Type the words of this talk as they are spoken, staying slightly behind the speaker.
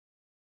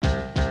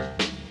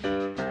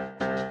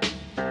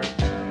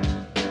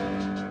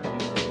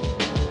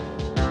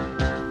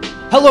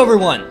Hello,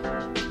 everyone.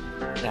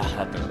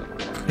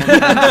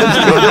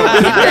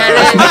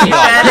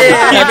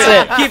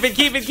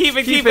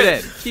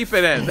 Keep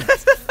it in.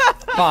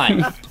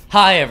 Fine.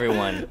 Hi,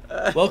 everyone.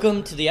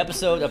 Welcome to the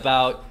episode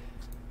about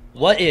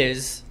what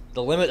is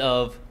the limit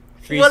of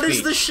free speech. What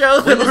is the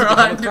show that we're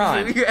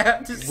on? You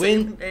have to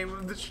say the name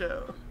of the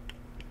show.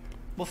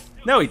 Well,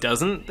 No, he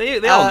doesn't. They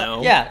all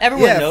know. yeah,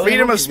 everyone knows.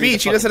 Freedom of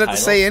speech. He doesn't have to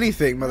say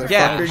anything, motherfucker.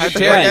 Yeah, how Get the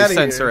dare fuck you outta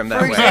censor here. him For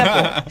that way?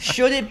 example,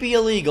 should it be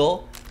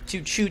illegal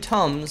to chew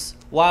Tums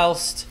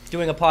whilst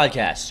doing a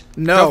podcast?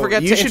 No, Don't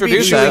forget you to should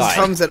introduce be chewing us.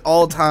 Tums at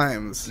all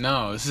times.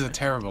 No, this is a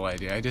terrible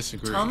idea. I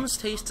disagree. Tums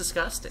taste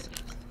disgusting.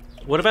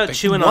 What about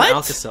chewing on What?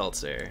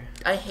 Alka-Seltzer?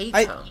 I hate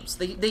Tums.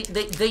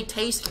 They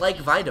taste like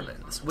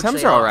vitamins. Which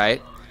Tums they are all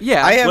right.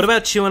 Yeah. I have- what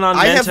about chewing on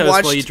I have Mentos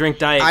watched- while you drink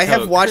Diet I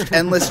have Coke? watched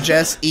Endless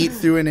Jess eat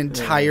through an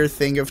entire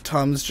thing of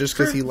Tums just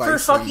because he For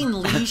likes them. fucking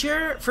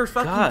leisure? For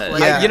fucking God.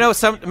 pleasure? Yeah. You know,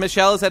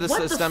 Michelle has had a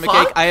What the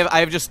stomachache. fuck? I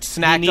have just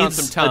snacked on needs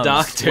some a Tums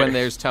doctor. when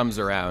there's Tums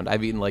around.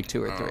 I've eaten like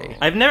 2 or 3.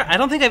 Oh. I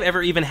don't think I've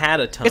ever even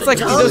had a Tums. It's like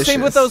They're the same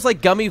with delicious. those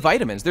like gummy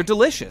vitamins. They're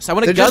delicious. I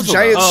want to They're just guzzle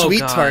giant them. sweet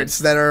God. tarts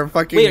that are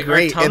fucking Wait, are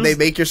great, and they Tums-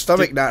 make your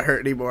stomach not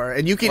hurt anymore.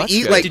 And you can That's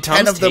eat good. like Do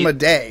 10 Tums of them a taste-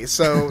 day.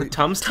 So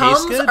Tums taste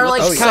Tums good? are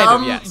like Oh, yeah. some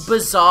Kind of, yes.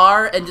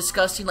 bizarre and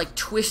disgusting, like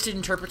twisted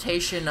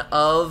interpretation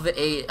of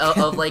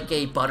like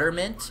a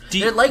buttermint.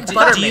 They're like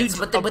buttermints,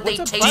 but they what's a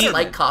taste buttermint?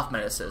 like cough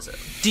medicine.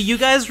 Do you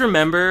guys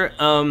remember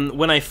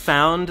when I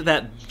found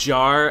that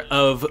jar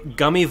of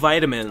gummy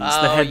vitamins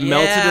that had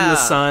melted in the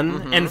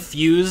sun and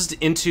fused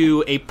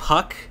into a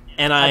puck?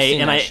 And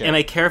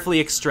I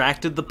carefully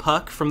extracted the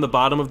puck from the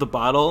bottom of the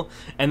bottle,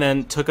 and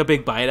then took a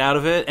big bite out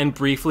of it, and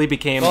briefly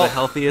became the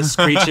healthiest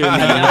creature in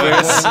the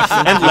universe,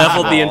 and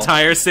leveled the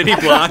entire city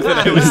block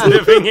that I was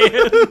living in.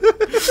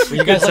 Would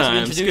you guys like to be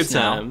Good introduced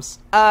now? times.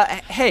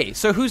 Hey,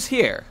 so who's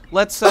here?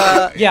 Let's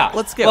Yeah.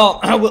 let's go.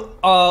 Well,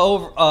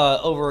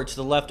 over to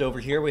the left over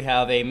here, we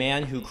have a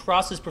man who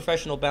crosses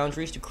professional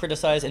boundaries to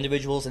criticize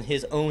individuals in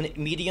his own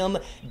medium,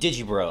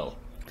 Digibro.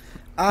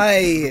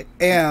 I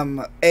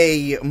am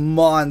a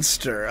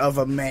monster of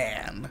a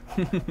man,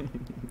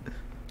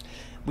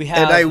 We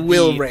have and I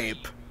will the-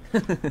 rape.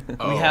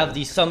 We have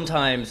the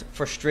sometimes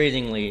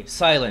frustratingly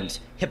silent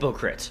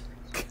hypocrite.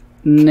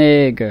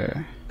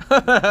 Nigger.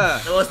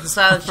 It wasn't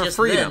silence just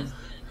freedom.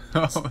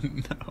 then. Oh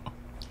no.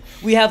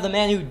 We have the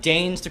man who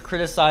deigns to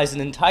criticize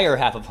an entire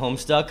half of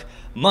Homestuck,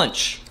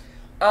 Munch.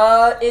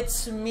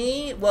 It's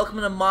me. Welcome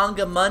to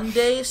Manga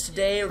Mondays.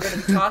 Today we're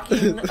going to be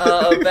talking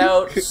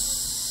about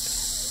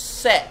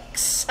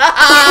sex.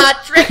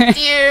 Tricked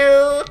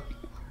you!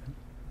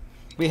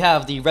 We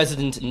have the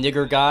resident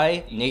nigger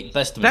guy, Nate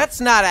Bestman. That's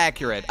not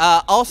accurate.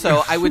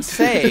 Also, I would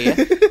say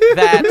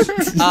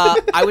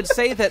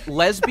that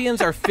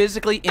lesbians are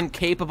physically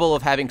incapable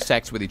of having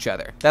sex with each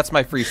other. That's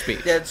my free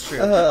speech. That's true.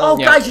 Yeah.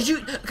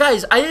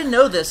 Guys, I didn't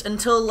know this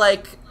until,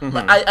 like,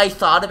 I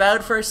thought about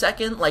it for a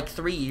second, like,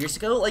 3 years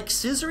ago. Like,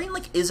 scissoring,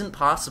 like, isn't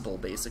possible,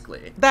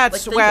 basically. That's,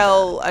 like, think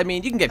well, about I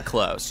mean, you can get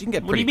close. You can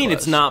get What do pretty you mean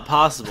close. it's not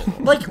possible?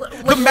 it. Like,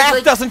 The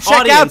math doesn't check out,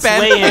 Audience,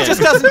 Ben. weigh in. It just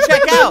doesn't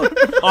check out.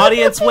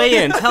 Audience,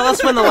 weigh in. Tell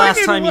us when the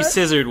last time you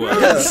scissored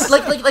was.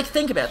 like,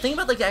 think about it. Think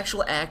about, like, the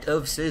actual act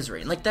of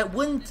scissoring. Like, that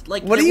wouldn't,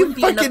 like, What there do you wouldn't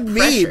be enough fucking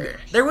mean? pressure.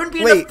 There wouldn't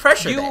be Wait, enough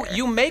pressure there.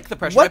 You make the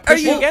pressure What by are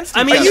pushing you? against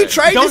I each mean, other. are you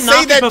trying to Don't say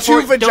knock it that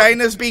before- two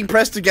vaginas being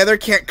pressed together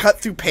can't cut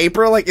through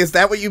paper? Like, is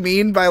that what you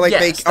mean by like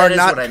Yes, they that are is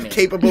not what I mean.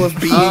 capable of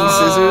being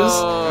scissors?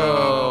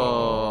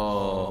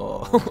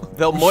 Oh.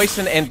 They'll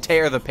moisten and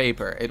tear the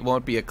paper. It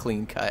won't be a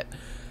clean cut.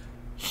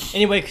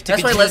 Anyway, to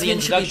That's why continue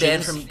lesbians the should be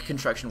banned introductions, from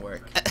construction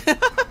work.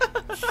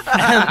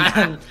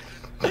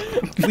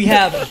 we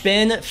have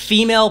Ben,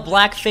 female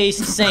blackface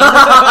saint.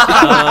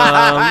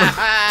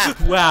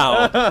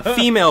 Wow.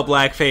 Female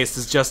blackface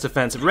is just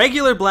offensive.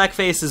 Regular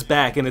blackface is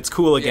back and it's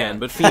cool again,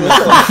 but female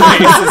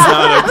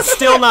blackface is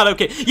still not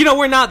okay. You know,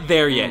 we're not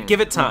there yet.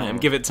 Give it time.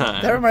 Give it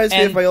time. That reminds me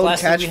And of my old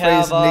lastly, we catchphrase,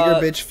 have,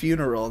 "nigger bitch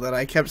funeral," that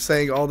I kept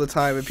saying all the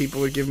time, and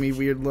people would give me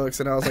weird looks,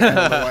 and I was like, I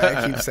don't know why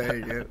I keep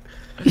saying it.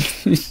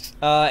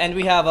 And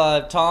we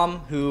have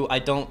Tom, who I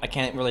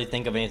can't really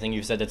think of anything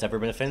you've said that's ever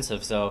been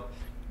offensive, so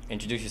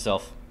introduce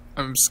yourself.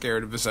 I'm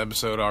scared of this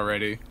episode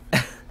already.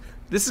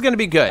 This is going to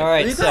be good.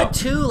 Alright, We've so got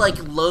 2, like,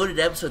 loaded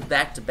episodes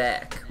back to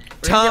back.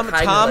 We're gonna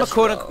get high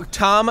cholesterol.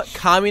 Tom,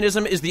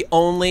 communism is the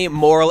only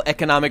moral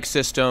economic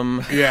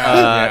system.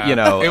 Yeah, You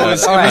know, it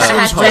was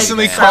Hashtag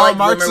recently Alec Karl Boomer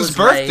Marx's was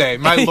right. birthday.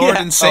 My Lord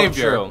Yeah. and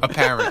Savior, true.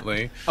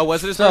 apparently. Oh,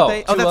 was it his So,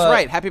 birthday? Oh, to, that's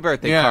right. Happy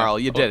birthday, Yeah. Carl.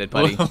 You did it,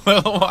 buddy. A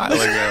little while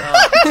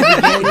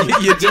ago.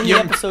 you begin the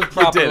episode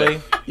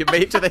properly. You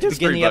made it to the To begin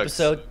history the books.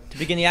 episode, to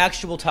begin the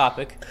actual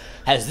topic,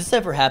 has this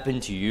ever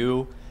happened to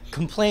you?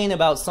 Complain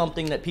about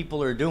something that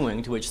people are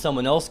doing, to which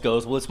someone else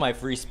goes, well, it's my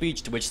free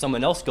speech, to which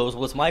someone else goes,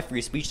 well, it's my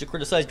free speech to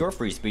criticize your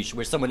free speech, to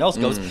which someone else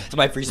goes, it's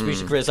my free speech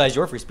to criticize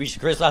your free speech, to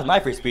criticize my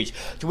free speech,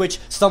 to which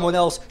someone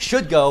else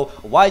should go,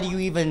 why do you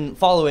even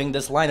following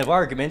this line of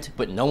argument,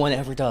 but no one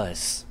ever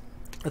does.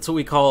 That's what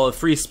we call a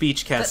free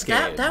speech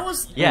cascade. That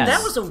was Yes.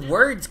 that was a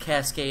words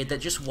cascade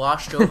that just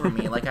washed over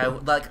me like I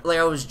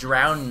was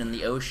drowning in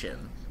the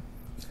ocean.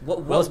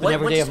 Well, it's been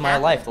every day of my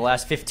life. The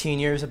last 15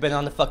 years have been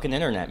on the fucking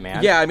internet,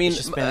 man. Yeah, I mean, it's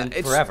just been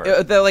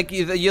forever.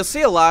 You'll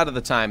see a lot of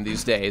the time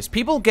these days.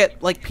 People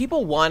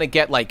want to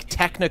get like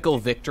technical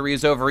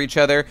victories over each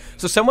other.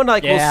 So someone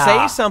will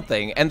say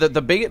something, and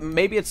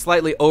maybe it's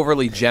slightly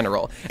overly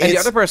general, and the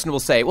other person will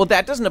say, "Well,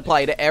 that doesn't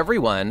apply to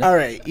everyone." All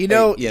right, you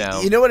know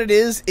what it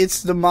is?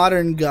 It's the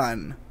modern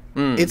gun.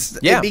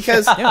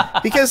 Because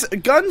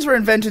guns were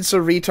invented so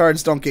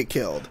retards don't get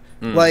killed.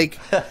 Like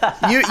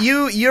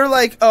you're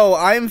like, oh,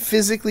 I'm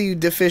physically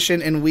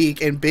deficient and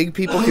weak, and big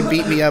people can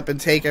beat me up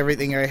and take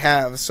everything I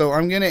have. So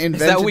I'm gonna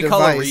invent. Is that what we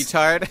call a device.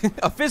 retard?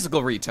 A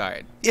physical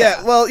retard.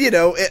 Yeah. Well,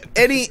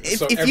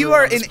 if you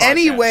are in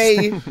any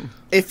way,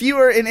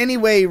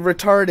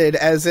 retarded,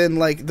 as in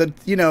like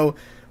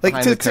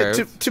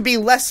to be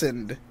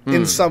lessened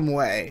in some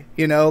way,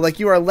 like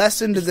you are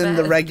lessened than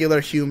the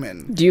regular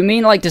human. Do you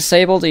mean like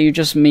disabled, or you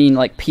just mean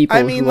like people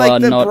who are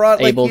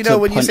not able to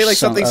when you say like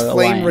something's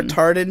flame line?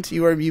 retardant,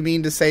 you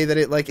mean to say that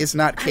it like is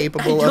not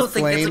capable of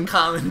flame? I don't think it's a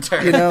common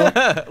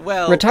term.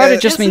 Well,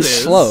 retarded just means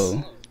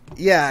slow.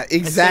 Yeah,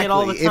 exactly.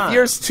 all the time. If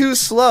you're too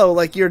slow,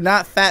 like you're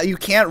not fat, you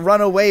can't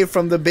run away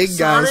from the big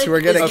guys who are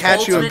going to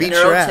catch you and beat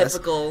your ass.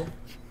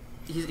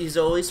 He's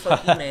always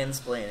fucking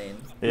mansplaining.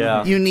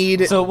 Yeah. You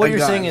need So what a you're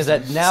gun. saying is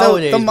that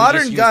nowadays the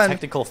modern we just gun, use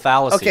technical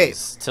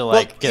fallacies to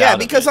like get out of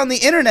because it. on the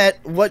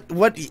internet, what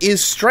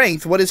is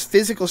strength? What is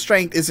physical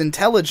strength is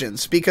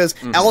intelligence, because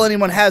all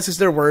anyone has is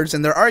their words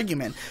and their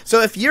argument.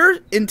 So if you're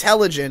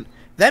intelligent,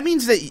 that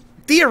means that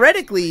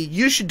theoretically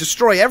you should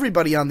destroy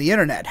everybody on the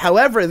internet.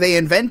 However, they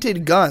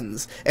invented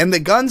guns, and the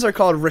guns are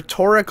called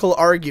rhetorical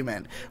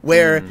argument,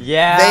 where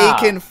they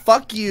can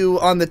fuck you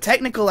on the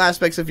technical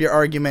aspects of your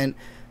argument.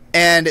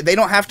 And they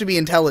don't have to be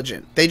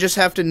intelligent. They just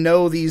have to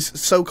know these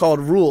so-called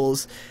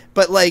rules.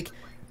 But, like,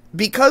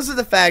 because of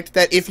the fact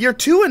that if you're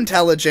too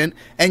intelligent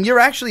and you're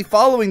actually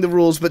following the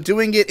rules but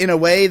doing it in a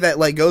way that,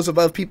 like, goes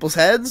above people's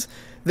heads,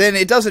 then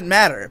it doesn't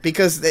matter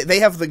because they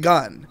have the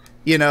gun.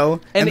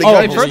 And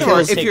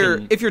furthermore,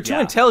 if you're too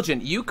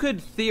intelligent, you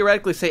could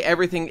theoretically say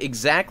everything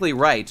exactly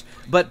right,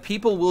 but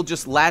people will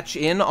just latch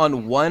in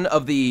on one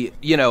of the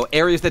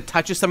areas that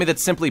touches something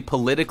that's simply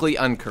politically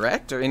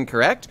incorrect,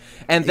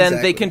 and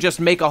then they can just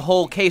make a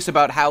whole case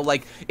about how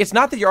it's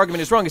not that your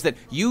argument is wrong, it's that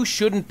you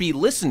shouldn't be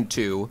listened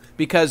to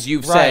because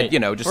you've said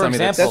just For something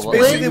example,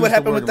 that's basically what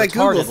happened with that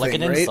Google like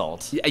thing, an right?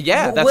 insult.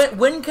 Yeah,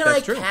 when can I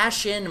true.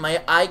 cash in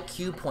my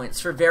IQ points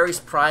for various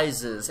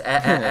prizes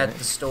at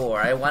the store?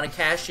 I want to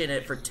cash in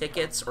it for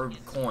tickets or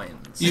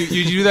coins. You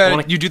do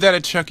that. You do that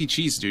at Chuck E.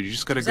 Cheese, dude. You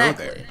just gotta go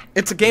there.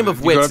 It's a game of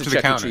You go wits up at to the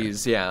Chuck E. counter.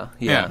 Cheese.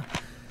 Yeah.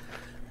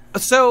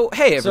 So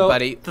hey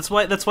everybody, that's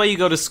why you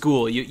go to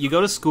school. You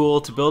go to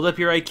school to build up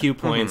your IQ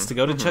points, to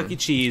go to Chuck E.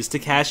 Cheese, to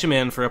cash them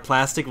in for a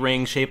plastic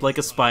ring shaped like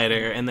a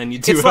spider, and then you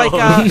do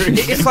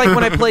it's like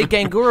when I play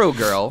Ganguro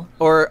Girl,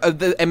 or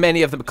and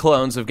many of the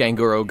clones of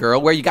Ganguro Girl,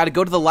 where you got to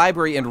go to the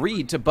library and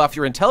read to buff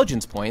your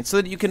intelligence points,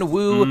 so that you can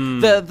woo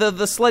the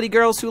slutty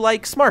girls who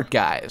like smart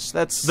guys.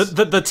 That's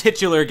the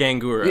titular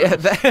Ganguro. Yeah,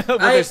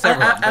 there's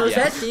several. I was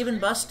at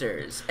Dave &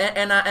 Buster's,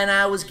 and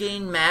I was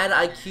getting mad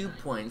IQ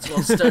points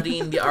while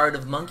studying the art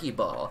of monkey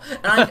ball,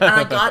 and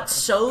I got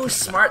so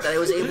smart that I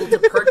was able to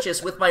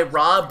purchase with my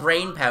raw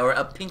brain power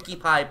a Pinkie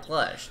Pie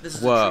plush. This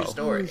is a true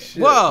story.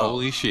 Whoa!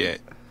 Holy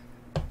shit!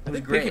 It was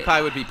Pinkie great.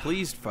 Pie would be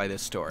pleased by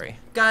this story.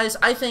 Guys,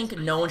 I think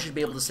no one should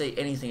be able to say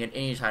anything at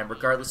any time,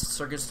 regardless of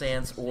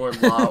circumstance or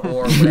law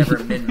or whatever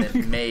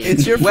amendment made.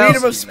 It's your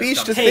freedom of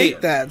speech to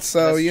think that,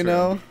 so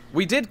That's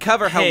We did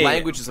cover how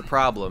language is a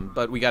problem,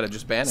 but we got to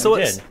just ban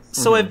it.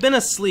 So I've been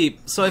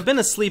asleep. So I've been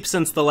asleep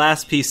since the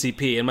last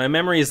PCP, and my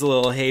memory is a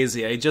little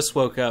hazy. I just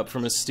woke up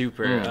from a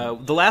stupor.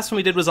 The last one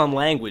we did was on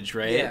language,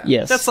 right? Yeah.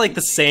 Yes. That's like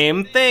the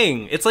same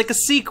thing. It's like a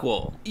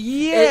sequel.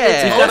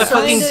 Yeah. We've got to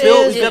fucking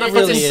build. We've got to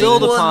fucking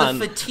build upon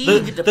the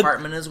fatigue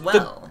department as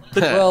well.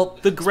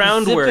 The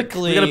groundwork.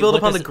 specifically We got to build what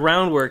upon the this-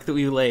 groundwork that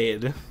we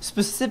laid.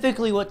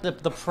 Specifically what the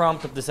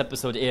prompt of this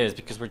episode is,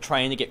 because we're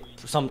trying to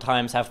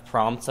sometimes have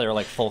prompts that are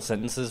like full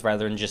sentences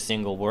rather than just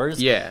single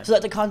words. Yeah. So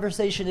that the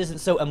conversation isn't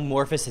so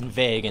amorphous and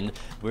vague and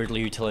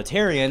weirdly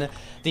utilitarian.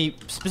 The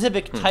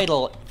specific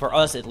title, for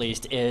us at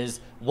least, is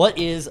what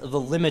is the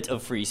limit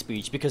of free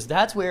speech? Because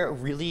that's where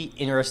really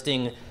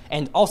interesting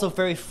and also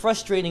very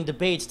frustrating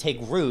debates take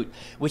root,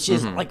 which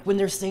is like when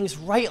there's things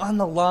right on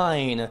the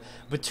line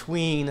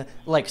between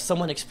like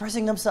someone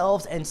expressing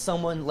themselves and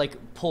someone like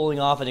pulling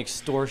off an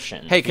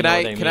extortion. Hey, if you can know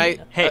I? what Can I?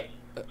 Hey,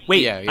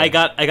 wait! yeah. I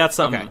got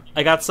something. Okay.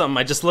 I got something.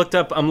 I just looked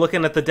up. I'm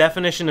looking at the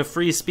definition of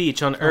free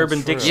speech on true.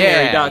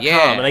 UrbanDictionary.com,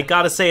 Yeah. and I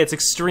gotta say it's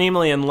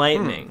extremely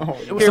enlightening. It was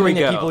Here we something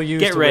that go. people use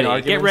Get to ready.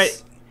 win Get ready.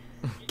 arguments.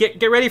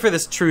 Get ready for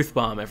this truth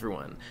bomb,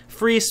 everyone.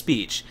 Free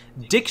speech.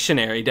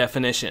 Dictionary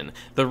definition.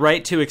 The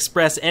right to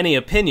express any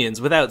opinions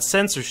without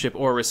censorship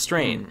or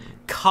restraint.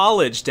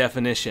 college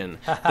definition.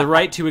 The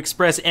right to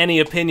express any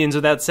opinions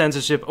without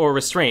censorship or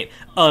restraint,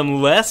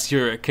 unless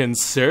you're a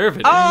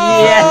conservative.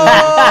 Oh,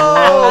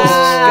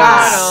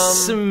 got him.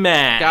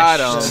 Smash. Got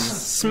him.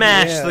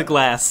 Smash the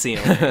glass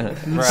ceiling.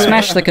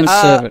 Smash the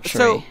conservatory.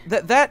 So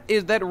that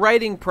is that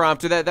writing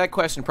prompt or that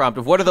question prompt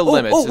of what are the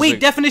limits? Oh wait,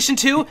 definition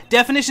 2.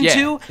 Definition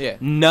 2. Yeah.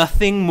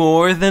 Nothing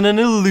more than an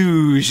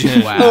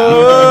illusion. Wow.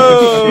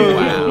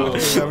 Wow.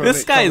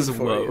 This guy's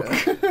woke.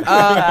 Okay,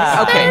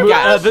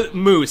 got it.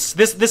 Moose.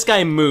 This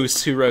guy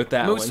Moose who wrote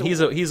that Moose, one.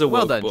 He's a woke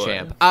well done, boy.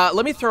 champ.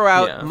 Let me throw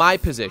out my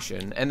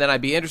position, and then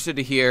I'd be interested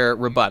to hear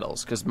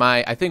rebuttals because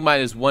I think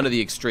mine is one of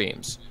the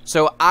extremes.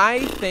 So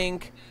I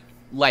think.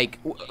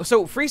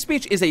 So free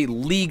speech is a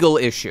legal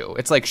issue.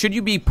 It's like, should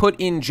you be put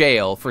in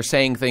jail for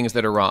saying things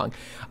that are wrong?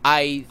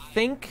 I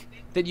think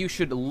that you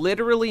should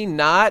literally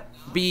not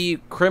be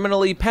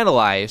criminally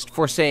penalized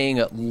for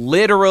saying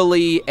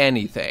literally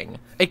anything.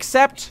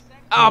 Except...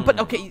 but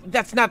okay,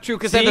 that's not true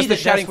because that means that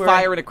shouting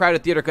fire in a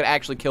crowded theater could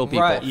actually kill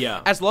people. Right.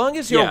 Yeah. As long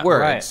as your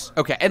words,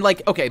 okay, and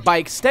by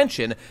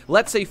extension,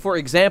 let's say for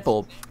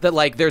example that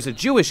there's a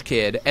Jewish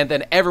kid and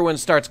then everyone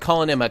starts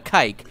calling him a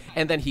kike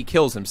and then he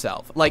kills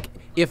himself.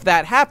 If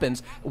that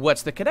happens,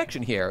 what's the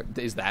connection here?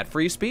 Is that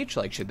free speech?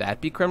 Should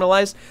that be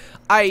criminalized?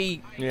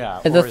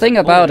 The thing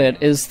about it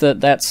is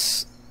that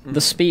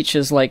the speech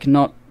is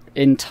not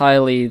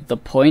entirely the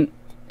point.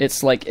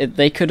 It's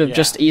they could have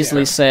just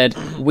easily said,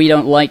 "We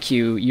don't like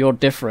you. You're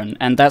different,"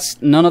 and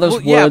none of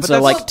those words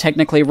are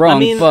technically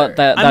wrong. But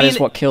that is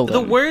what killed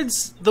him.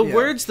 The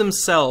words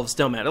themselves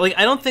don't matter.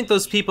 I don't think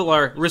those people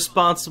are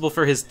responsible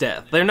for his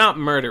death. They're not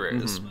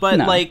murderers,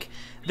 but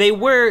they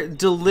were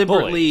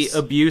deliberately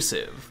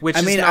abusive. Which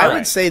I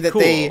would say that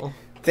cool.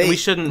 We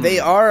shouldn't. They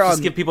are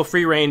just give people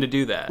free reign to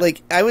do that.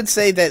 I would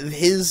say that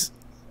his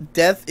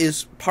death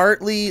is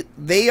partly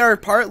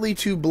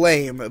to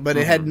blame, but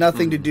it had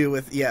nothing to do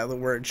with the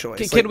word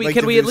choice. Can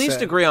we at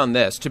least agree on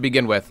this to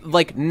begin with?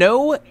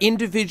 No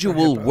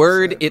individual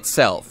word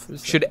itself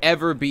should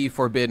ever be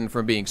forbidden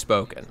from being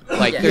spoken.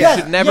 There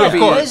should never be.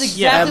 That is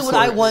exactly what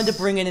I wanted to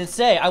bring in and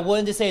say. I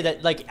wanted to say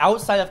that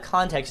outside of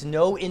context,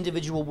 no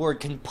individual word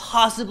can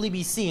possibly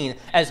be seen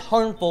as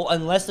harmful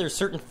unless there's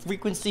certain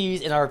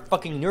frequencies in our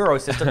fucking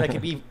neurosystem that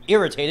can be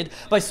irritated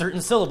by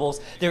certain syllables.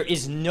 There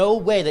is no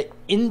way that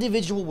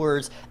individual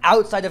words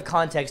outside of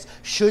context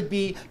should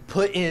be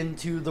put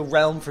into the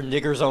realm for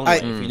niggers only.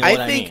 If you know what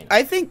I mean.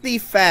 I think the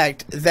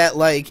fact that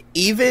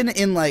even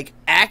in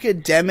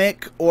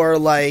academic or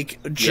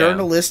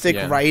journalistic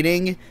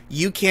writing,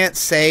 you can't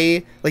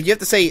say you have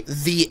to say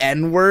the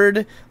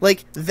N-word.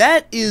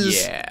 That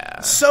is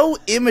so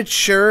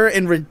immature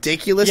and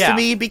ridiculous to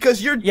me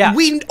because we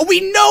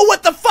know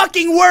what the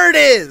fucking word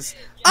is.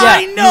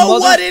 I know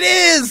what it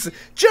is.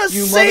 Just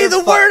say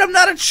the word. I'm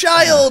not a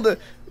child.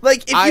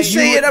 If you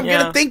say it, I'm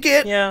gonna think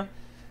it.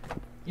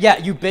 Yeah,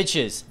 you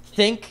bitches.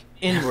 Think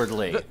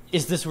inwardly.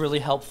 Is this really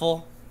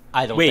helpful?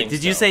 I don't think so. Wait,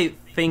 did you say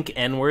think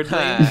N-wordly?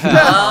 I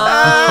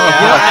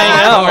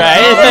know,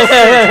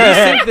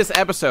 right? We synced this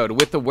episode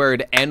with the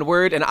word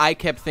N-word, and I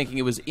kept thinking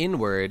it was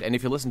inward. And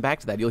if you listen back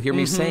to that, you'll hear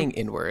me saying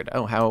inward.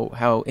 Oh,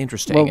 how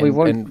interesting! Well, we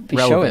won't be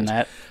relevant.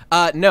 showing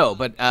that. No,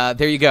 but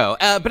there you go.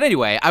 But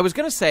anyway, I was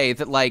gonna say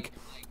that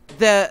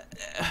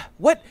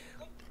what.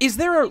 Is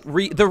there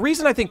the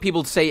reason I think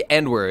people say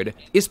N-word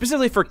is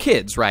specifically for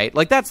kids, right?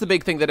 That's the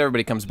big thing that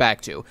everybody comes back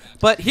to.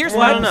 But here's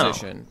my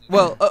position.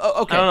 Well,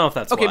 okay. I don't know if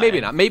that's okay. Why.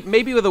 Maybe not.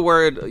 Maybe with a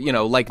word,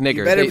 like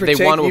nigger,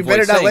 they want to avoid You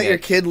better not let your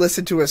it. kid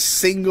listen to a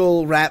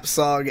single rap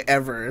song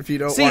ever if you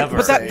don't See, want to.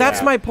 but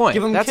that's my point.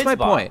 Give 'em That's Kids my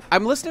Bop. point.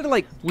 I'm listening to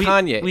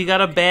Kanye. We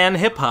gotta ban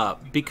hip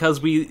hop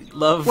because we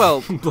love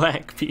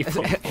black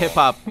people. Hip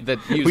hop that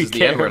We uses the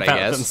care N-word, about I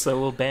guess. them, so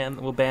we'll ban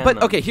But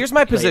them. okay, here's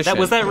my position.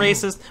 Was that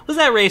racist? Was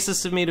that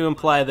racist of me to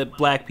imply that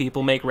black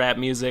people make rap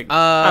music?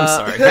 I'm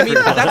sorry. I mean,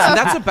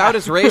 that's about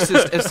as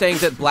racist as saying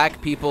that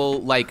black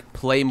people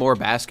play more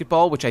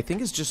basketball, which I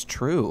think is just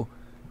true,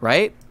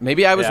 right?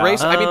 Maybe I was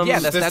racist. I mean,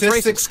 that's racist. That's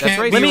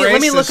racist.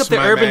 Let me look up the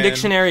Urban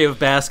Dictionary of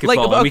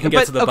basketball, and we can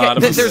get to the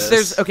bottom of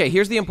this.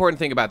 Here's the important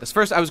thing about this.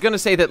 First, I was going to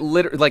say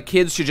that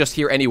kids should just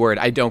hear any word.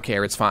 I don't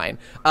care. It's fine.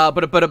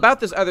 But about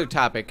this other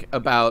topic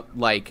about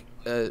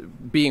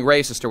being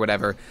racist or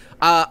whatever,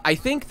 I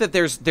think that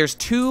there's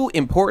two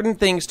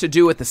important things to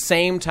do at the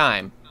same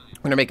time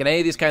when you're making any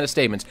of these kind of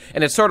statements,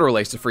 and it sort of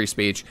relates to free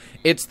speech.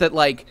 It's that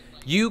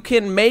you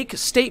can make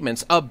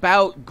statements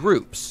about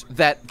groups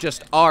that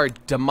just are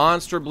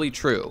demonstrably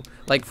true.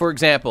 For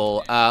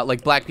example,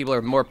 black people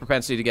are more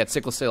propensity to get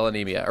sickle cell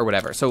anemia or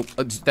whatever. So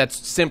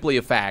that's simply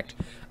a fact.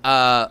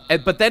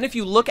 But then if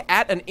you look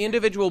at an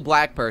individual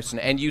black person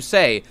and you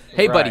say,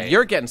 hey, buddy,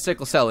 you're getting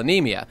sickle cell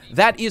anemia,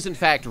 that is in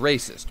fact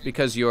racist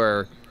because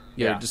you're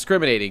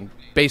discriminating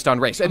based on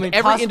race. And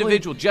every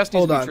individual just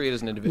needs to be treated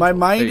as an individual. My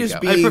mind is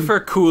being... I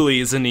prefer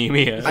Cooley's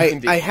anemia.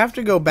 I have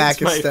to go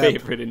back a step. It's my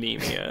favorite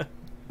anemia.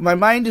 My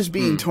mind is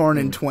being torn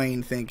in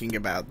twain thinking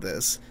about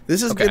this.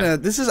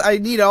 I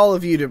need all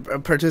of you to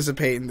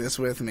participate in this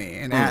with me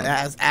and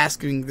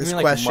asking this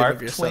question Mark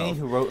of yourself. Twain,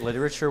 who wrote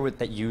literature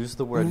that used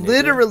the word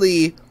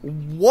literally,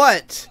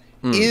 what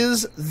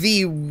is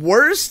the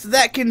worst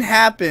that can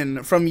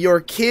happen from your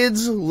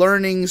kids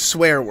learning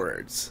swear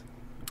words?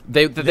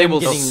 They will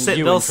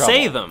they'll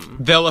say them.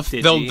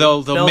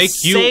 They'll make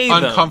you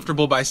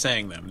uncomfortable by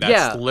saying them.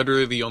 That's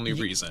literally the only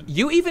reason.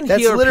 You even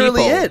That's hear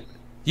literally people, it.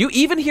 You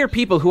even hear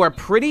people who are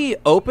pretty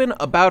open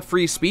about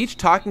free speech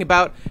talking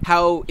about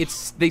how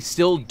they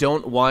still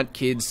don't want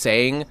kids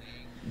saying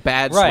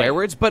bad swear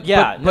words, but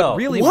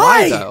really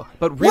why though?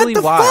 But really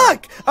what the why?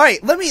 Fuck? All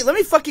right, let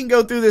me fucking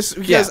go through this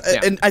because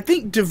and I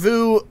think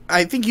Devu,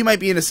 I think you might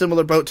be in a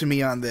similar boat to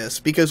me on this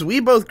because we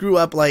both grew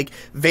up like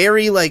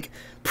very like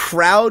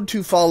proud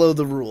to follow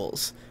the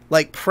rules,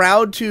 like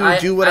proud to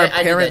do what our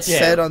parents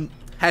said on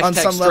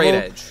some level.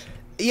 Edge.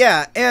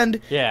 Yeah,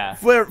 and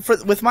for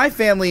with my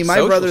family, my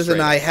brothers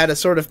and I had a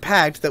sort of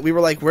pact that we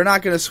were like, we're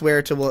not going to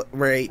swear till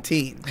we're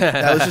 18.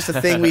 That was just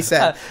a thing we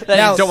said.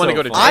 Now, don't want to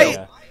go to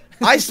jail.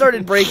 I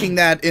started breaking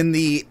that in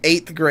the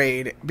 8th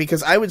grade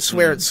because I would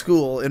swear at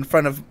school in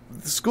front of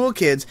the school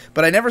kids,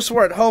 but I never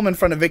swore at home in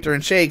front of Victor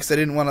and Shay because I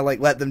didn't want to like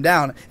let them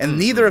down. And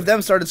neither of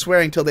them started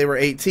swearing till they were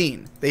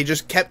 18. They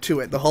just kept to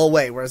it the whole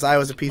way, whereas I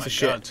was a piece of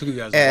shit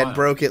and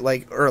broke it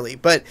like early.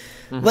 But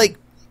like.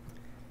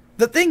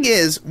 The thing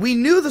is, we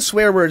knew the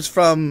swear words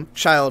from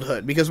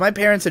childhood because my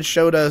parents had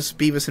showed us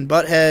Beavis and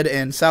Butthead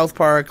and South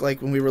Park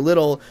like when we were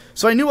little,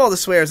 so I knew all the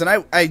swears,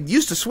 and I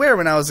used to swear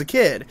when I was a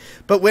kid.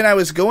 But when I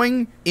was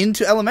going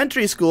into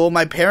elementary school,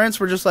 my parents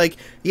were just like,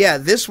 yeah,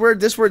 this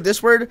word,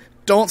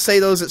 don't say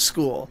those at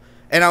school.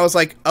 And I was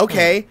like,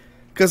 okay,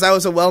 because I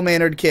was a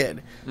well-mannered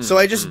kid. So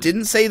I just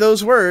didn't say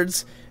those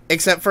words.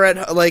 Except for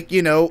at, like,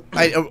 you know,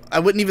 I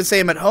wouldn't even say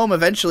them at home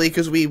eventually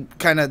because we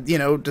kind of, you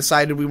know,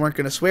 decided we weren't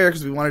going to swear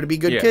because we wanted to be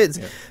good kids.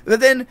 Yeah. But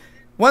then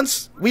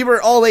once we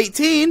were all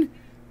 18,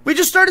 we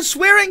just started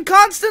swearing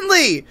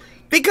constantly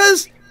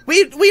because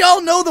we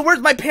all know the words.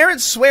 My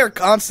parents swear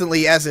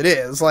constantly as it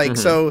is, like,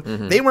 so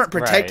they weren't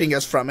protecting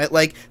us from it.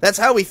 Like, that's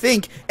how we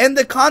think. And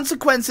the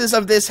consequences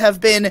of this have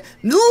been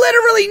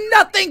literally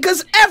nothing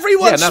because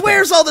everyone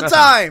swears all the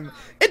time.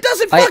 It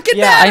doesn't fucking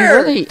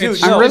matter.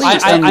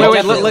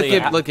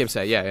 Let Gib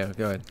say. Yeah,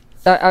 go ahead.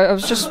 I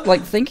was just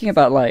like thinking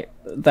about like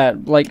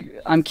that. Like,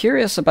 I'm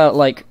curious about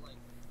like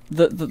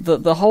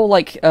the whole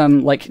like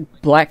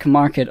black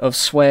market of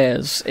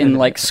swears in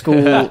like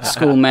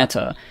school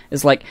meta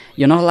is like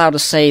you're not allowed to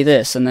say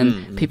this, and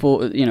then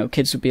people, you know,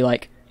 kids would be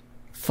like,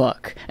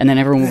 fuck, and then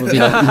everyone would be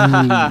like,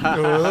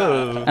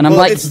 and I'm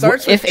like, if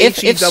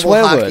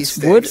swear words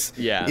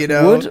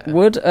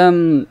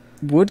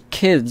would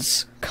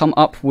kids come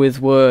up with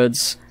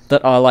words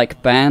that are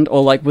like banned,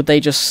 or like would they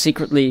just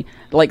secretly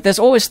like? There's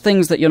always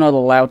things that you're not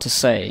allowed to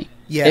say.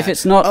 Yeah. If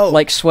it's not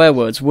like swear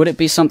words, would it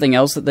be something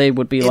else that they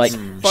would be like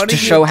to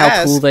show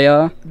how cool they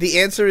are?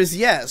 The answer is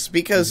yes,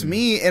 because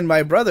me and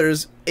my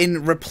brothers,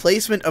 in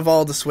replacement of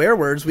all the swear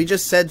words, we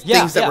just said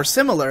things that were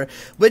similar.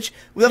 Which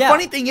the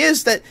funny thing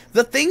is that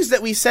the things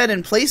that we said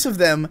in place of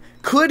them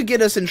could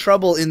get us in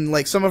trouble in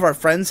like some of our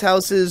friends'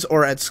 houses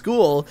or at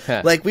school.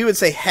 Like we would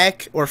say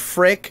heck or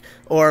frick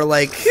or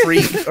like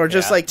freak or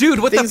just like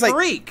dude with the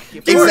freak.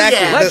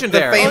 Exactly,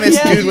 the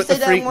famous dude with the freak. You said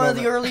that in one of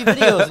the early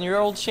videos in your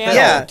old channel.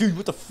 Yeah, dude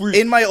with the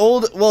freak. In my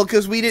old,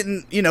 because we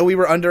didn't, you know, we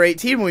were under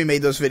 18 when we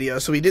made those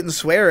videos, so we didn't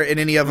swear in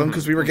any of them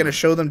because we were going to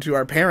show them to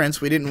our parents.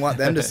 We didn't want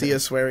them to see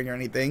us swearing or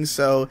anything.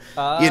 So,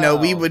 you know,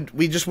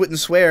 we just wouldn't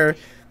swear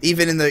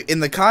even in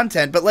the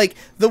content. But like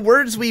the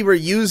words we were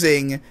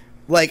using,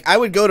 like I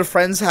would go to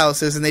friends'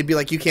 houses and they'd be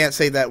like, "You can't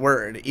say that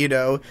word," you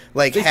know,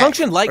 like they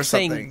function like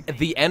saying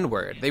the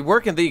N-word. They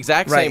work in the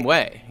exact same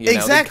way. You know?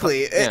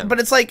 Exactly, but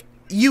it's like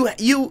you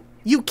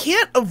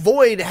can't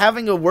avoid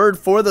having a word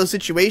for those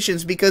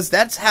situations because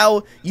that's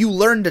how you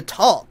learn to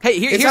talk. Hey,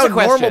 here's how a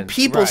question. Normal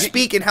people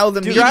speak and how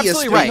the media You're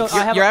absolutely speak.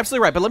 right. You're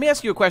absolutely right. But let me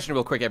ask you a question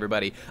real quick,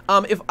 everybody.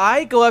 If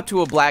I go up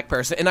to a black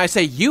person and I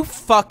say, "You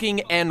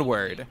fucking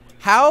N-word,"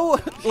 how,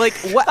 like,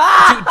 what,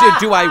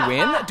 do I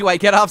win? Do I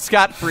get off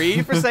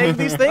scot-free for saying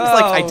these things?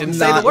 Like, I didn't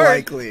say the word.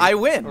 Likely. I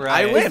win.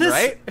 Right. I win,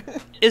 right?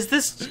 Is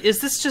this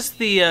just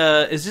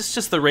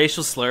the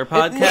racial slur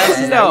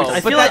podcast? No, I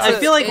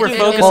feel like we're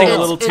focusing a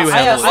little too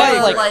heavily.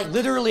 I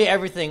literally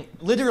everything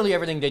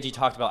Deji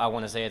talked about, I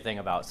want to say a thing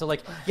about. So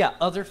like, yeah,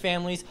 other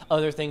families,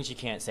 other things you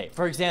can't say.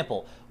 For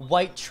example,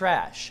 white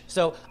trash.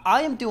 So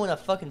I am doing a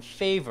fucking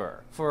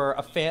favor for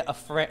a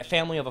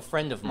family of a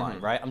friend of mine,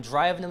 right? I'm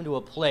driving them to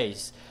a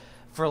place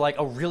for like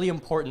a really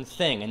important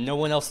thing, and no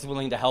one else is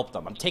willing to help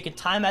them. I'm taking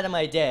time out of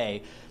my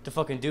day to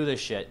fucking do this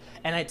shit,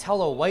 and I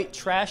tell a white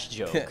trash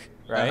joke,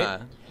 right?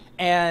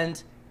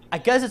 And I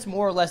guess it's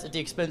more or less at the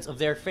expense of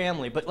their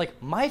family, but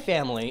like my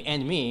family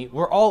and me,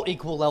 we're all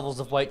equal levels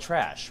of white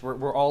trash.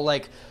 We're all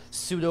like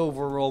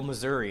pseudo-rural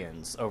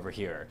Missourians over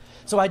here.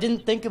 So I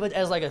didn't think of it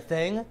as like a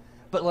thing,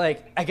 But,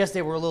 like, I guess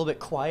they were a little bit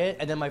quiet,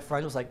 and then my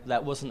friend was like,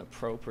 that wasn't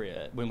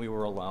appropriate when we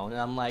were alone. And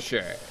I'm like,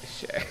 sure.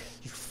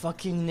 You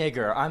fucking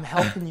nigger. I'm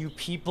helping you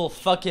people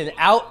fucking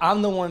out.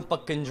 I'm the one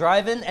fucking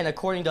driving, and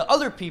according to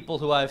other people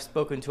who I've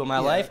spoken to in my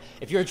life,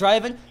 if you're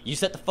driving, you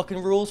set the fucking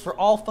rules for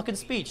all fucking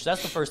speech.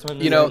 That's the first one.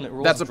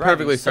 That's a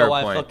perfectly fair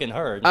point. I fucking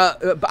heard.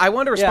 But I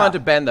want to respond to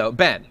Ben, though.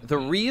 Ben, the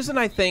reason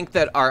I think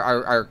that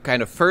our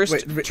kind of first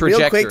trajectory...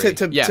 Real quick,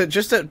 to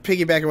just to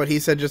piggyback on what he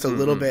said just a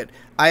little bit,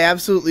 I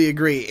absolutely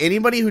agree.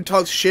 Anybody who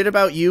talks shit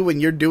about you when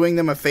you're doing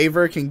them a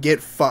favor can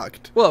get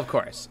fucked. Well, of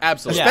course.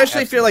 Absolutely.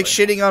 Especially if you're, like,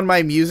 shitting on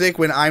my music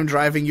when I'm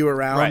driving you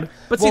around. Right.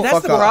 But see,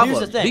 that's the problem.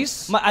 Here's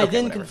the thing. I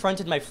then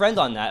confronted my friend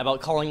on that,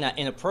 about calling that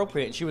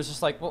inappropriate, and she was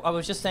just like, well, I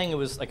was just saying it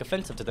was, like,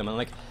 offensive to them. I'm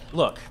like,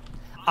 look,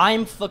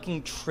 I'm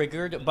fucking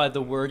triggered by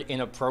the word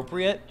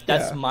inappropriate.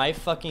 That's my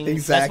fucking...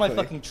 That's my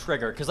fucking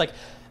trigger. Because, like,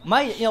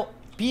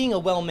 being a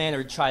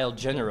well-mannered child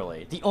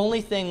generally, the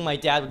only thing my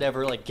dad would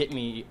ever, like, get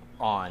me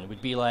on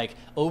would be, like,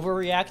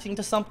 overreacting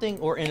to something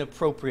or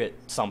inappropriate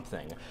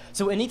something.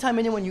 So anytime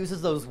anyone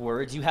uses those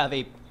words, you have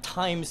a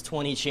times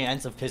 20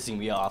 chance of pissing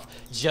me off.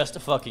 Just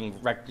to fucking,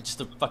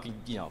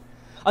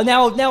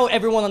 now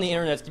everyone on the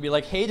internet's gonna be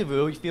like, hey,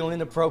 Davu, you feeling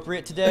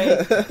inappropriate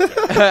today?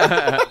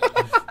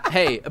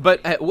 Hey,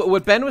 but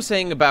what Ben was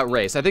saying about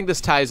race, I think this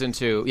ties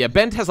into... Yeah,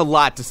 Ben has a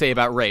lot to say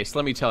about race,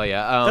 let me tell you.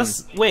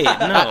 Wait, no.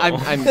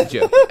 I'm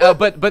joking.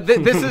 But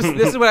this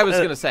is what I was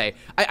going to say.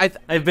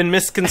 I've been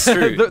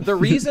misconstrued. The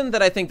reason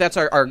that I think that's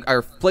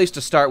our place to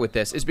start with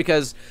this is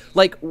because,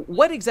 like,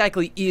 what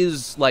exactly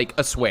is, like,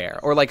 a swear?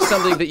 Or, like,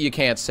 something that you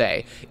can't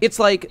say? It's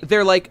like,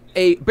 they're, like,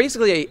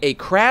 basically a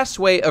crass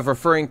way of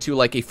referring to,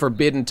 like, a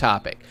forbidden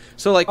topic.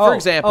 So, like, for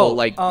example,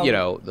 like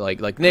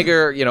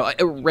nigger,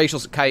 racial,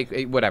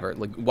 whatever,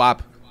 like,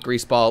 WAP,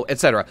 greaseball,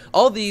 etc.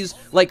 All these,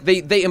 like,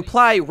 they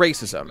imply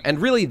racism, and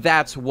really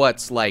that's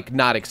what's, like,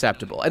 not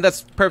acceptable, and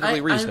that's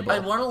perfectly reasonable. I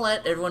want to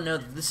let everyone know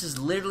that this is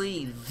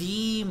literally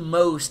the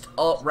most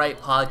alt-right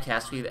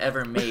podcast we've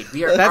ever made.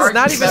 We are that's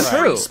not even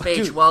true.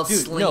 Speech while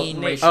slinging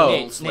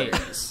racial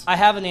slurs. I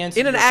have an answer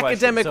in an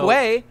academic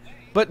way.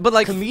 But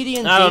like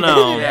comedian, I don't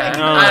know.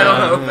 I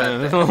don't know.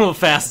 A little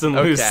fast and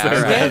loose.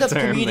 Stand-up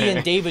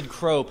comedian David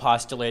Crow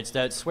postulates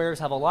that swears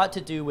have a lot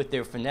to do with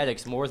their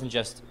phonetics more than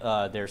just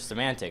their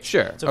semantics.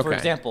 Sure. So, for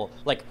example,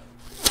 like,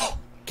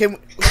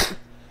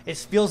 it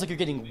feels like you're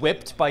getting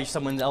whipped by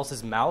someone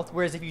else's mouth,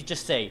 whereas if you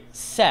just say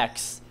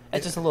sex,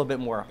 it's just a little bit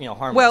more,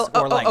 harmless.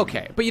 Well,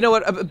 okay. But you know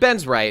what?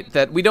 Ben's right,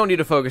 that we don't need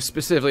to focus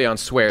specifically on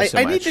swears so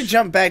much. I need to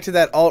jump back to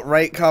that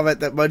alt-right comment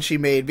that Munchie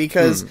made,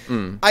 because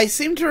I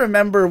seem to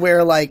remember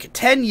where, like,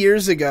 10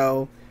 years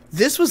ago,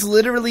 this was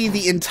literally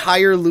the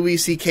entire Louis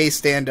C.K.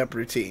 stand-up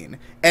routine,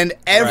 and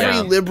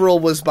every liberal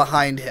was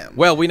behind him.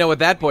 Well, we know what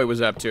that boy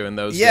was up to in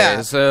those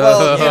days.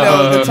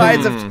 Well, the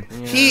tides of...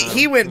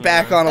 He went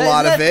back on a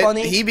lot of it.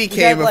 Funny? He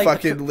became a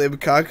fucking lib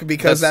cuck,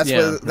 because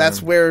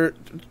that's where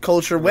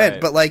culture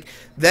went. But, like,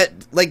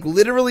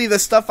 literally the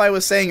stuff I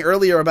was saying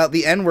earlier about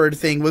the N-word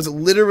thing was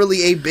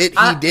literally a bit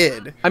he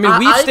did. I mean,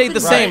 we've stayed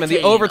the same, and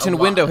the Overton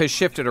window has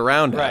shifted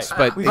around us.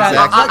 But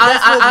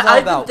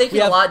I've been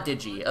thinking a lot,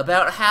 Digi,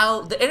 about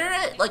how the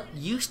internet, like,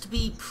 used to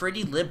be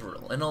pretty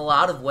liberal in a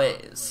lot of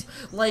ways.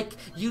 Like,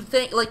 you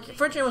think, like,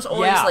 4chan was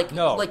always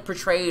like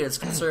portrayed as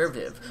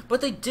conservative,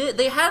 but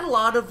they had a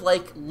lot of,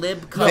 like,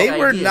 lib cuck They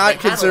were ideas. not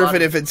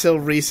conservative until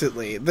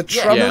recently. The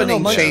Trump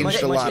thing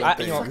changed a lot of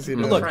things.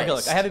 Look,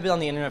 I haven't been on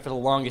the internet for the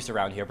longest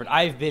around here, but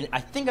I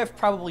think I've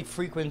probably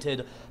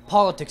frequented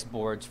politics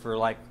boards for,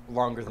 like,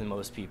 longer than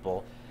most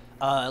people.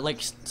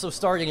 So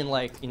starting in,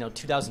 like,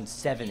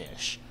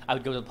 2007-ish, I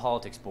would go to the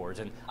politics boards,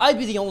 and I'd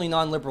be the only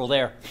non-liberal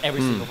there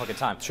every single fucking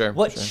time.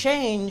 What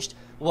changed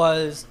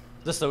was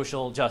the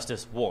social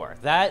justice war.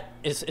 That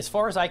is, as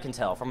far as I can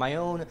tell, from my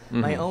own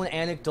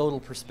anecdotal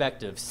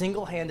perspective,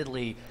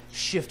 single-handedly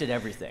shifted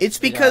everything. It's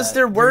because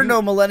there were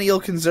no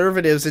millennial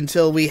conservatives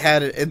until they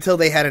had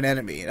an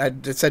enemy. I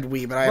said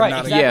we, but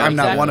I'm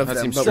not one of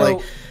them.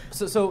 But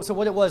So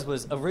what it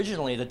was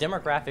originally the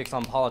demographics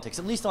on politics,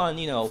 at least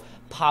on,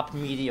 pop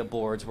media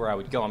boards where I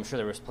would go. I'm sure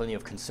there was plenty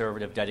of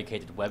conservative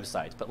dedicated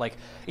websites, but like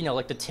the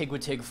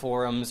Tigwatig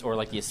forums or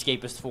like the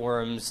escapist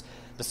forums,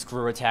 the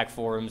Screw Attack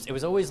forums, it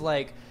was always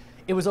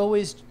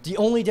the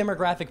only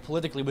demographic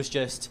politically was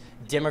just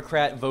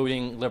Democrat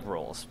voting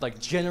liberals, like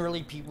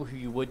generally people who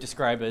you would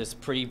describe as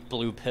pretty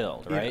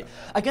blue-pilled, right?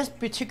 Yeah. I guess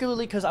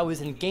particularly because I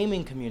was in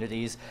gaming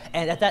communities,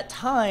 and at that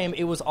time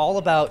it was all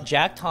about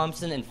Jack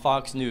Thompson and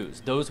Fox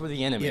News. Those were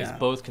the enemies,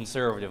 both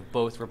conservative,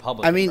 both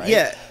Republican. I mean,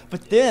 right?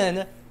 But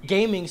then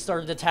gaming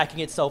started attacking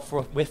itself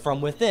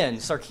from within,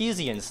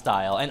 Sarkeesian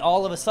style, and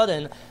all of a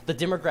sudden the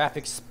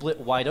demographics split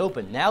wide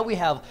open. Now we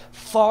have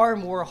far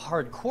more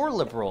hardcore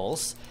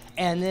liberals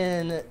And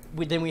then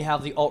we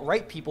have the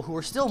alt-right people who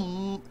are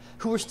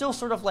still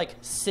sort of like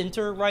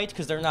center-right,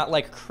 because they're not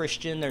like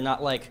Christian, they're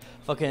not like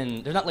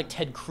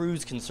Ted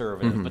Cruz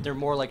conservative, but they're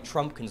more like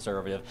Trump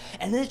conservative.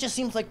 And then it just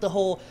seems like the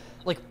whole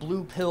like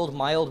blue-pilled,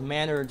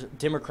 mild-mannered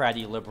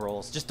Democrat-y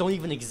liberals just don't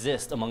even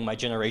exist among my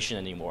generation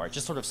anymore. It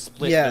just sort of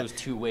split those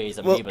two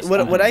ways.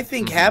 What I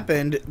think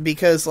happened,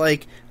 because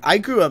like I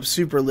grew up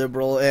super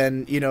liberal,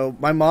 and you know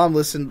my mom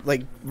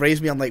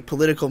raised me on like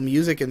political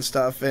music and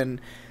stuff, and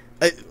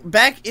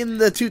back in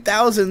the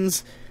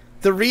 2000s,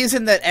 the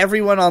reason that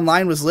everyone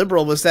online was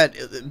liberal was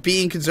that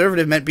being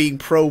conservative meant being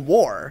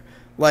pro-war.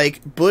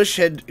 Like Bush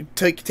had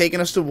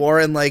taken us to war,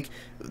 and like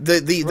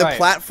the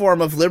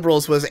platform of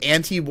liberals was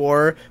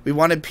anti-war. We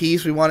wanted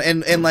peace. We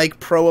wanted and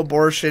like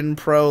pro-abortion,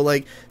 pro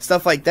like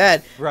stuff like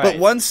that. Right. But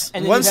once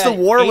the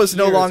war was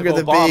no longer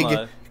the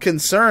big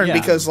concern,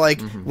 because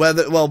like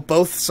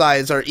both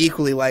sides are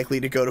equally likely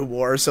to go to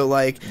war. So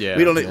like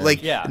we don't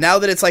now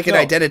that it's like an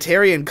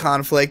identitarian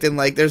conflict, and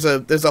like there's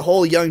a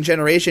whole young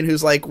generation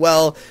who's like,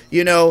 well,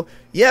 you know.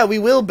 Yeah, we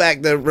will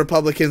back the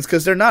Republicans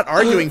because they're not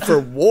arguing for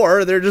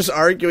war. They're just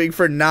arguing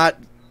for not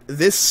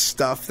this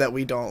stuff that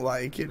we don't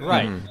like. You know?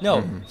 Right.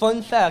 No,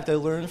 fun fact I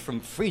learned from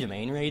Free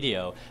Domain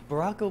Radio.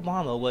 Barack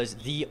Obama was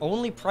the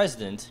only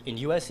president in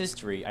U.S.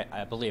 history,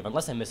 I believe,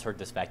 unless I misheard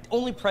this fact, the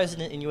only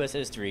president in U.S.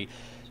 history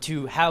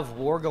to have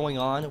war going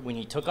on when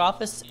he took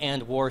office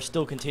and war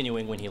still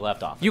continuing when he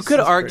left office. You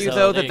could argue,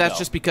 though, that that's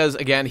just because,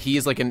 again,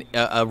 he's like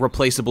a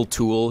replaceable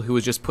tool who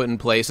was just put in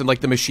place, and like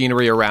the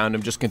machinery around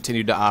him just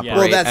continued to operate.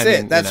 Well, that's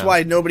it. That's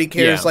why nobody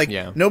cares.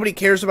 Nobody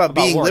cares about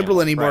being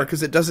liberal anymore,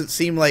 because it doesn't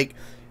seem like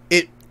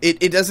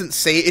it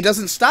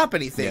doesn't stop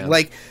anything. Yeah.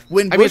 Like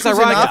when Bush was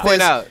in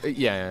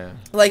office,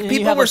 like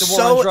people were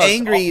so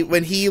angry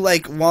when he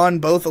like won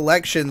both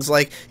elections.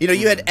 Like, you know,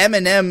 you had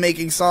Eminem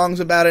making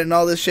songs about it and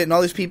all this shit and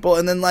all these people,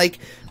 and then like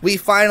we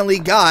finally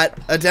got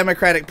a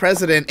Democratic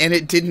president and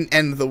it didn't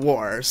end the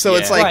war. So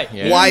it's like,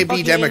 why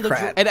be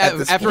Democrat? And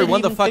after he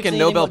won the fucking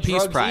Nobel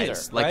Peace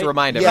Prize, like to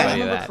remind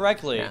everybody of that.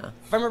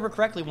 If I remember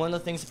correctly, one of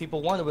the things that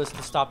people wanted was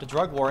to stop the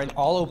drug war, and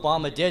all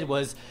Obama did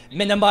was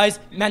minimize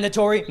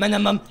mandatory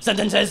minimum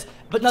sentences,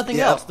 but nothing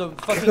else. The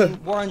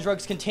fucking war on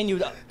drugs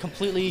continued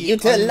completely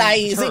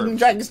utilizing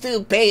drugs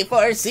to pay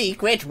for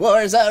secret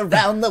wars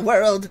around the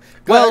world.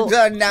 All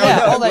that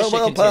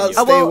shit continues.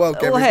 Stay woke,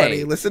 everybody.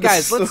 Hey, listen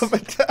guys,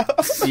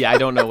 to yeah, I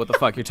don't know what the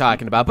fuck you're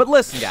talking about, but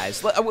listen,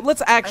 guys,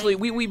 let's actually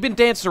we've been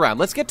dancing around.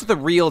 Let's get to the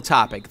real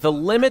topic: the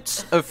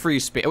limits of free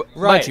speech.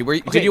 Right?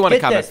 Munchie, did you want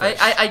to comment?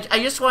 I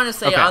just want to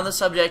say on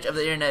the subject of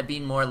the internet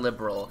being more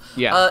liberal.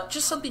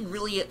 Just something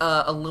really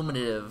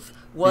illuminative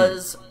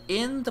was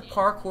in the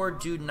Parkour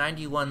Dude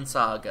 91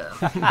 saga.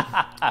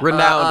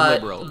 Renowned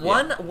liberal.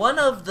 One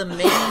of the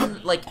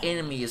main like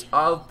enemies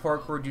of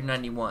Parkour Dude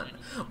 91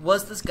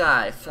 was this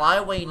guy,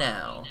 Flyaway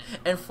Now.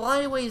 And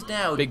Flyaway's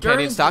Now,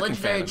 during the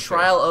legendary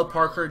trial of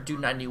Parkour Dude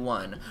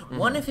 91,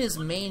 one of his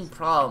main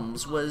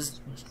problems was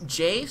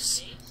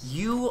Jace,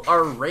 you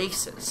are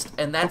racist,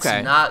 and that's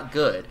not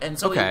good. And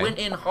so he went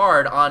in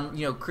hard on,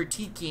 you know,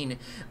 critiquing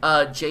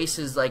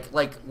Jace's like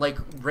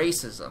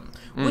racism,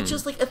 which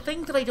is like a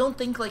thing that I don't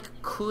think like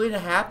could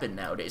happen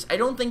nowadays. I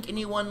don't think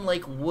anyone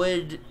like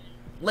would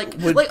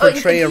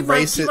portray a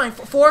racist.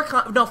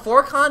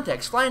 For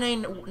context,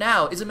 Flyaway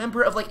Now is a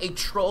member of like a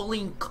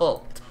trolling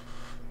cult.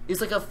 It's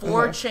like a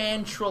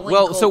 4chan trolling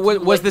cult. Well, so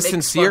was this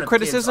sincere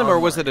criticism or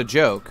was it a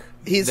joke?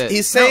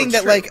 He's saying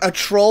that like a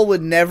troll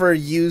would never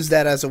use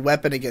that as a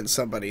weapon against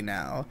somebody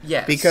now.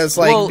 Yes. Because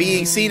like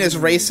being seen as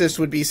racist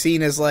would be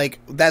seen as like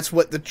that's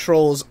what the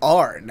trolls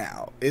are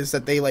now. Is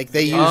that they use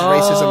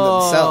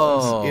racism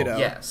themselves, you know.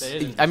 Yes.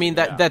 I mean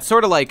that's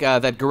sort of like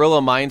that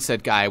gorilla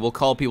mindset guy will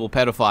call people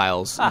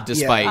pedophiles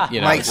despite, you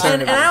know.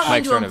 And I don't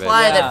mean to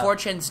imply that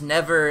 4chan's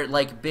never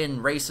like been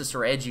racist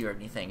or edgy or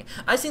anything.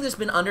 I think there's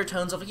been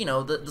undertones of, you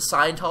know, the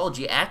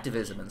Scientology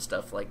activism and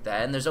stuff like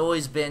that, and there's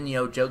always been, you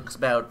know, jokes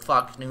about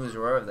Fox News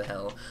or wherever the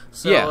hell.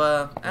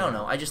 So I don't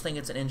know. I just think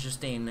it's an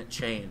interesting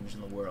change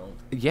in the world.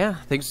 Yeah,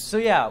 thanks. So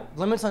yeah,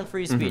 limits on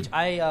free speech.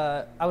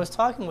 I was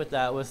talking with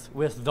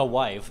the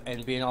wife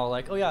and being all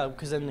like, oh yeah,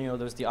 because then, you know,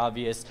 there's the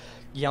obvious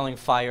yelling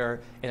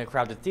fire in a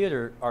crowded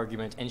theater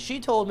argument, and she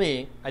told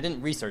me, I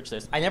didn't research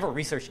this. I never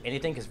researched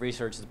anything because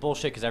research is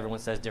bullshit because everyone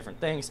says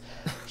different things.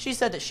 She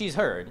said that she's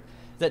heard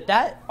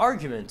that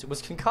argument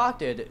was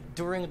concocted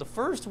during the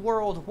First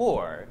World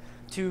War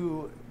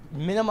to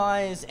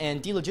minimize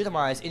and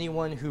delegitimize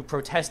anyone who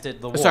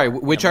protested the war. Sorry,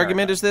 which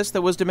argument is this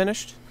that was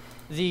diminished?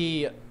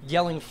 The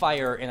yelling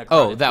fire in a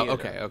crowded theater.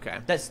 Okay.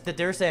 That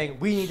they're saying,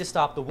 we need to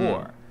stop the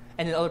war.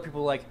 And then other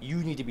people are like, you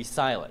need to be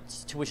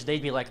silenced. To which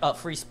they'd be like,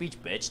 free speech,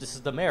 bitch, this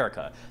is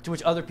America. To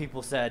which other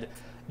people said,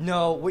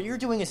 no, what you're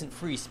doing isn't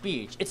free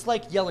speech. It's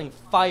like yelling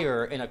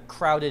fire in a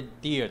crowded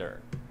theater.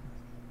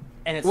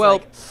 And it's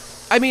like...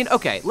 I mean,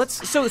 okay,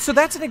 so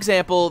that's an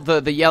example,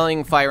 the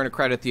yelling fire in a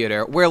crowded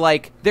theater, where,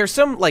 like, there's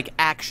some, like,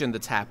 action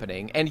that's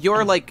happening, and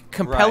you're, like,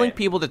 compelling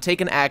people to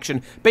take an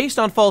action based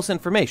on false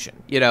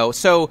information, you know?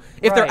 So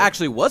if there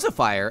actually was a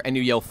fire, and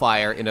you yell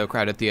fire in a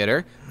crowded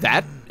theater,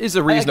 that is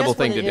a reasonable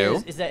thing to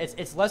do. Is that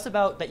it's less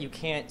about that you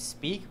can't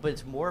speak, but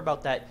it's more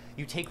about that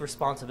you take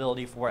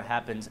responsibility for what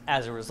happens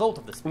as a result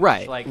of the speech.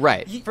 Right, like,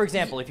 right. For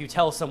example, if you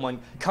tell someone,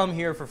 come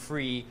here for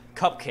free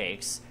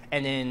cupcakes,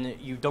 and then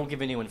you don't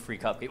give anyone free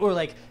cupcake, or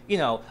like, you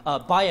know,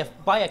 buy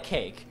a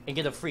cake and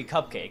get a free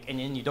cupcake, and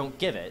then you don't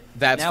give it.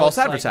 That's false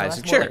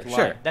advertising. Sure.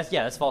 Sure.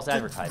 That's false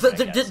advertising.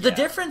 The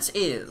difference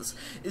is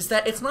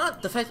that it's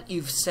not the fact that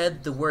you've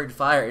said the word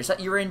fire; it's that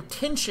your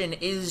intention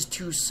is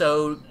to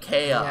sow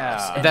chaos.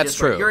 Yeah. And That's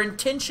true. Your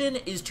intention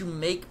is to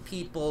make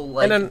people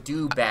like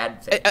do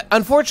bad things.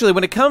 Unfortunately,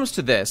 when it comes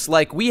to this,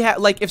 like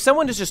if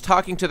someone is just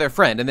talking to their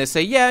friend and they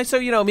say, "Yeah, so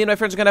you know, me and my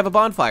friends are gonna have a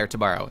bonfire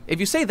tomorrow." If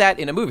you say that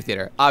in a movie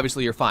theater,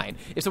 obviously you're fine.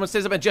 If someone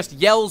stands up and just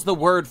yells the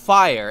word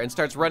fire and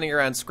starts running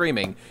around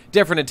screaming,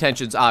 different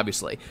intentions,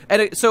 obviously.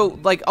 And so,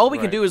 like, all we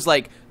can do is,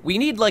 like, we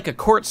need, like, a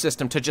court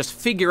system to just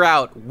figure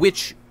out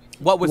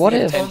what was the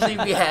intention. Only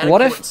we had a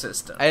court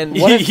system. And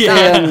what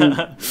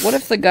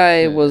if the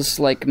guy was,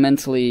 like,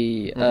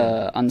 mentally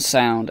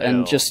unsound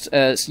and just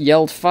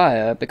yelled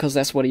fire because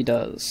that's what he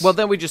does? Well,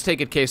 then we just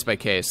take it case by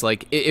case.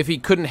 Like, if he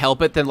couldn't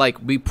help it, then, like,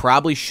 we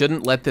probably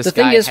shouldn't let this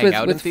guy hang out in theaters. The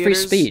thing is with free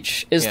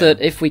speech is that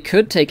if we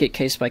could take it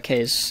case by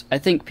case, I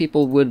think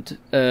people would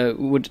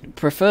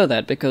prefer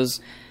that,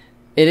 because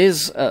it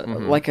is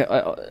like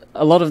a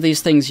lot of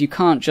these things you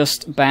can't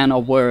just ban a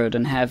word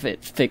and have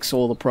it fix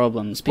all the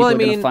problems. People are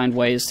going to find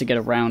ways to get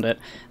around it.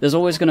 There's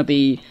always going to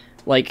be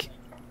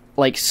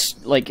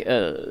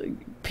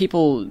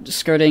people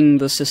skirting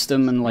the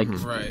system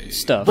and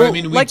stuff. But I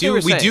mean, we like do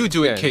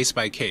it case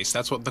by case.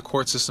 That's what the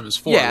court system is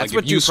for. Yeah, like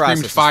if you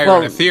screamed fire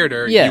in a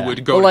theater, you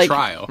would go to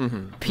trial.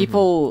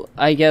 People,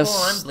 I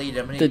guess,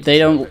 they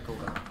don't.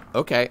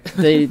 Okay.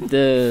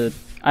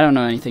 I don't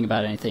know anything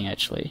about anything,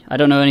 actually. I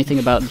don't know anything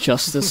about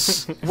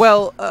justice.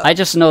 Well, I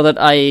just know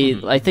that I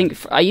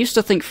used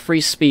to think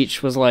free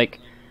speech was like,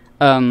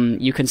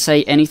 you can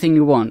say anything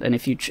you want, and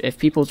if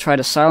people try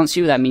to silence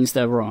you, that means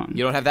they're wrong.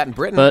 You don't have that in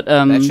Britain. But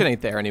that shit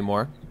ain't there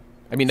anymore.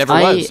 I mean, never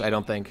was, I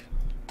don't think.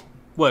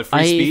 What,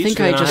 free speech?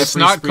 It's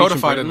not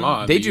codified in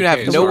law. They do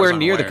have nowhere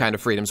near the kind of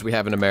freedoms we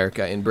have in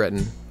America, in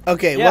Britain.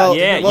 Okay,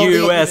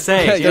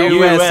 USA.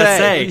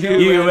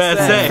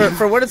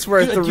 For what it's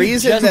worth, the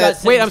reason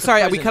that... Wait, I'm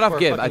sorry, we cut off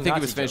Gib. I think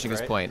he was finishing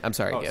his point. I'm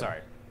sorry, Gib. Sorry.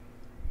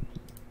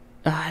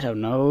 I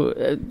don't know.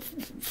 I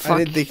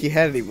didn't think he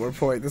had any more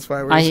point. That's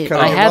why we're just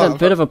cutting him off. I had a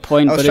bit of a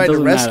point, but it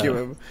doesn't matter. I was trying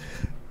to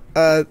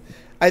rescue him.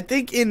 I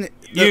think in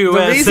the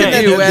reason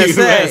that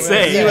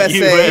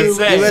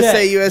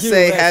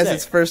USA has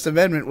its First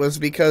Amendment was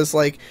because,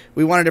 like,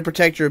 we wanted to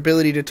protect your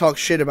ability to talk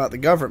shit about the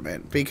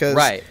government. Because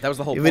that was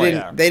the whole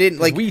point. They didn't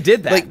like we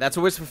did that. Like, that's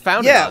what we're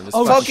founded on.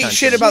 Talking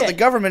shit about the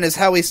government is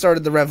how we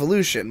started the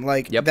revolution.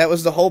 Like that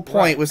was the whole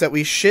point. Was that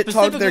we shit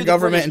talked their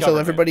government until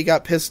everybody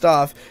got pissed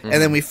off,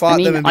 and then we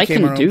fought them and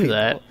became our own people.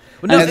 That.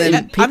 Well, no, and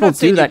then people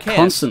do that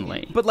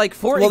constantly. But like,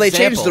 for example, they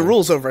changed the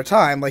rules over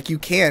time. Like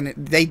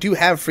they do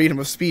have freedom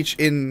of speech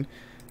in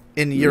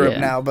Europe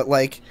now, but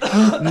like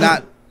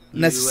not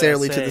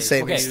necessarily to the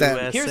same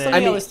extent. Here's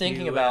something I was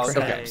thinking about.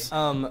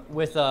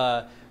 With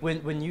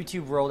when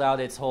YouTube rolled out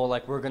its whole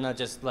like we're gonna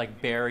just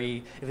like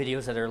bury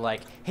videos that are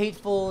like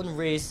hateful and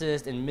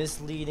racist and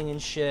misleading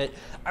and shit.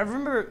 I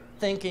remember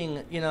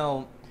thinking, you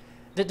know,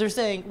 that they're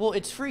saying, well,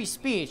 it's free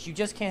speech. You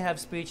just can't have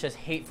speech that's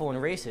hateful and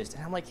racist.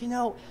 And I'm like, you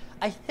know,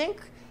 I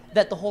think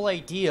that the whole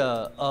idea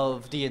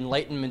of the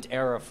Enlightenment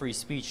era free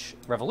speech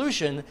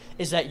revolution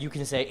is that you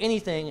can say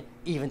anything,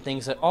 even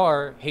things that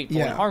are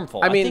hateful and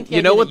harmful. I mean,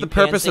 you know what the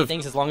purpose of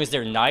things, as long as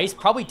they're nice,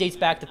 probably dates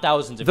back to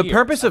thousands of years. The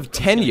purpose of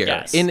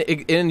tenure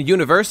in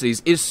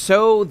universities is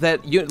so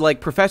that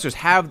professors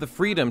have the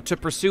freedom to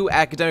pursue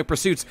academic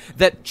pursuits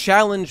that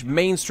challenge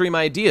mainstream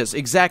ideas,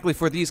 exactly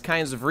for these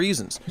kinds of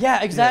reasons.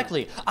 Yeah,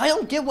 exactly. Yeah. I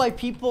don't get why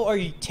people are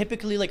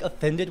typically like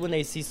offended when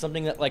they see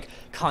something that like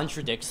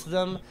contradicts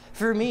them.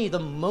 For me, the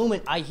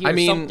moment I hear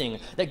something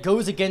that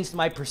goes against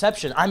my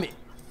perception, I'm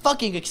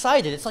fucking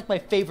excited. It's like my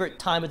favorite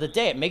time of the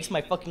day. It makes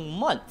my fucking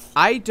month.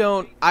 I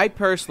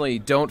personally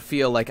don't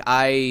feel like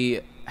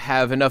I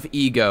have enough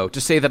ego to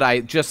say that I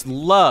just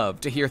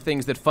love to hear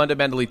things that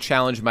fundamentally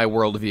challenge my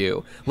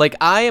worldview. Like,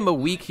 I am a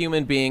weak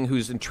human being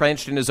who's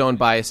entrenched in his own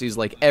biases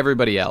like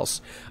everybody else.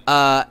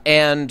 Except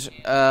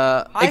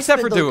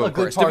for Devu, of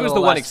course. Devu's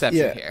the one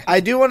exception here.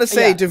 I do want to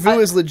say Devu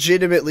is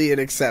legitimately an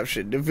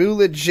exception. Devu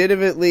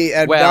legitimately,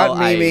 and not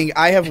memeing,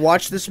 I have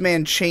watched this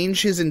man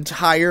change his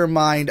entire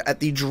mind at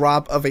the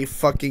drop of a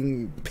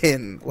fucking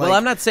pin. Like, well,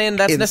 I'm not saying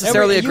that's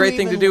necessarily a great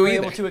thing to do either.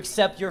 You were able to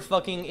accept your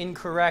fucking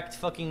incorrect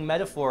fucking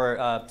metaphor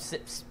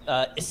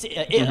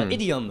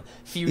idiom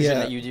fusion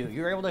that you do.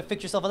 You're able to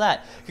fix yourself of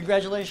that.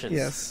 Congratulations.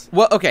 Yes.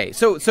 Well, okay.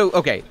 So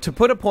okay. To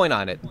put a point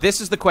on it,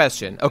 this is the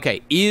question.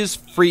 Okay, is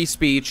free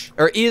speech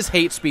or is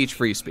hate speech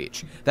free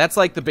speech? That's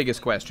like the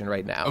biggest question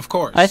right now. Of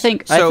course. I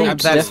think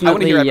definitely I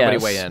want to hear everybody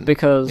yes, weigh in.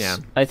 because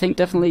I think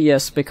definitely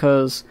yes,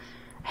 because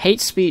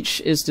hate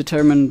speech is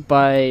determined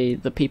by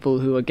the people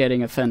who are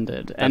getting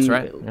offended. That's and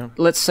right. Yeah.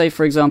 Let's say,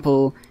 for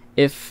example,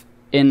 if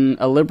in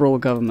a liberal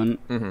government,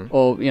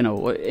 or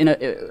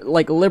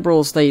like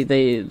liberals,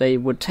 they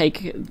would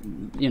take,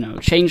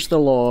 change the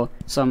law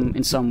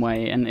in some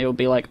way, and it would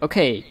be like,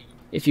 okay,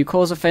 if you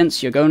cause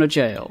offense, you're going to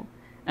jail,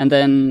 and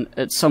then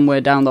at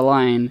somewhere down the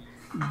line,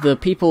 the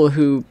people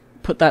who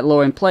put that law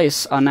in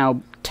place are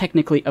now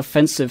technically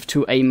offensive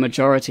to a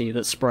majority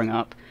that sprung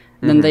up.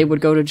 And then they would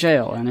go to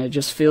jail, and it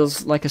just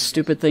feels like a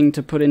stupid thing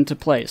to put into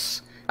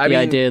place. The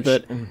idea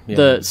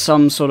that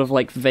some sort of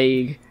like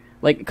vague,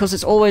 like, because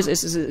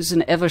it's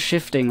an ever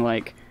shifting,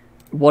 like,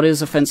 what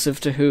is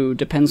offensive to who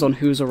depends on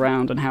who's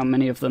around and how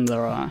many of them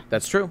there are.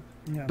 That's true.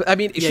 Yeah. But I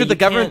mean, should the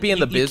government be in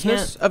the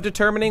business of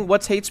determining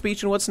what's hate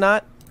speech and what's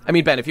not? I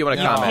mean, Ben, if you want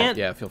to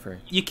comment, feel free.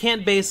 You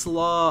can't base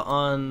law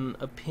on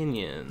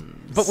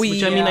opinions. But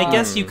which, I mean, I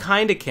guess you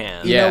kind of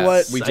can. You know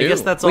what? We do. I guess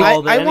that's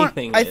all that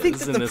anything I think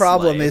that the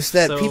problem is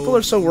that people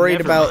are so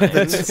worried about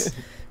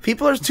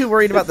people are too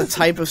worried about the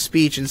type of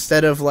speech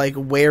instead of like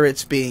where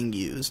it's being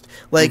used.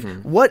 Like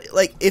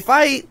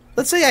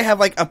let's say I have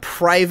like a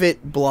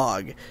private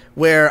blog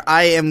where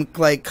I am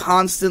like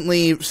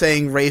constantly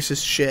saying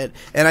racist shit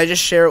and I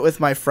just share it with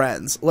my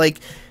friends.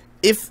 Like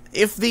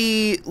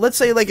let's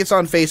say like it's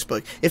on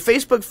Facebook, if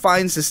Facebook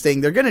finds this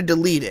thing, they're going to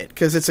delete it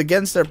because it's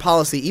against their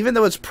policy, even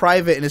though it's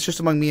private and it's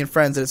just among me and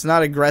friends and it's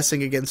not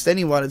aggressing against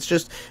anyone. It's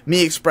just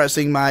me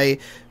expressing my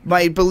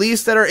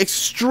beliefs that are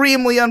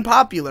extremely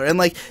unpopular. And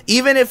like,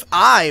 even if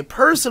I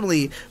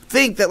personally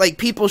think that like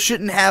people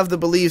shouldn't have the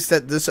beliefs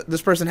that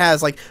this person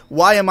has, like,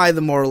 why am I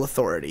the moral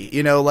authority?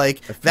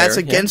 That's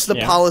against the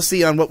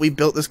policy on what we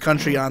built this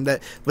country on,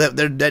 that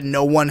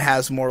no one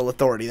has moral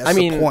authority. That's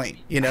the point.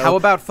 How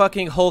about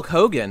fucking Hulk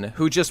Hogan,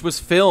 who just was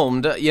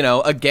filmed,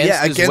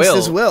 against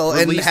his will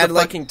and had the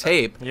fucking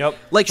tape. Yep.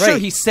 Like, sure,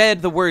 he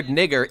said the word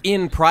nigger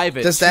in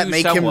private. Does that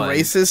make him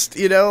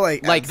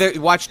racist?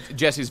 Watch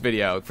Jesse's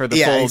video for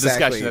the full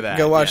discussion of that.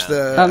 Go watch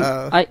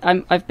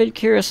the. I've been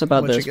curious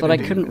about this, but I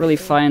couldn't really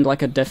find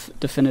like a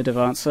definitive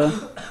answer,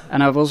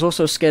 and I was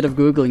also scared of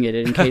googling it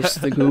in case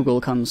the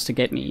Google comes to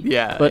get me.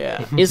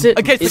 Is it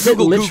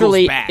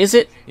literally? Is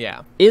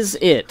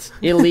it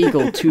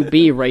illegal to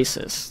be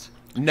racist?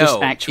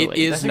 No,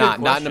 actually, it is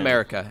not. Not in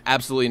America.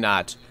 Absolutely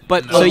not.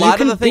 But so a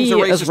lot of the things you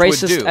a can be as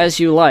racist as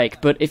you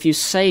like, but if you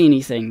say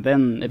anything,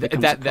 then it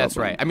becomes a problem. That's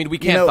right. I mean, we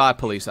can't thought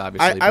police,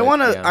 obviously. I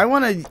want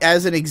to,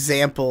 as an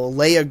example,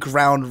 lay a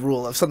ground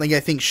rule of something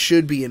I think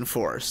should be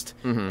enforced.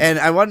 And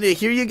I wanted to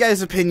hear you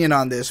guys' opinion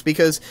on this,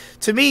 because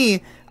to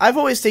me, I've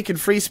always taken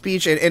free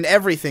speech and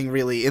everything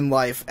really in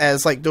life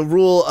as like the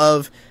rule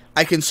of,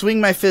 I can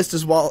swing my fist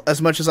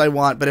as much as I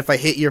want, but if I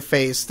hit your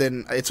face,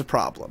 then it's a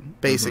problem,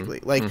 basically.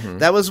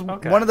 That was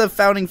one of the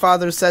founding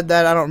fathers said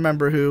that. I don't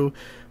remember who.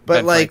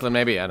 But Ben Franklin,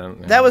 maybe, I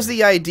don't know. That was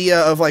the idea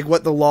of like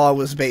what the law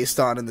was based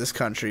on in this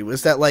country,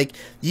 was that like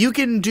you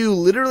can do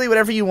literally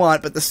whatever you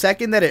want, but the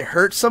second that it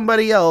hurts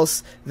somebody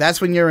else, that's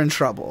when you're in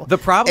trouble. The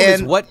problem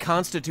is what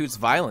constitutes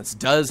violence.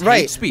 Does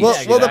hate speech?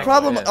 Well, the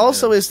problem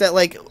also is that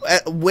like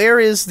where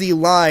is the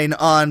line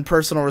on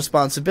personal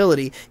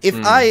responsibility? If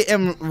I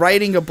am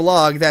writing a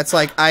blog that's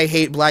like, I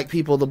hate black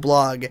people, the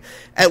blog,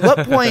 at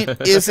what point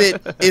is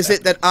it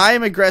that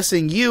I'm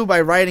aggressing you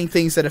by writing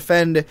things that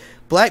offend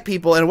black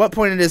people, and at what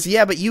point it is,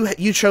 but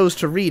you chose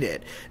to read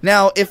it.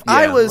 Now, if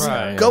I was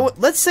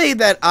let's say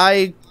that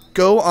I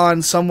go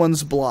on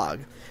someone's blog,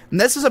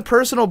 and this is a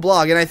personal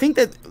blog, and I think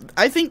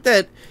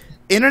that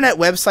internet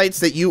websites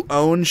that you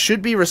own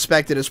should be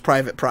respected as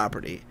private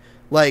property.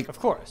 Like, of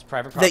course,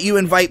 private property. That you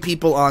invite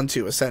people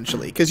onto,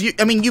 essentially. Because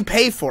you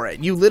pay for it.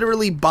 You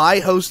literally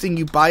buy hosting,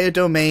 you buy a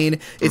domain,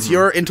 it's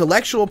your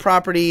intellectual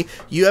property,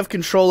 you have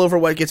control over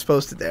what gets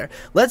posted there.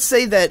 Let's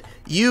say that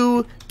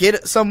you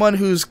get someone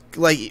who's,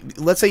 like,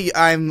 let's say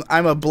I'm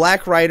a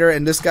black writer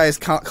and this guy is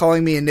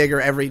calling me a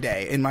nigger every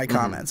day in my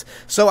comments.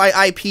 So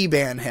I IP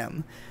ban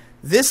him.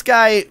 This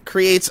guy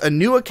creates a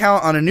new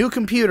account on a new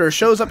computer,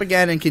 shows up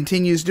again, and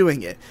continues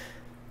doing it.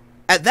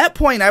 At that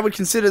point, I would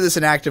consider this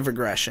an act of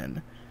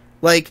aggression.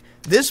 Like,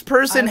 this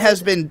person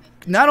has been,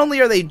 not only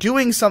are they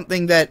doing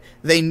something that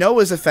they know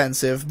is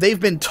offensive, they've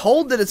been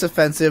told that it's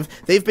offensive,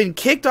 they've been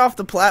kicked off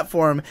the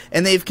platform,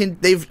 and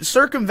they've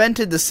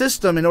circumvented the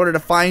system in order to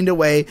find a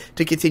way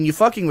to continue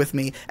fucking with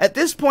me. At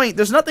this point,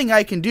 there's nothing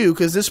I can do,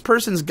 because this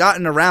person's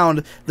gotten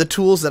around the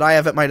tools that I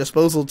have at my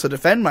disposal to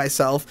defend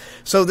myself.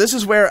 So this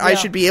is where I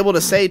should be able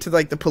to say to,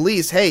 like, the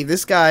police, hey,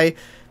 this guy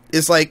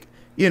is, like,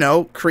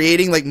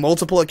 creating like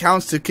multiple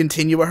accounts to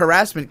continue a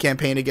harassment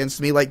campaign against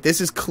me. Like,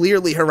 this is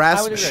clearly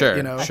harassment. Sure,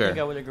 I think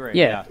I would agree.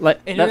 Yeah, like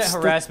internet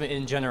harassment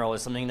in general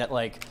is something that,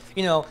 like,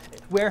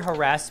 where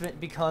harassment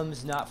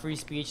becomes not free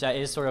speech, that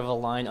is sort of a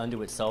line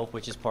unto itself,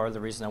 which is part of the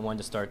reason I wanted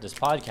to start this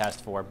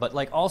podcast for. But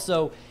like,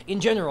 also in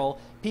general,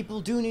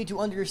 people do need to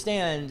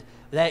understand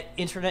that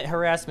internet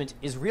harassment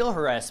is real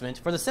harassment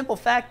for the simple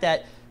fact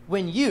that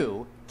when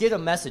you get a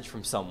message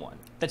from someone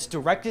that's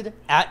directed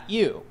at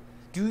you,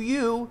 do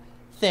you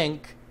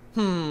think,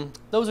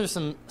 those are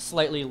some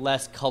slightly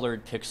less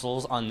colored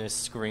pixels on this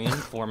screen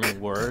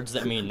forming words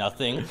that mean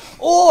nothing?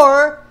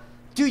 Or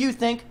do you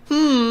think,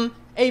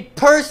 a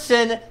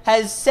person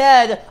has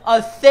said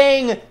a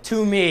thing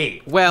to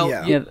me? Well,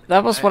 yeah,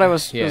 that was what I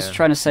was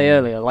trying to say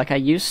earlier. Like, I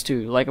used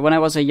to, like, when I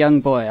was a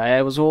young boy,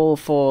 I was all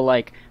for,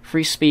 like,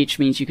 free speech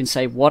means you can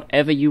say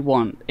whatever you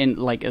want.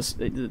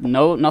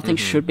 Nothing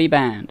should be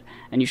banned,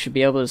 and you should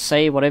be able to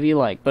say whatever you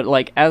like. But,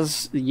 like,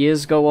 as the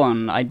years go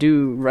on, I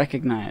do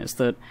recognize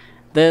that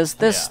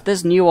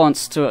there's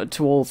nuance to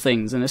all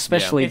things, and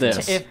especially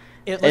this.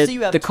 Let's say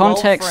you have the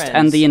context friends,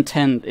 and the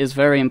intent is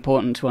very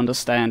important to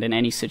understand in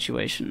any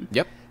situation.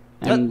 Yep.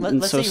 And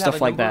let's so say you have stuff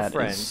a like number that of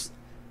friends. is,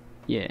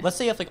 yeah. Let's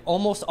say you have like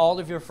almost all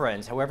of your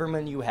friends, however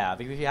many you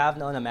have. If you have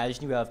none,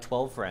 imagine you have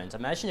 12 friends.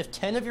 Imagine if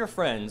 10 of your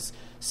friends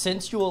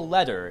sent you a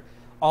letter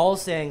all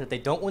saying that they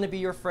don't want to be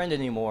your friend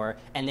anymore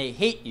and they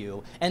hate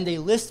you, and they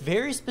list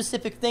very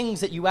specific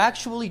things that you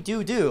actually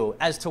do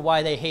as to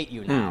why they hate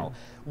you now.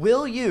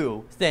 Will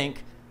you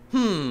think,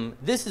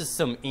 this is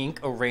some ink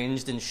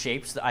arranged in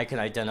shapes that I can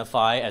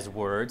identify as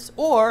words?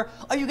 Or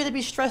are you going to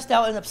be stressed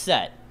out and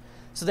upset?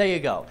 So there you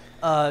go.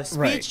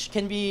 Speech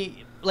can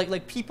be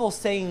like people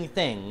saying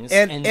things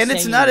and saying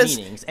it's not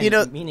meanings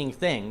and meaning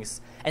things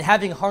and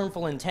having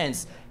harmful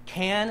intents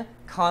can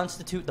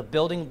constitute the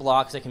building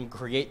blocks that can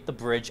create the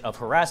bridge of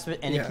harassment,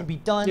 and it can be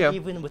done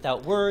even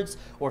without words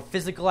or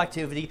physical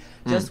activity,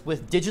 just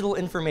with digital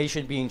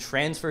information being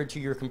transferred to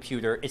your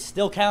computer. It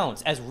still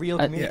counts as real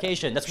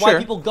communication. That's why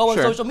people go on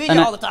social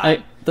media all the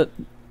time.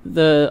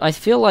 I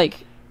feel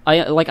like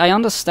I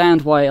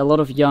understand why a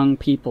lot of young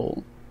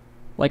people,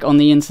 like, on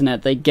the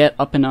internet, they get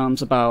up in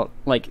arms about,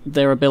 like,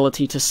 their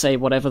ability to say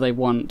whatever they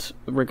want,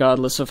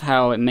 regardless of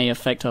how it may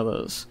affect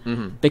others.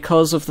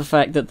 Because of the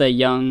fact that they're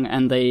young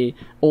and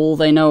all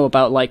they know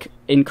about, like,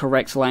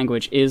 incorrect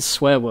language is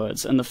swear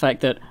words, and the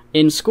fact that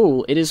in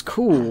school it is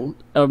cool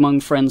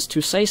among friends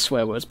to say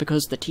swear words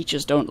because the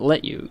teachers don't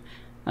let you.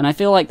 And I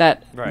feel like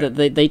that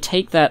they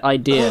take that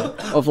idea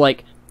of,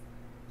 like,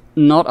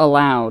 not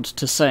allowed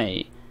to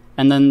say,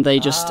 and then they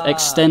just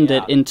extend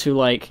it into,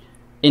 like,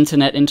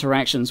 internet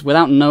interactions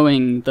without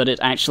knowing that it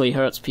actually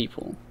hurts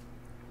people.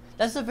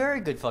 That's a very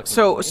good fucking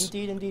point.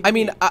 Indeed. I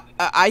mean,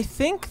 I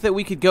think that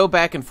we could go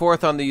back and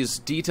forth on these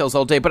details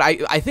all day, but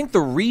I think the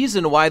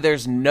reason why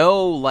there's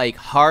no, like,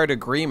 hard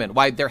agreement,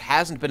 why there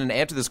hasn't been an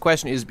answer to this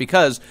question, is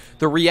because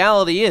the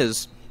reality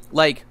is,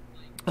 like,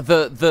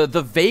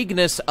 the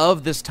vagueness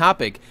of this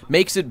topic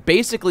makes it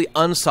basically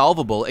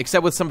unsolvable,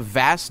 except with some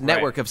vast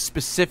network of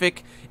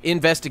specific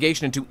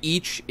investigation into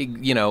each,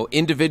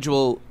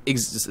 individual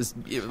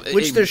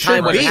which there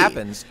should when be. It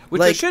happens,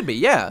 which there should be.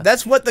 Yeah,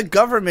 that's what the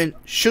government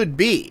should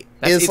be.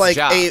 That's is like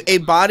job. a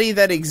body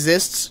that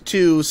exists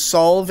to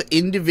solve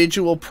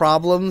individual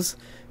problems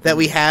that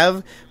we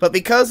have, but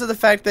because of the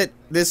fact that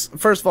this,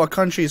 first of all,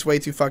 country is way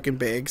too fucking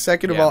big.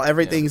 Second of all,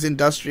 everything's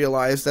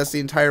industrialized. That's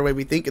the entire way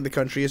we think in the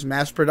country, is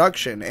mass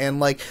production. And,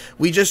 like,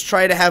 we just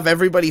try to have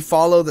everybody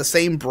follow the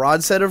same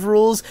broad set of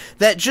rules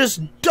that just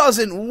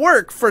doesn't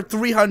work for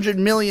 300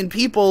 million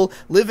people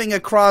living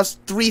across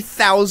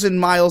 3,000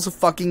 miles of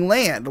fucking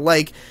land.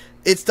 Like,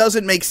 it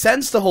doesn't make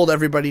sense to hold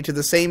everybody to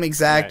the same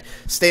exact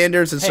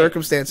standards and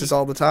circumstances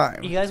all the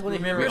time. You guys want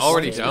to hear? We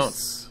already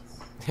don't.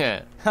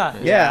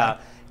 Yeah.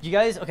 You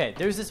guys, okay,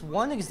 there's this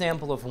one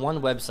example of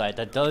one website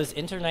that does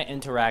internet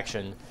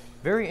interaction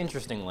very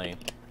interestingly,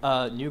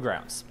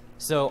 Newgrounds.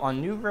 So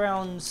on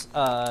Newgrounds,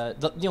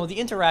 the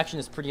interaction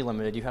is pretty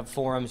limited. You have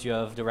forums, you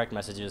have direct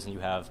messages, and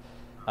you have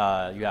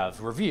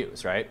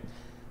reviews, right?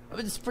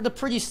 It's for the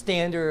pretty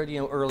standard,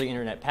 early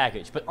internet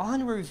package. But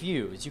on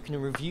reviews, you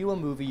can review a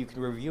movie, you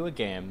can review a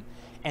game,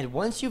 and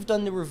once you've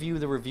done the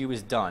review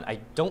is done.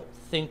 I don't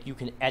think you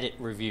can edit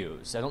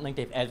reviews. I don't think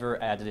they've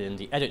ever added in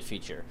the edit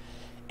feature.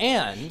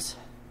 And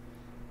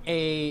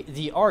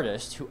the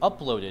artist who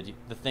uploaded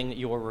the thing that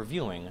you're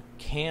reviewing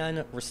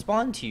can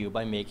respond to you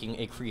by making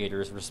a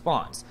creator's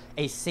response,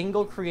 a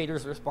single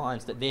creator's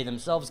response that they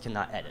themselves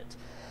cannot edit.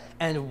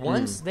 And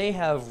once they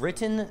have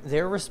written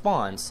their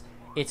response,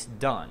 it's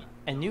done.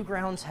 And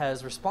Newgrounds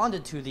has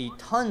responded to the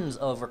tons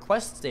of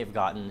requests they've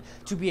gotten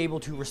to be able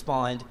to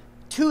respond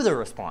to the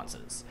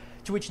responses,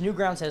 to which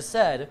Newgrounds has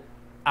said,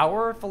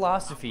 our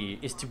philosophy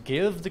is to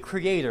give the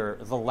creator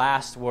the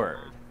last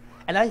word.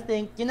 And I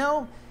think,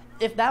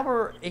 if that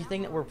were a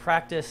thing that were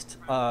practiced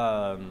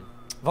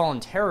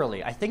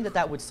voluntarily, I think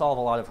that would solve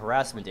a lot of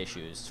harassment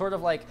issues. Sort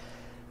of like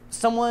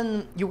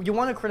someone, you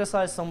want to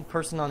criticize some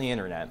person on the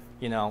internet,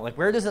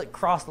 where does it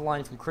cross the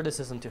line from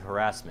criticism to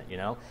harassment,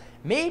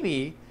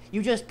 Maybe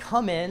you just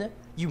come in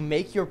you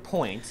make your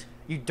point.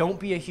 You don't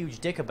be a huge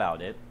dick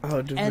about it.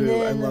 Oh,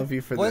 Davu, I love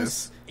you for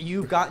once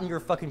you've gotten your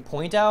fucking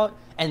point out,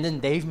 and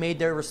then they've made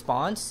their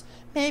response,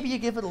 maybe you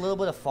give it a little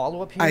bit of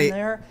follow-up here and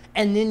there,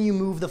 and then you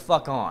move the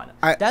fuck on.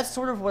 That's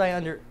sort of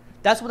what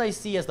that's what I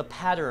see as the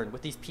pattern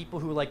with these people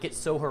who like get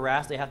so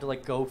harassed they have to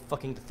like go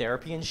fucking to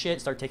therapy and shit,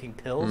 start taking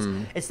pills.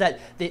 It's that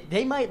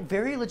they might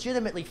very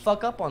legitimately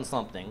fuck up on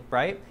something,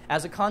 right?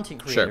 As a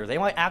content creator, they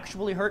might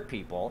actually hurt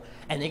people,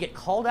 and they get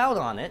called out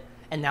on it,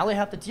 and now they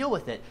have to deal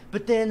with it.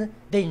 But then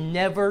they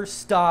never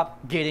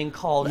stop getting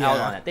called out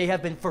on it. They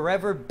have been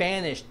forever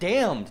banished,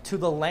 damned to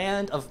the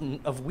land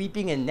of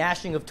weeping and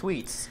gnashing of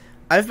tweets.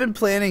 I've been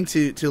planning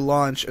to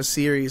launch a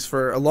series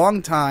for a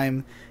long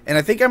time, and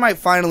I think I might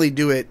finally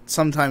do it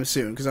sometime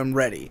soon because I'm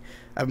ready.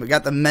 I've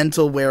got the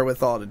mental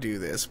wherewithal to do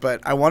this, but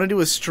I want to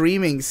do a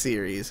streaming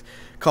series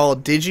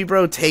called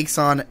Digibro Takes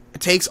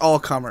All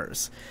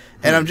Comers.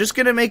 And I'm just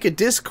going to make a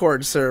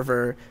Discord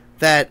server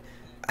that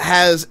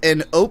has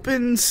an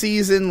open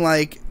season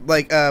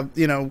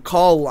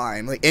call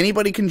line. Like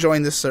anybody can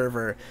join the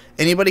server,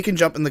 anybody can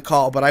jump in the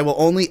call, but I will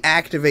only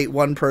activate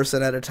one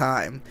person at a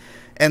time.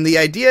 And the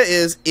idea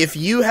is, if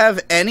you have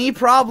any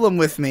problem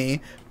with me,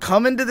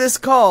 come into this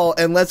call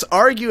and let's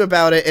argue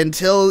about it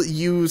until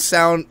you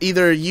sound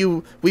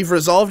we've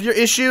resolved your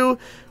issue,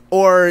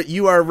 or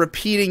you are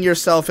repeating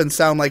yourself and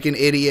sound like an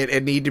idiot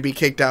and need to be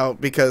kicked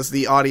out because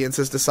the audience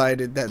has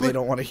decided that they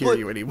don't want to hear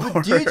you anymore.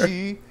 But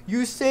Digi,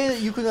 you say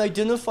that you can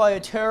identify a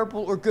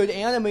terrible or good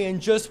anime in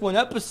just one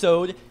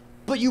episode,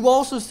 but you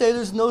also say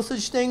there's no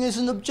such thing as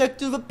an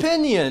objective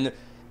opinion.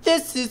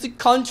 This is a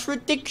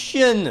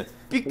contradiction.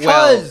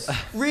 Because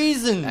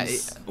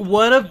reasons.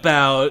 What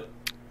about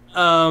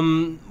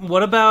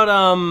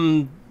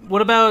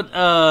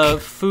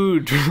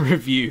food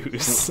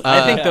reviews?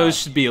 I think those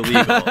should be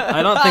illegal.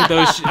 I don't think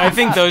those. I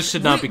think those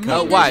should not be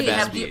covered. We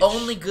have the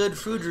only good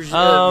food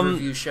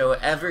review show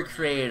ever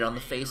created on the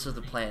face of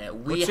the planet.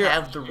 We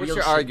have the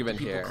real shit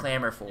people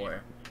clamor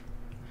for.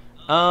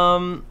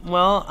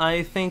 Well,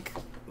 I think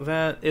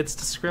that it's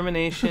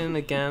discrimination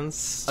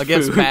against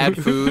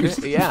bad food.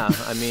 Yeah,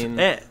 I mean,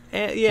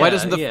 yeah, why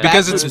doesn't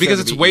because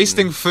it's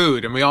wasting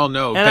food, and we all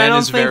know and Ben I don't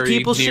is think very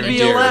people should be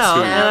near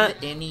allowed. Have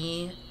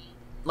any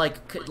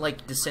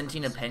like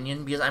dissenting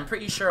opinion? Because I'm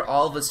pretty sure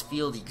all of us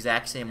feel the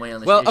exact same way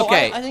on this issue.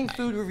 I think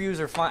food reviews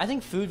are fine. I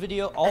think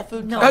all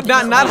food. No,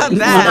 content not on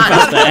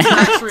that. That's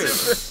not true.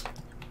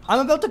 I'm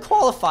about to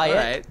qualify it.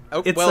 Right.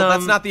 Oh, well,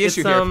 that's not the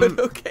issue here. But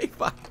okay,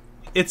 fine.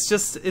 It's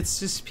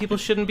just people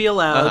shouldn't be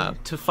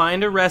allowed to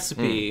find a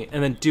recipe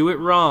and then do it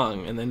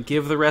wrong and then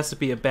give the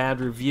recipe a bad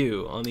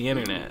review on the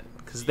internet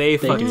because they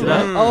fucked it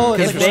up. Oh,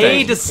 because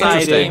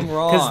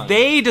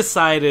they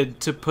decided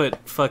to put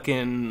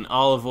fucking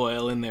olive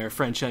oil in their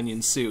French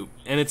onion soup,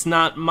 and it's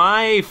not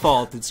my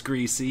fault. It's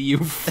greasy. You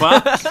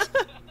fuck.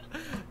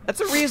 That's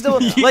a reasonable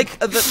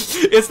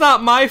it's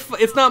not my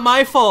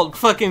fault.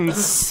 Fucking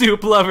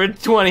soup lover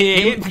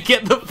 28.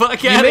 Get the fuck out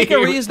of here. You make a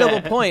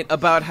reasonable point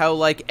about how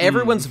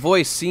everyone's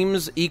voice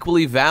seems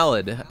equally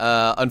valid,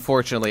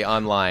 unfortunately,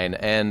 online,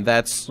 and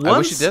I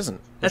wish it doesn't.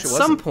 At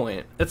some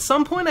point,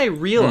 I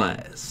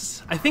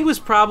realized. I think it was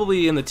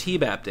probably in the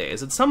TBAP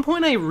days. At some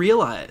point, I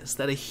realized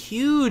that a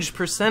huge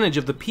percentage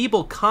of the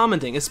people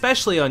commenting,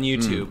 especially on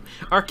YouTube,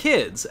 are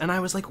kids, and I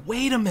was like,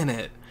 wait a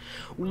minute.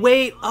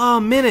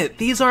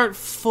 These aren't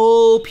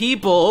full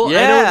people.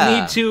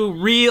 Yeah.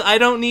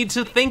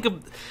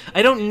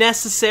 I don't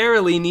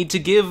necessarily need to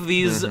give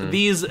these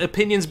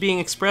opinions being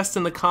expressed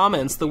in the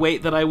comments the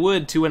weight that I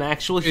would to an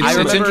actual human.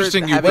 It's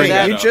interesting you bring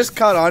that up. You just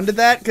caught on to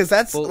that? Because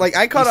that's,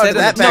 I caught on to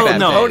that back in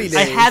Pony days.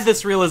 I had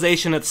this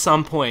realization at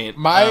some point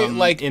in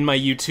my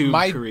YouTube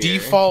career. My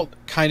default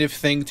kind of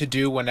thing to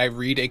do when I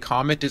read a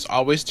comment is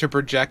always to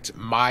project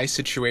my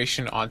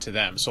situation onto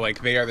them. So,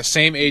 they are the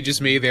same age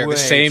as me, they're the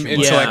same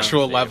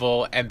intellectual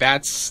level, and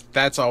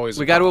that's always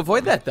we got to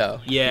avoid that, though.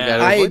 Yeah.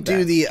 I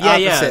do the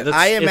opposite.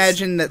 I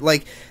imagine that,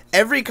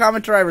 every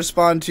commenter I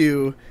respond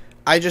to,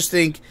 I just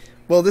think,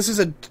 well, this is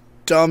a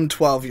dumb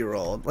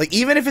 12-year-old.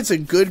 Even if it's a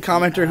good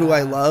commenter who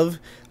I love,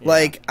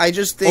 I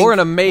just think... Or an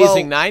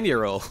amazing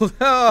 9-year-old.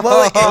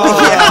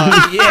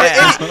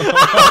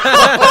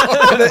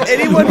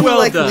 Anyone who,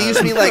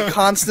 leaves me,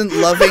 constant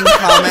loving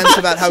comments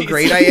about how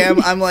great I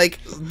am, I'm like,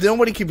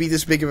 nobody could be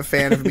this big of a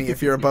fan of me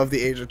if you're above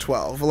the age of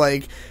 12.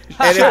 And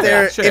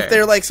if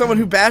they're, someone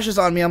who bashes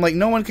on me, I'm like,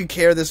 no one could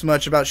care this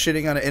much about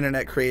shitting on an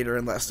internet creator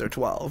unless they're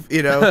 12,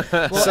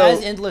 Well,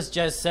 as Endless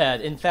Jess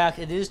said, in fact,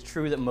 it is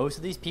true that most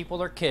of these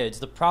people are kids.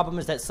 The problem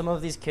is that some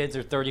of these kids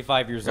are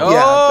 35 years old.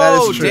 Yeah,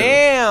 that is true.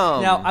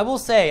 Damn! Now, I will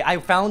say, I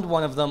found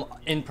one of them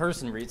in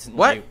person recently.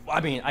 What? I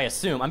mean, I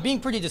assume. I'm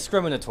being pretty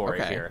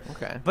discriminatory here.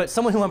 Okay. But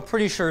someone who I'm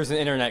pretty sure is an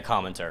internet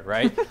commenter,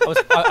 right?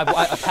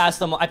 I passed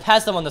them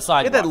on the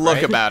sidewalk. Get that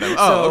look about him.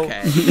 Oh,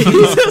 okay. He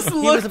just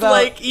looked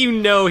like he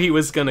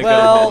was going to go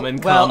to him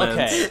and comment.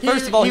 Okay.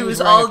 First of all, he was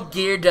all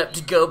geared up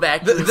to go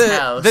back to his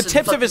house. The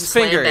tips of his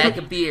finger. Back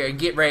a beer and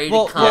get ready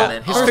to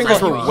comment. His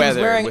fingers were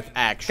weathered with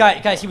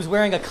action. Guys, he was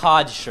wearing a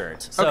COD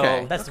shirt.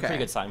 So that's a pretty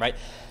good sign, right?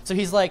 So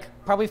he's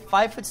probably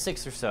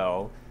 5'6" or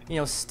so.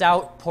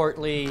 stout,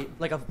 portly,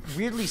 like a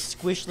weirdly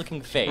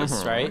squish-looking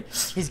face, right?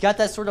 He's got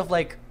that sort of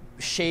like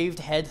shaved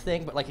head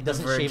thing, but like he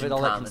doesn't shave it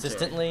all that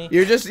consistently.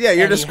 You're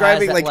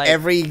describing like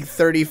every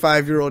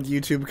 35-year-old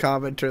YouTube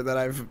commenter that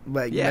I've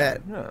met. Yeah.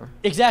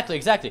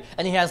 Exactly.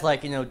 And he has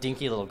like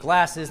dinky little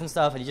glasses and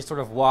stuff, and he just sort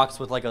of walks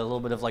with like a little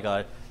bit of like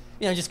a,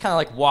 just kind of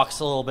like walks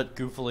a little bit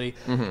goofily,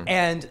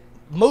 and.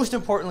 Most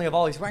importantly of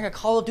all, he's wearing a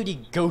Call of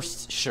Duty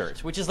Ghosts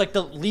shirt, which is like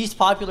the least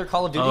popular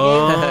Call of Duty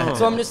game.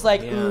 So I'm just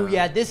like, ooh,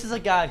 yeah, this is a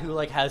guy who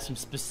like has some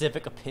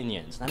specific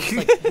opinions. And I'm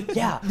just like,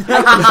 yeah,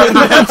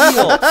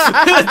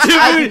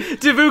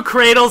 Davu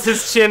cradles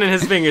his chin in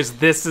his fingers.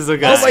 This is a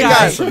guy who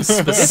has some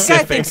specific this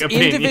guy thinks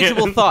opinions.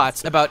 individual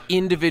thoughts about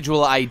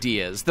individual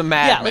ideas. The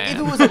madman. Like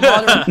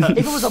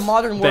if it was a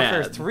Modern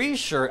Warfare 3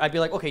 shirt, I'd be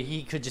like, okay,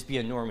 he could just be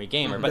a normie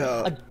gamer. But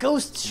a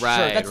Ghost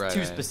shirt, that's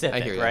too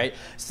specific, right?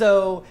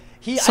 So.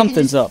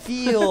 Something's up.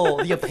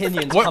 Feel the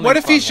opinions. What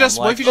if he's just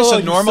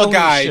a normal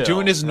guy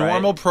doing his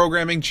normal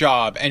programming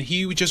job, and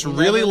he just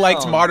really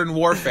liked Modern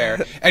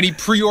Warfare, and he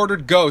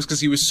pre-ordered Ghost because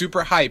he was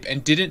super hype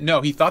and didn't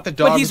know. He thought the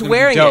dog was going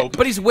to be dope.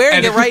 But he's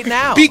wearing it right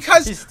now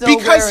because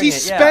he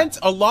spent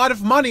a lot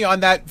of money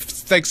on that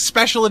like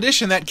special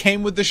edition that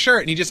came with the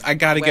shirt, and he just I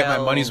got to get my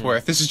money's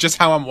worth. This is just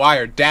how I'm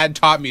wired. Dad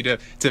taught me to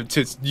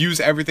use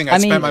everything I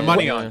spent my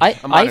money on.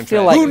 I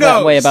feel like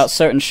that way about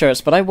certain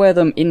shirts, but I wear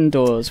them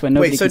indoors when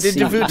nobody can see. Wait,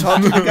 so did Davu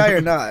talk to the guy or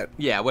not?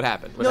 Yeah, what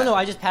happened? No,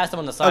 I just passed him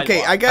on the sidewalk.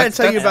 Okay, I gotta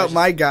tell you about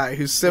my guy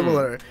who's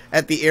similar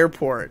at the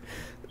airport.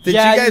 Did you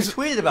guys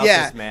tweeted about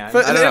this, man?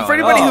 For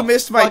anybody who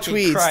missed my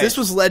tweets, this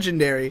was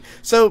legendary.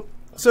 So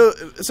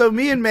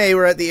me and May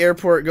were at the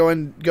airport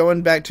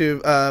going back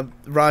to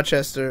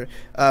Rochester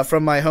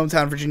from my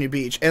hometown, Virginia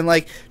Beach, and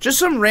like just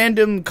some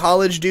random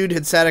college dude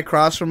had sat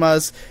across from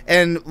us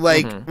and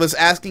like was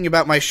asking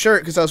about my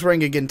shirt because I was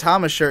wearing a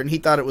Gintama shirt and he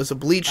thought it was a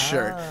Bleach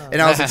shirt,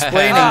 and I was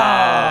explaining to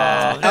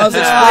him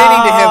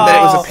that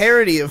it was a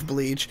parody of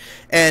Bleach,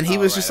 and he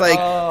was just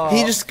like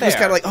he just was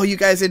kind of like, oh, you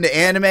guys into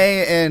anime?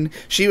 And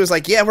she was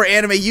like, yeah, we're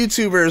anime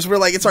YouTubers. We're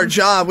like, it's our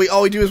job.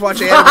 All we do is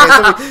watch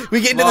anime. So we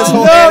get into this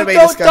whole anime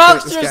discussion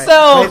with this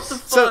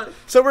guy. Right?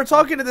 So we're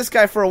talking to this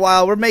guy for a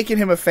while. We're making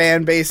him a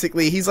fan,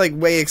 basically. He's like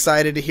way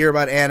excited to hear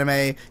about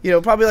anime.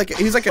 Probably like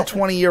he's like a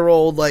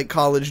 20-year-old like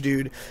college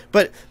dude.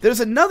 But there's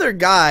another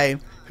guy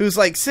who's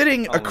like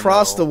sitting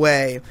across the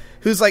way,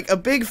 who's like a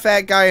big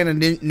fat guy in a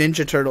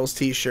Ninja Turtles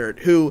t-shirt,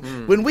 who,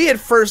 when we had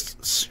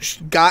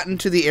first gotten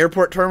to the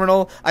airport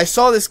terminal, I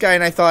saw this guy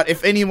and I thought,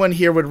 if anyone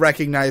here would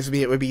recognize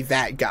me, it would be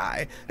that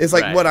guy. Is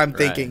like what I'm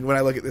thinking when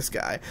I look at this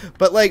guy.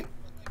 But like,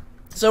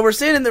 so we're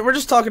standing there, we're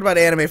just talking about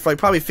anime for like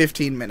probably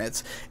 15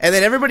 minutes, and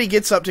then everybody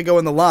gets up to go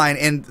in the line,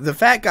 and the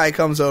fat guy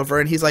comes over,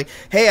 and he's like,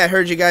 hey, I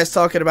heard you guys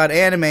talking about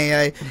anime,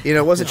 I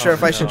wasn't sure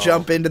if I should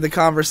jump into the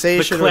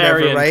conversation or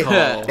whatever, right?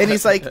 And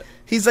he's like,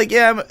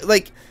 yeah, I'm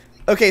like...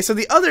 Okay, so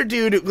the other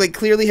dude, like,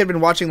 clearly had been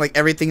watching, like,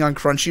 everything on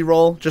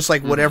Crunchyroll. Just,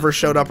 like, whatever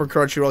showed up on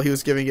Crunchyroll, he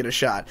was giving it a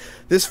shot.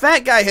 This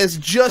fat guy has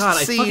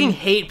just seen... I fucking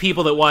hate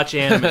people that watch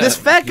anime. This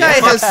fat guy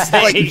has,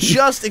 like,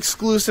 just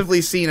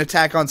exclusively seen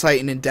Attack on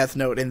Titan and Death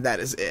Note, and that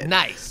is it.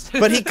 Nice.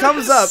 But he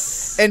comes up,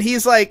 and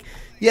he's like...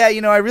 Yeah,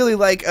 I really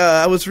like,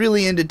 I was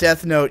really into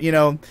Death Note,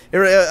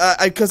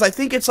 because I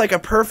think it's like a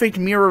perfect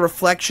mirror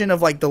reflection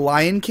of like The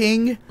Lion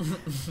King.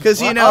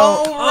 Because,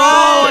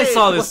 I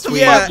saw this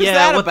tweet.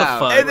 Yeah, what about?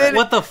 The fuck?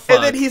 What the fuck?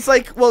 And then he's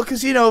like, well,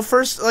 because,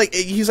 first, like,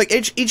 he's like,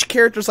 each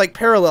character's like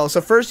parallel.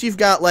 So first you've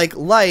got like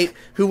Light,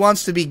 who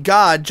wants to be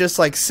God, just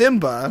like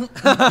Simba.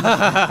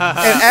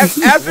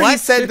 And after he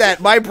said that,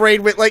 my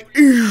brain went like,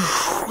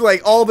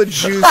 like all the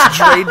juice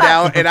drained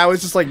out, and I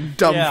was just like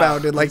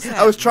dumbfounded. Like,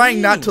 I was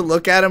trying not to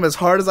look at him as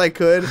hard as I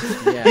could.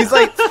 Yeah. He's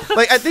like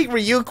I think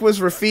Ryuk was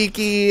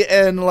Rafiki,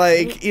 and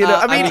like he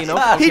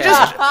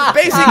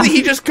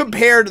just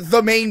compared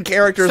the main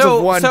characters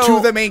of one to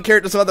the main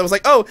characters of other. I was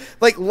like, oh,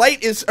 like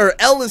Light is or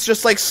L is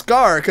just like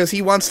Scar because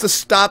he wants to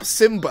stop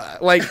Simba.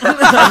 Like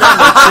that's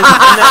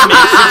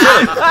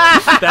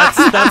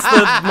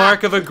the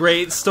mark of a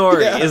great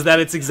story is that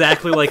it's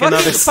exactly like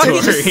another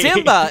story.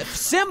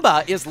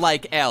 Simba is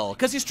like L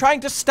because he's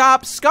trying to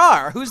stop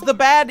Scar, who's the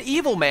bad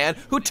evil man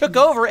who took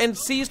over and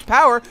seized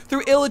power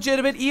through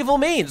illegitimate evil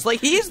means.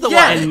 Like, he's the one.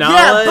 And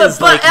Nala is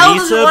like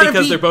Misa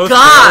because they're both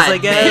God, girls, I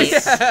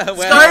guess.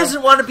 Scar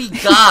doesn't want to be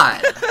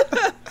God.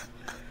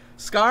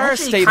 Scar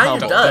stayed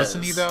humble,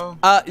 doesn't he? Though.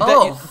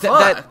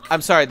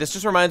 I'm sorry. This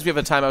just reminds me of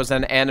a time I was at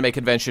an anime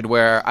convention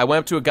where I went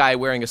up to a guy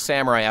wearing a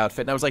samurai outfit,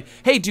 and I was like,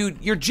 "Hey, dude,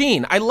 you're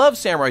Gene. I love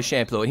Samurai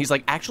Champloo." And he's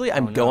like, "Actually,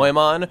 I'm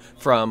Goemon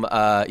from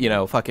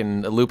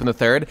fucking Lupin the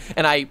Third."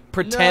 And I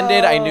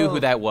pretended I knew who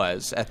that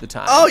was at the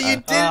time. Oh, you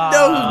didn't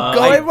know who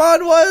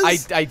Goemon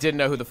was? I didn't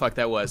know who the fuck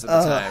that was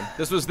at the time.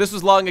 This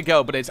was long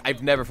ago, but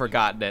I've never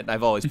forgotten it. And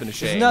I've always been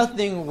ashamed. There's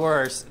nothing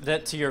worse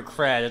to your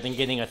cred than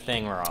getting a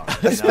thing wrong.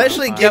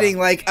 Especially getting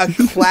like a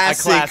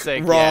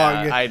classic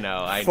wrong. Yeah, I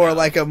know. For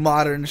like a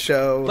modern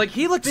show. Like,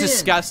 he looked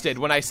disgusted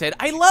when I said,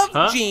 I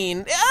love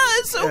Gene.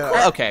 It's so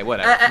cool. Okay,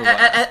 whatever.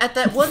 At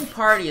that one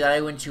party that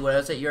I went to when I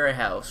was at your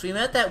house, we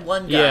met that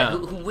one guy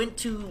who went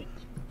to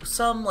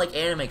some like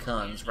anime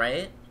cons,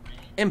 right?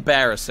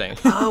 Embarrassing.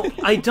 Oh,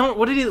 I don't.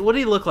 What did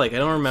he look like? I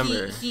don't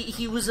remember.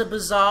 He was a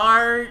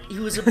bizarre.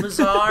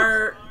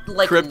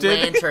 Like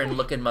Cryptid?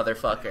 lantern-looking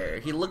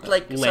motherfucker. He looked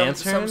like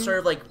some sort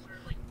of like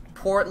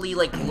portly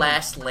like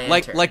last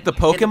lantern. Like the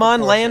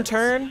Pokemon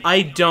lantern?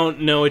 I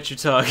don't know what you're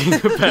talking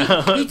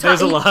about.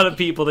 There's a lot of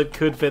people that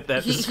could fit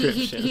that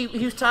description. He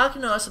was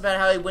talking to us about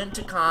how he went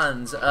to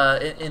cons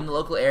in the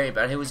local area,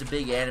 about how he was a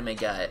big anime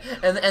guy,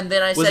 and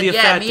then I said,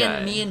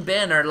 yeah, me and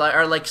Ben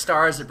are like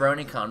stars at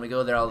BronyCon. We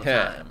go there all the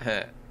time.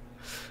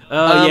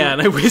 Yeah,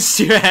 and I wish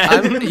you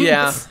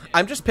had.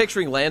 I'm just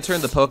picturing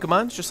Lantern the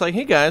Pokemon. It's just like,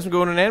 hey guys, I'm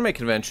going to an anime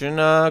convention.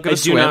 I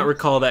do not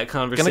recall that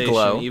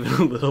conversation even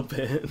a little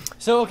bit.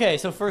 So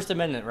First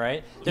Amendment,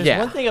 right? There's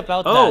one thing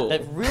about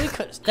that really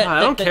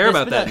I don't care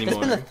about that anymore.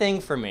 That's been a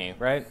thing for me,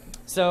 right?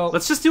 So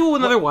let's just do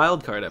another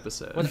wild card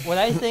episode. What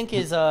I think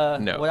is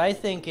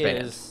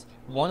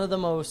one of the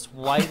most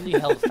widely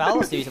held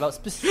fallacies about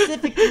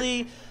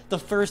specifically the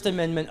First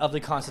Amendment of the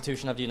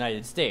Constitution of the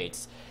United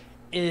States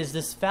is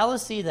this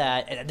fallacy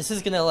that, and this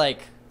is gonna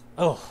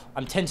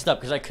I'm tensed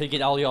up because I could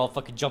get all y'all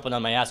fucking jumping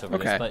on my ass over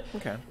this, but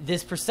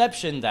this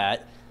perception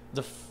that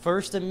the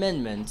First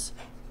Amendment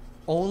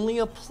only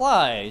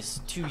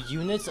applies to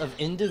units of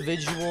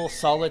individual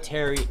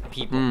solitary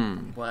people.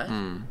 What? Do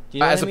you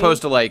know As what I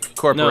opposed mean? to like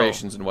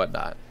corporations and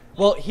whatnot.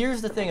 Well,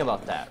 here's the thing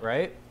about that,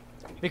 right?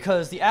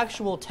 Because the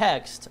actual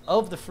text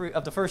of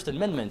the First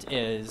Amendment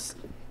is.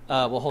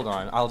 Hold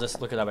on. I'll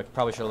just look it up. I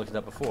probably should have looked it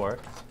up before.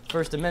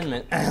 First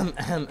Amendment,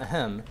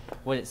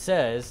 what it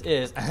says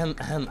is,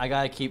 I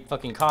gotta keep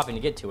fucking coughing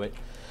to get to it.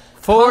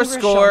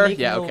 Fourscore.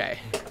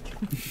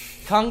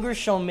 Congress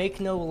shall make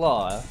no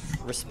law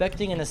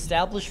respecting an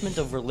establishment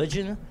of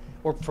religion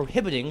or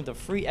prohibiting the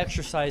free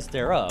exercise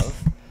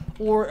thereof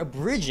or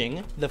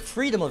abridging the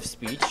freedom of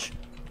speech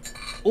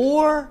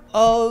or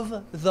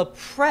of the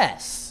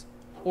press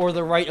or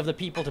the right of the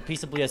people to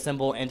peaceably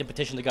assemble and to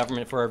petition the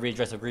government for a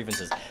redress of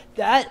grievances.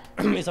 That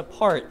is a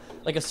part,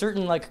 like a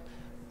certain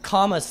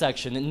comma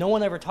section that no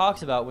one ever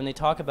talks about when they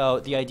talk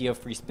about the idea of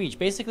free speech.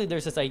 Basically,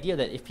 there's this idea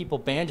that if people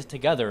band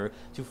together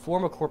to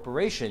form a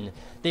corporation,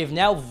 they've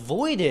now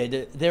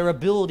voided their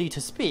ability to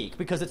speak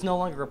because it's no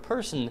longer a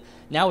person.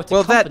 Now it's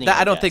a company.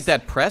 I don't think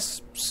that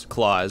press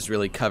clause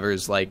really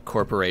covers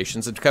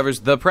corporations. It covers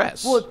the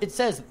press. Well, it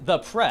says the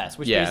press,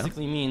 which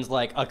basically means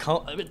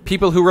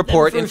people who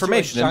report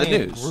information in the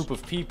news. Group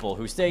of people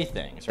who say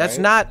things. That's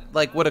not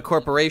what a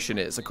corporation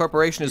is. A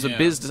corporation is a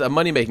business, a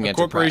money-making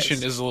enterprise. A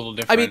corporation is a little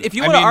different. I mean, if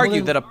you want to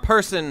argue that a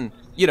person,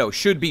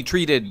 should be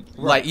treated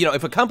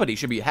if a company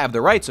should have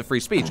the rights of free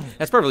speech,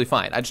 that's perfectly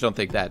fine. I just don't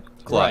think that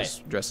clause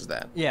addresses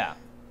that. Yeah.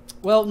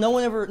 Well, no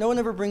one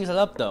ever brings it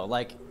up though.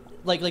 Like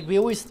we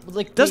always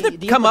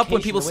Doesn't it come up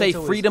when people say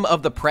freedom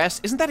of the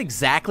press? Isn't that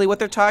exactly what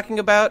they're talking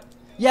about?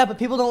 Yeah, but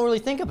people don't really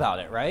think about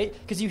it, right?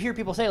 Because you hear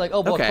people say a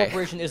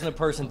corporation isn't a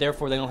person,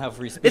 therefore they don't have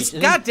free speech.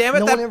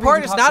 Goddammit, that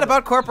part is not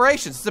about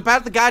corporations. It's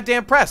about the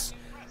goddamn press.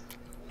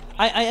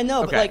 I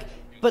know,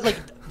 but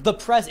the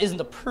press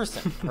isn't a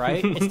person,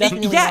 right? It's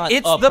definitely not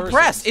it's a the person.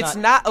 press. It's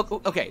not.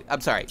 Okay,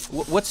 I'm sorry.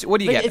 What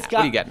do you get at? What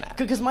are you getting at?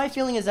 Because my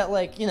feeling is that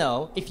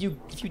if you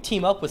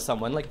team up with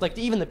someone,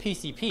 even the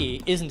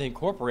PCP isn't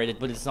incorporated,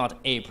 but it's not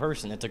a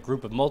person. It's a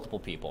group of multiple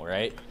people,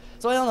 right?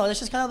 So I don't know. It's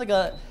just kind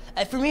of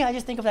for me, I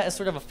just think of that as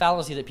sort of a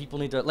fallacy that people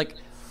need to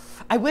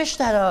I wish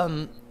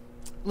that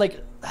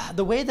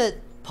the way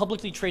that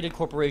publicly traded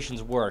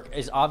corporations work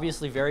is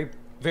obviously very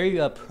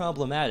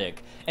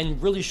problematic and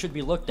really should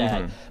be looked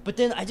at. But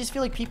then I just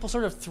feel like people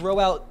sort of throw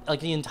out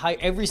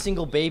every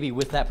single baby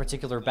with that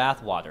particular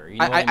bathwater. You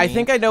know what I mean? I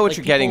think I know what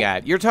you're getting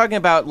at. You're talking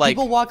about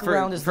people walk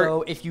around as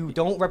though if you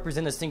don't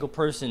represent a single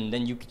person,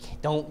 then you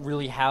don't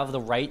really have the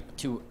right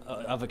to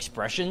of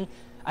expression.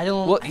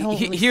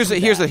 Here's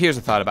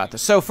a thought about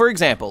this. So, for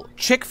example,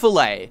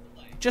 Chick-fil-A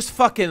just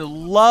fucking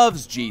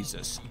loves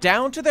Jesus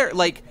down to their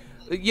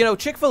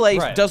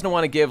Chick-fil-A doesn't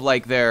want to give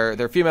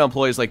their female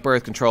employees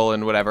birth control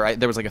and whatever.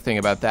 There was a thing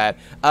about that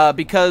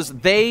because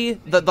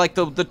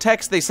the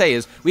text they say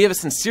is we have a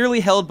sincerely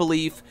held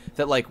belief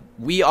that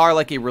we are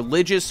a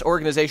religious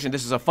organization.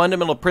 This is a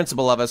fundamental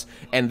principle of us,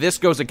 and this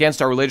goes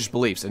against our religious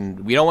beliefs, and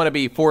we don't want to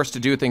be forced to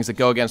do things that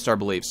go against our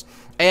beliefs.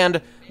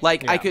 And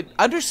I could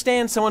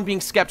understand someone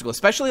being skeptical,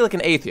 especially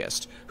an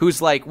atheist who's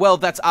well,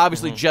 that's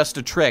obviously just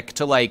a trick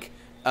to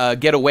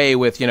get away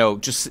with,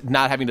 just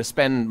not having to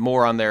spend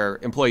more on their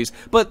employees.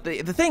 But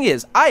the thing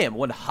is, I am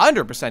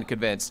 100%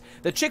 convinced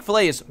that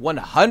Chick-fil-A is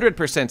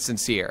 100%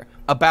 sincere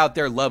about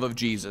their love of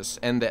Jesus,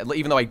 and that,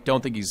 even though I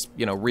don't think he's,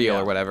 real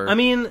or whatever. I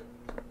mean,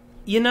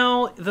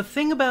 the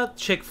thing about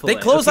Chick-fil-A...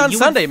 They close on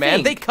Sunday,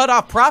 man. They cut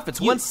off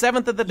profits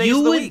 1/7 of the days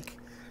of the week.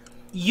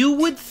 You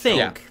would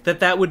think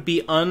that would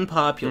be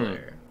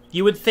unpopular.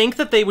 You would think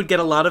that they would get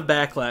a lot of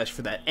backlash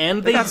for that,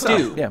 and they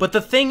do. Yeah. But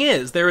the thing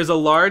is, there is a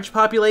large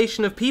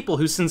population of people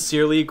who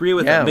sincerely agree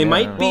with them. They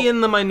might be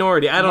in the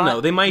minority. I don't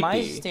know. They might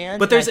be.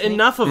 But there's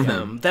enough of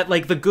them that,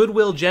 like, the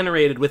goodwill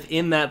generated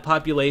within that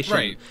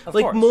population,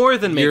 like, more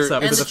than makes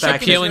up for the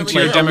fact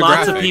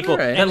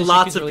that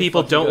lots of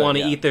people don't want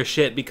to eat their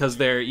shit because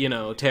they're, you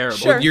know, terrible.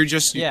 Sure.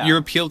 You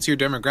appeal to your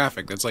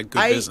demographic. That's like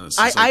good business.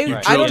 It's like you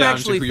drill down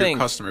to who your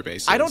customer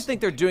base is. I don't think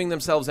they're doing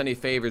themselves any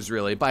favors,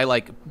 really, by,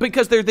 like,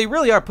 because they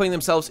really are putting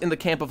themselves in the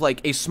camp of,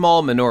 like, a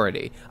small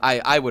minority.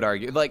 I would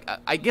argue. Like,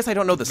 I guess I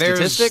don't know the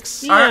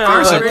statistics. Are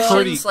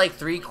Christians like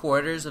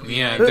 3/4 of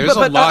the there's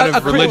a lot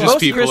of religious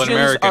people in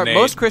America.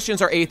 Most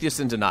Christians are atheists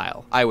in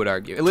denial, I would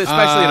argue,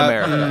 especially in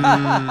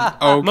America.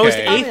 Okay. Most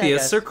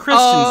atheists are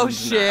Christians. Oh,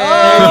 shit.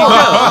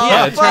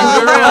 There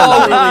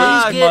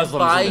you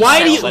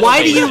go.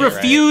 Why do you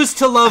refuse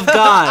to love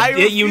God?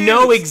 Yet you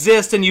know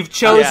exists and you've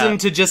chosen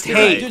to just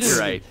hate. You're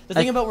right. The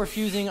thing about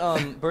refusing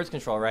birth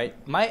control, right?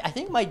 I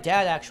think my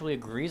dad actually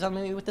agrees on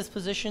me with this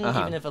position,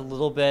 even if a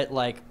little bit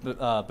like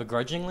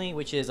begrudgingly,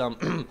 which is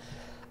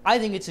I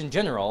think it's in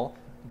general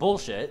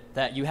bullshit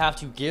that you have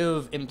to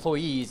give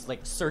employees like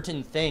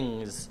certain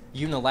things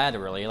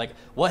unilaterally. Like,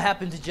 what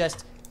happened to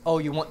just, oh,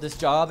 you want this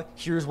job?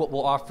 Here's what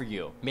we'll offer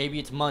you. Maybe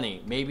it's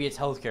money. Maybe it's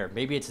healthcare.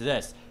 Maybe it's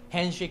this.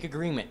 Handshake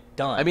agreement.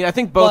 Done. I mean, I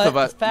think both of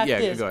us. Go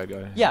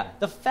ahead. Yeah,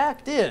 the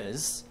fact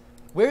is,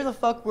 where the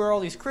fuck were all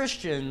these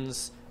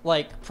Christians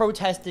like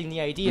protesting the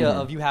idea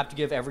of you have to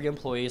give every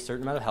employee a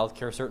certain amount of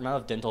healthcare, a certain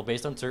amount of dental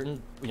based on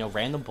certain, you know,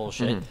 random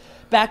bullshit,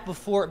 back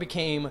before it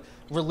became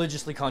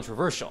religiously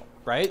controversial,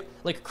 right?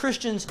 Like,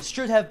 Christians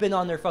should have been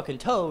on their fucking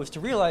toes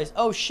to realize,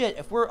 oh shit,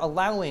 if we're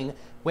allowing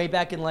way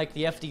back in like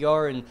the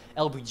FDR and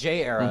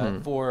LBJ era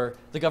for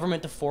the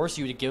government to force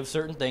you to give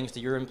certain things to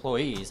your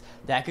employees,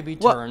 that could be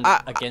turned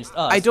against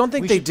us. I don't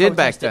think they did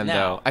back then,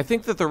 though. I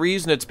think that the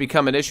reason it's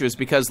become an issue is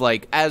because,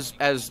 like, as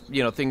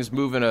you know, things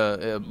move in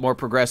a more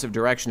progressive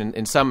direction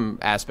in some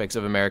aspects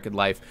of American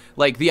life,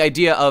 like the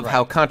idea of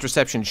how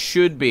contraception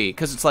should be,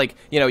 because it's like,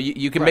 you know,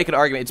 you can make an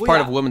argument it's part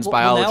of women's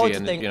biology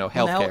and you know,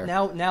 healthcare.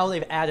 Now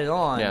they've added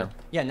on,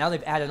 now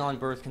they've added on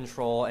birth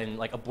control and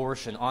like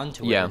abortion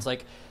onto it. Yeah. It's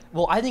like,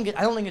 well, I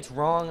don't think it's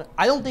wrong.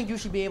 I don't think you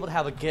should be able to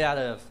have a get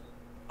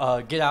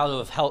out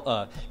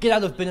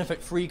of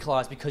benefit free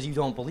clause because you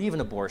don't believe in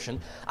abortion.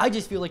 I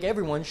just feel like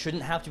everyone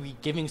shouldn't have to be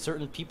giving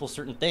certain people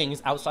certain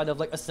things outside of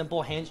like a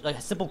simple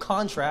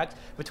contract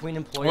between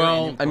employer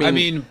and employee. I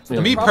mean,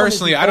 me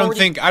personally, I don't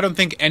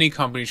think any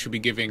company should be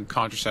giving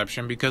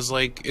contraception because,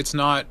 like, it's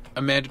not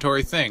a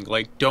mandatory thing.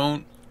 Like,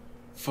 don't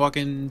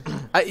fucking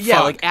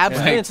like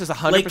abstinence is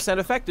 100%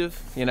 effective.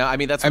 You know, I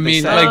mean, that's what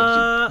they say.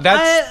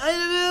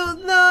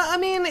 I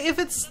mean, if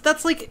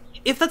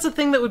that's a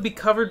thing that would be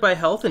covered by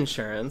health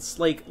insurance,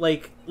 like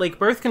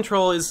birth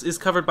control is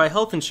covered by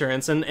health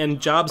insurance,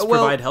 and jobs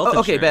provide health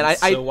insurance. Okay, Ben,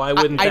 so why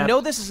wouldn't I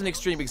know this is an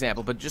extreme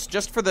example, but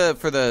just for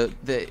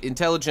the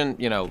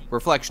intelligent, you know,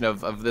 reflection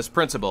of this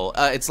principle,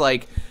 it's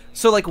like.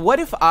 So, like, what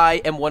if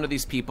I am one of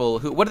these people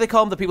who, what do they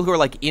call them? The people who are,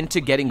 like,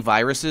 into getting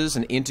viruses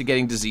and into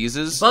getting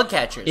diseases? Bug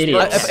catchers.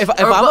 Idiots. If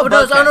I'm a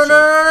bug catcher.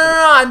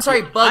 No, I'm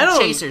sorry, bug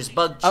chasers.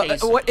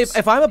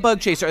 If I'm a bug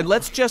chaser, and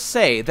let's just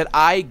say that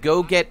I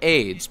go get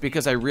AIDS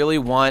because I really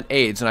want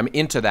AIDS and I'm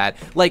into that,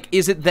 like,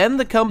 is it then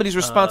the company's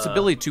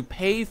responsibility to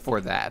pay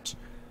for that?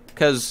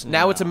 Because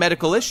now it's a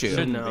medical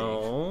issue.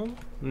 No.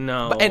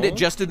 And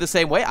just in the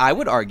same way, I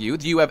would argue,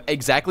 you have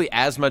exactly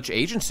as much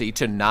agency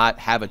to not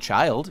have a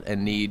child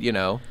and need, you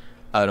know,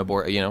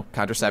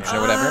 contraception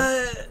or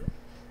whatever.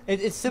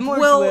 It's similar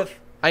to if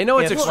I know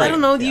it's extreme. I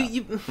don't know.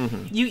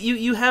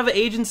 You have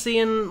agency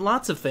in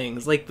lots of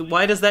things. Like,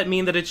 why does that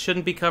mean that it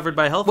shouldn't be covered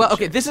by health insurance?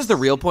 Okay, this is the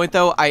real point,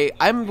 though.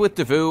 I'm with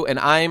Devu, and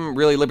I'm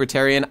really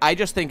libertarian. I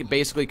just think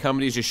basically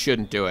companies just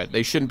shouldn't do it.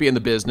 They shouldn't be in the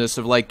business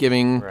of, like,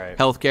 giving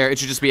health care. It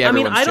should just be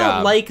everyone's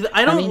job.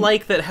 I don't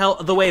like that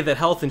the way that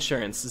health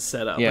insurance is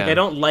set up. Yeah. Like, I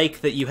don't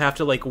like that you have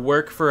to, like,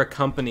 work for a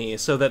company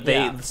so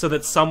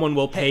that someone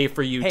will pay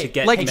for you to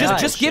get. Like,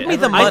 just give me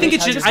the money. I think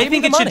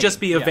it should just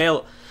be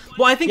available.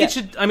 Well, I think it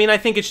should. I mean, I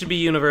think it should be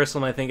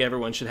universal, and I think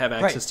everyone should have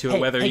access to it,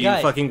 whether you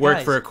fucking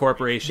work for a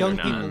corporation or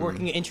not. Young people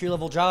working at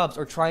entry-level jobs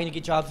or trying to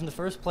get jobs in the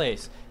first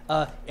place.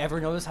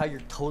 Ever notice how you're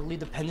totally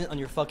dependent on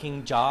your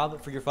fucking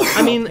job for your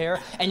fucking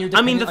healthcare, and you're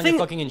dependent on your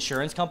fucking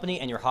insurance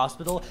company and your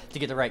hospital to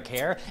get the right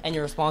care, and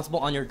you're responsible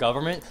on your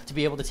government to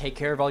be able to take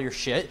care of all your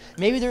shit?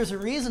 Maybe there's a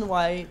reason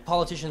why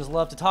politicians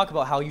love to talk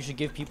about how you should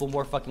give people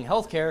more fucking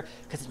healthcare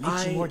because it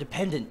makes you more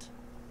dependent.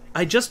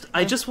 I just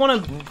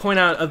want to point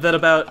out that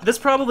about this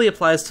probably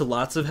applies to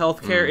lots of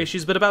healthcare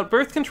issues, but about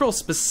birth control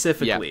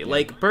specifically,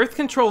 like birth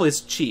control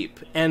is cheap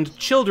and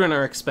children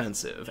are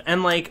expensive,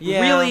 and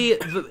really,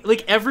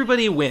 like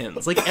everybody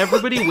wins. Like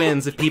everybody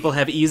wins if people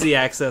have easy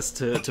access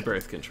to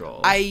birth control.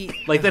 I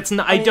think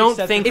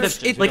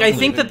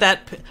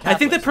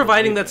that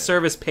providing that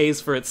service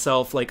pays for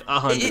itself like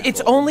 100.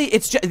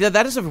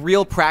 That is a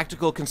real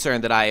practical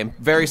concern that I am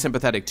very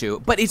sympathetic to.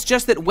 But it's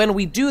just that when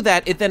we do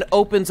that, it then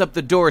opens up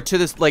the door to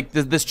this like like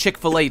this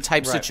Chick-fil-A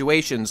type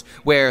situations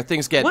where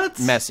things get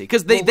messy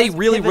because they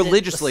really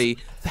religiously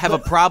have a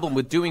problem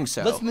with doing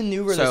so. Let's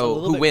maneuver this a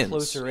little bit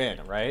closer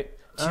in, right?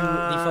 To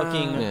the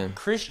fucking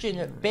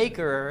Christian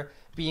baker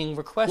being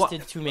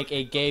requested to make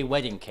a gay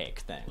wedding cake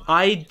thing.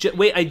 I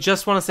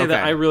just want to say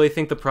that I really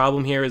think the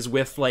problem here is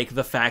with like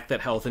the fact that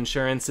health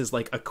insurance is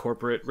like a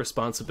corporate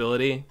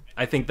responsibility.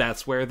 I think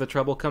that's where the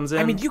trouble comes in.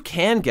 I mean, you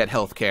can get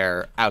health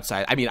care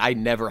outside. I mean, I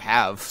never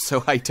have,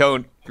 so I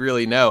don't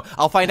really know.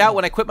 I'll find out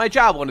when I quit my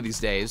job one of these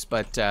days,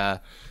 but yeah.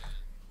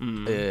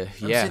 I'm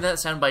saying that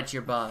soundbite to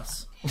your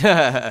boss.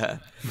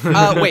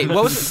 Wait,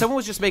 what was it? Someone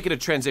was just making a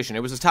transition. It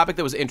was a topic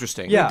that was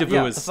interesting.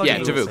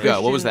 Davoo,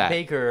 go. What was that?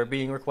 Baker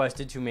being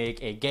requested to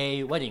make a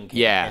gay wedding cake.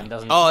 Yeah. And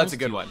that's a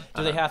good one.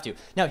 So they have to.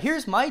 Now,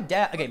 here's my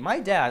dad. Okay,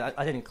 my dad,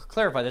 I didn't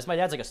clarify this. My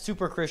dad's like a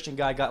super Christian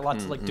guy, got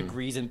lots of like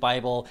degrees in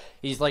Bible.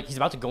 He's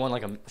about to go on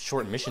like a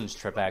short missions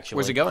trip, actually.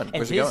 Where's he going?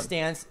 And his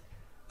stance...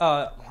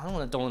 I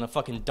don't want to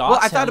fucking dox Well,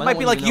 I thought it might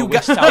be like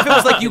Uganda. If it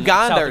was like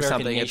Uganda or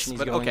something.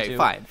 But okay,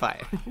 fine.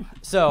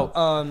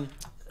 So,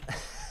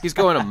 he's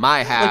going to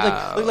my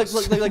house.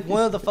 Like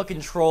one of the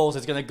fucking trolls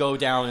is gonna go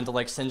down into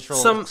like central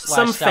some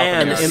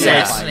fan in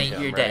assassinate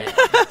your dad.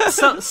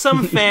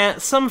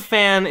 some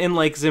fan in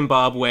like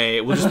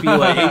Zimbabwe will just be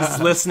like he's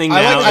listening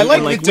now. I like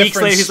and like weeks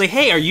later he's like,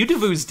 "Hey, are you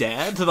Davoo's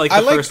dad?" To like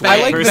the first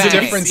I like person. the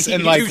difference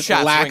in like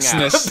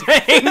laxness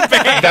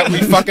that we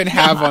fucking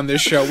have on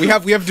this show. We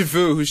have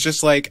Davoo who's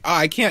just like,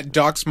 I can't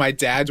dox my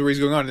dad's where he's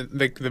going on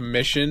the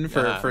mission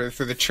for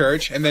the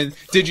church, and then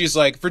Digi's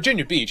like,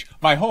 Virginia Beach,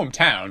 my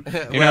hometown.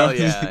 You know?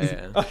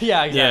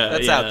 Yeah, exactly.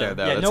 That's out there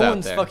though. Yeah, no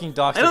one's fucking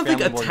doxing. I don't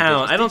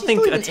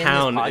think a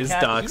town is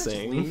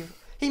doxing.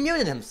 He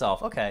muted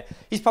himself. Okay,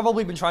 he's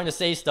probably been trying to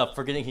say stuff,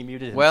 forgetting he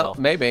muted Well, himself.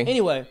 maybe.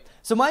 Anyway,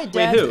 so my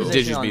dad's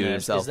position on muted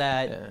this himself. is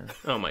that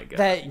oh my god,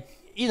 that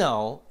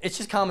it's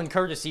just common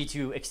courtesy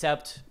to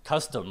accept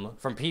custom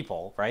from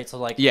people, right? So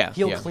like,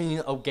 he'll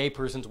clean a gay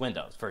person's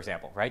windows, for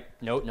example, right?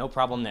 No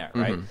problem there,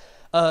 right?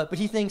 But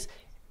he thinks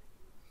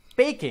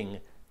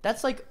baking.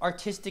 That's like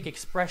artistic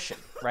expression,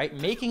 right?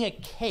 Making a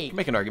cake.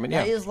 Make an argument,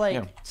 that is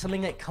like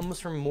something that comes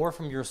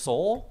from your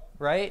soul,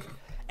 right?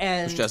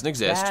 And which doesn't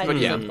exist, but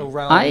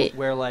around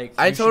where like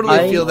I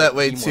totally feel that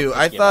way too.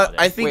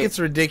 I think it's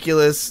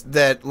ridiculous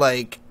that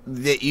like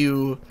that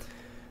you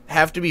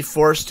have to be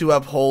forced to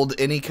uphold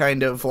any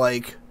kind of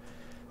like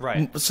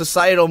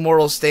societal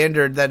moral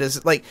standard that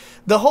is like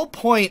the whole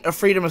point of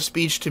freedom of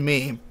speech to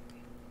me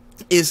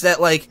is that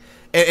like.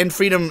 And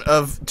freedom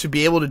to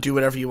be able to do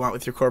whatever you want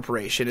with your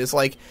corporation is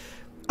like,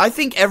 I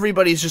think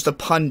everybody's just a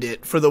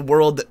pundit for the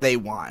world that they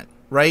want,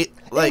 right?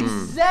 Like,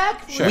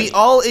 exactly. We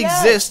all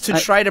exist to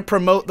try to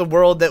promote the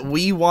world that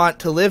we want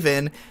to live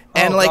in.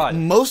 And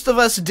most of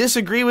us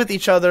disagree with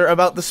each other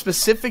about the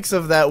specifics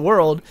of that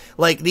world.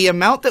 Like, the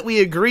amount that we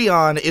agree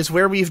on is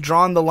where we've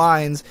drawn the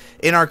lines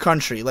in our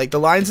country. Like, the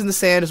lines in the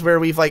sand is where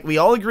we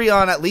all agree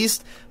on at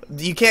least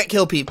you can't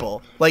kill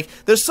people. Like,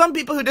 there's some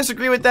people who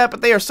disagree with that,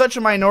 but they are such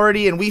a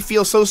minority, and we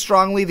feel so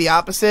strongly the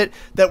opposite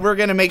that we're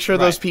going to make sure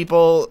those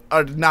people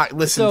are not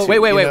listened to.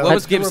 Wait. What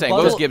was Gibbs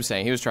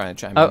saying? He was trying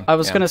to chime in. I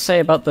was going to say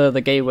about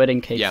the gay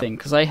wedding cake thing,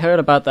 because I heard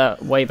about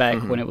that way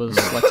back when it was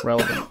like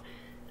relevant.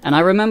 And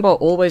I remember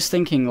always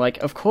thinking, like,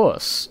 of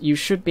course, you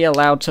should be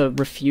allowed to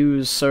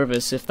refuse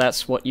service if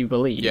that's what you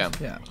believe.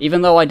 Yeah.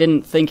 Even though I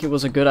didn't think it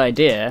was a good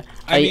idea,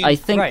 I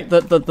think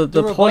that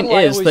the point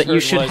is that you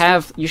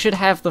should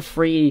have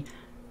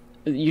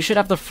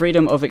the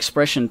freedom of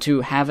expression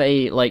to have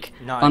a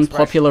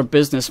unpopular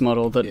business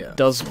model that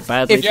does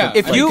badly.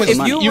 If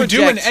you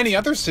do in any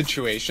other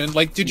situation,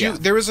 like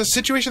there was a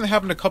situation that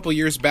happened a couple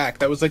years back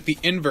that was like the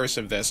inverse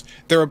of this.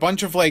 There were a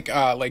bunch of like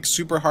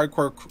super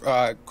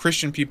hardcore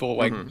Christian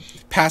people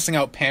passing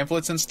out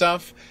pamphlets and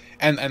stuff,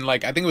 and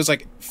like I think it was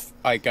like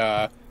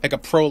a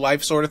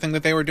pro-life sort of thing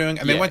that they were doing,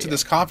 and they went to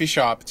this coffee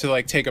shop to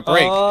like take a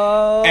break,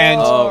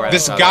 and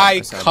this guy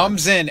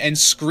comes in and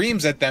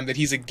screams at them that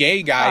he's a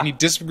gay guy and he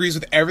disagrees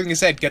with everything he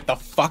said. Get the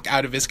fuck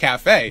out of his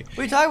cafe. What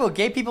are you talking about?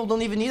 Gay people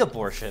don't even need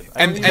abortion.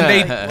 And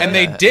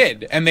they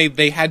did, and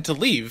they had to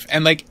leave,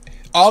 and like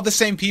all the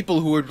same people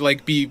who would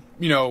like be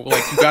you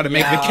got to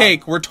make the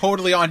cake were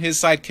totally on his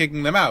side,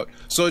 kicking them out.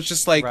 So it's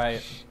just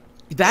like.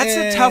 That's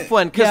a tough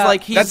one because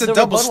that's a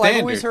double standard.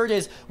 I've always heard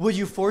is, would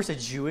you force a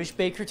Jewish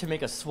baker to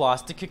make a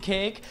swastika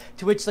cake?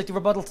 To which the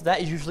rebuttal to that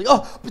is usually,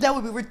 but that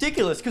would be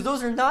ridiculous because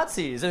those are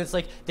Nazis. And it's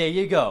like, there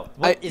you go.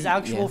 What is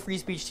actual free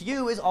speech to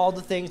you is all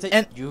the things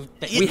that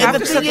we have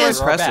to set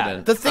a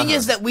precedent. The thing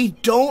is that we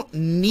don't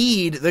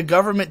need the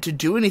government to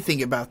do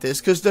anything about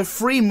this because the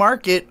free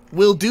market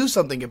will do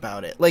something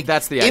about it. Like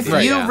that's the idea.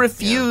 If you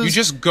refuse, you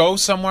just go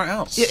somewhere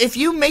else. If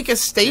you make a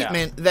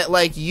statement that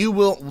like you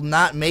will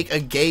not make a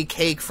gay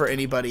cake for any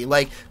anybody.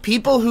 Like,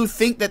 people who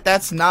think that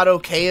that's not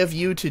okay of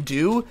you to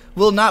do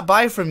will not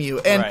buy from you.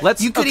 And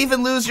you could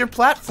even lose your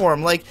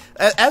platform. Like,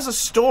 as a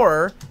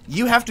store,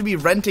 you have to be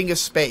renting a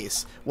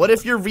space. What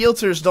if your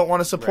realtors don't want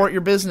to support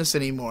your business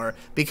anymore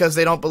because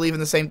they don't believe in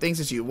the same things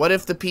as you? What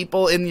if the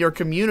people in your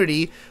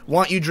community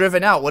want you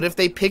driven out? What if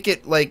they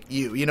picket like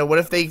you? You know, what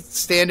if they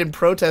stand and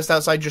protest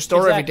outside your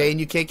store every day and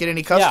you can't get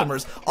any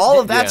customers? All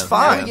of that's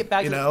fine,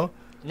 you know?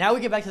 Now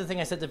we get back to the thing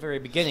I said at the very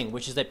beginning,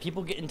 which is that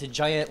people get into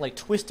giant like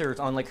twisters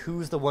on like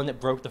who's the one that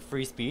broke the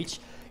free speech.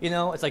 You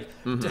know, it's like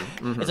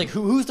it's like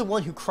who's the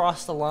one who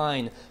crossed the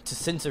line to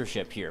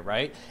censorship here,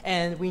 right?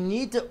 And we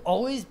need to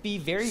always be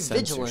very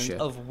vigilant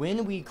of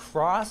when we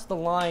cross the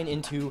line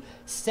into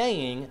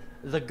saying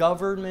the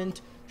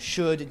government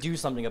should do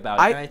something about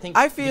it. And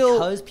I feel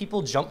because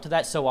people jump to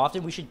that so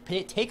often, we should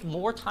take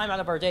more time out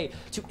of our day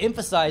to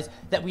emphasize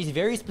that we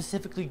very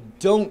specifically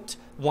don't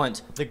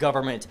want the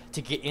government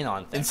to get in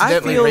on things.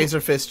 Incidentally,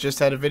 Razorfist just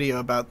had a video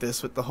about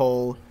this with the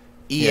whole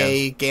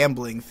EA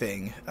gambling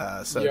thing,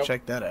 so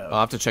check that out. I'll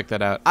have to check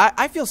that out.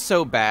 I feel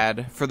so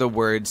bad for the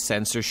word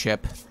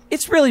censorship.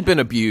 It's really been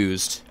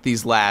abused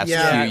these last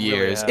few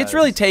years. It's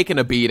really taken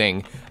a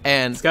beating,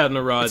 and it's gotten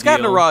a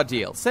raw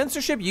deal.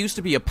 Censorship used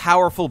to be a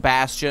powerful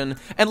bastion,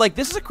 and like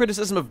this is a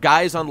criticism of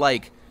guys on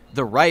like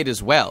the right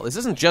as well. This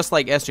isn't just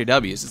like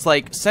SJWs. It's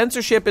like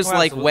censorship is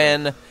like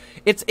when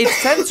it's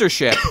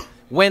censorship.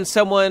 When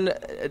someone,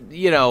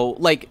 you know,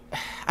 like,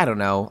 I don't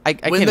know, I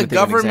can't even think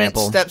of an example. When the government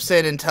steps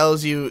in and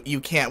tells you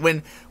you can't,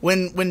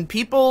 when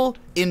people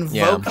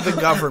invoke the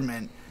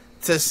government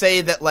to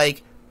say that,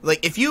 like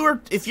if you're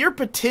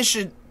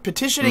petitioning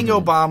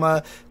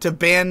Obama to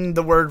ban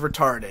the word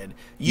retarded,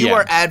 you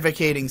are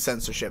advocating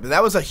censorship. And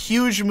that was a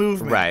huge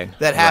movement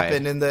that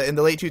happened in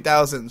the late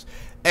 2000s.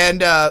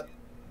 And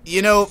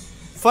you know,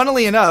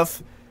 funnily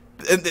enough,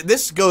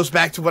 this goes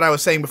back to what I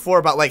was saying before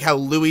about like how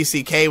Louis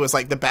C.K. was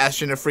like the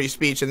bastion of free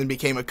speech and then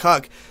became a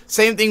cuck.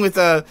 Same thing with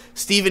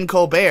Stephen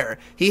Colbert.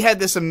 He had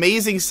this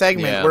amazing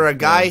segment where a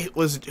guy who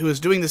was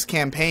doing this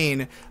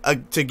campaign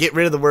to get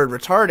rid of the word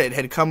retarded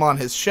had come on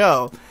his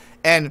show.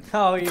 And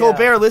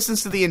Colbert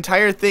listens to the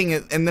entire thing,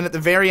 and then at the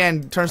very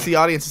end turns to the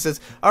audience and says,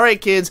 "All right,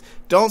 kids,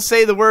 don't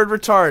say the word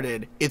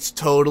retarded. It's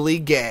totally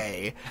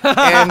gay."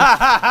 And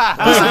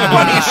it was the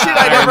funniest shit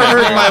I'd ever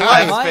heard in my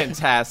life. That's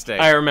fantastic.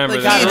 I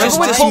remember that. Remember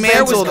when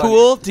Colbert was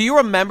cool? Do you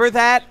remember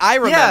that? I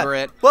remember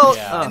it. Well,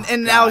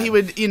 and now he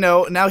would, you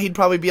know, now he'd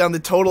probably be on the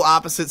total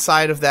opposite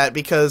side of that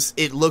because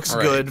it looks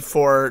good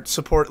for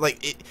support.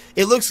 Like,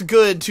 it looks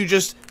good to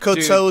just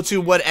kowtow to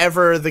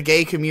whatever the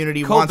gay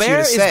community wants you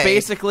to say. Colbert is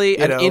basically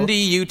an indie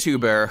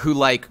YouTuber who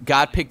like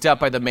got picked up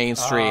by the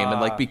mainstream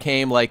and like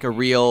became like a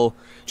real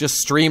just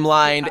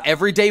streamlined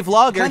everyday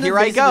vlogger. Here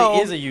I go.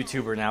 He is a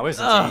YouTuber now,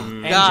 isn't he?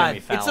 And God, Jimmy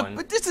Fallon.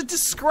 It's a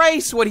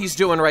disgrace what he's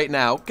doing right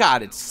now.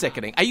 God, it's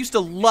sickening. I used to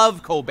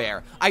love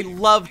Colbert. I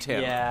loved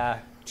him. Yeah.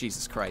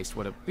 Jesus Christ,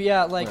 what a... But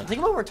yeah, like, think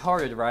about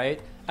retarded,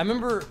 right? I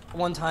remember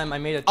one time I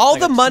made all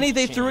the money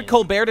they threw at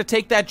Colbert to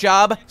take that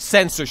job,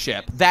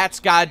 censorship. That's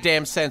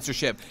goddamn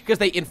censorship. Because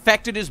they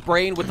infected his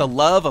brain with the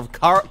love of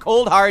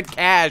cold hard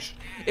cash.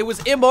 It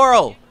was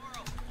immoral.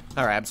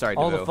 All right, I'm sorry.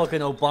 All the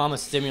fucking Obama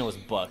stimulus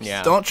bucks.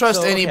 Yeah. Don't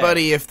trust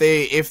anybody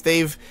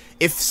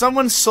if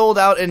someone's sold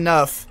out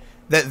enough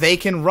that they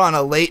can run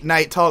a late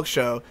night talk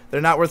show. They're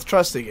not worth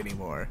trusting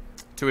anymore.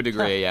 To a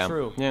degree, yeah.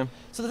 True. Yeah.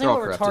 So the thing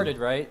about retarded,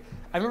 right?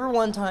 I remember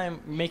one time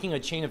making a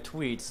chain of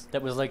tweets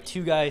that was like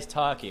two guys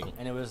talking,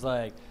 and it was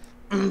like,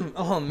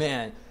 "Oh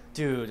man,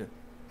 dude,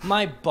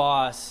 my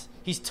boss,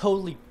 he's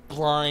totally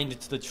blind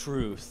to the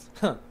truth."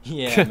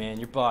 Yeah, man,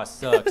 your boss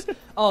sucks.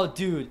 Oh,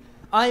 dude,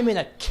 I'm in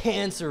a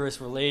cancerous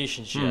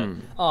relationship.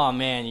 Oh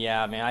man,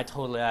 yeah, man,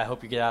 I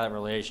hope you get out of that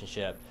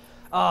relationship.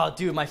 Oh,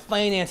 dude, my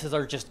finances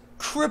are just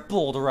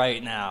crippled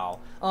right now.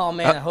 Oh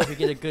man, I hope you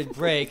get a good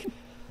break.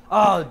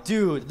 Oh,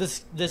 dude,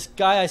 this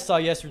guy I saw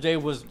yesterday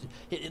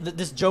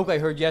this joke I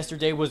heard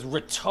yesterday was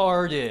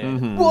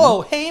retarded.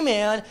 Whoa, hey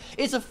man,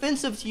 it's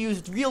offensive to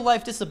use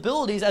real-life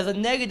disabilities as a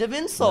negative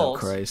insult. Oh,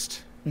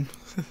 Christ.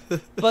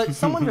 But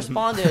someone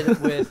responded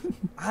with,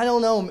 I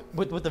don't know,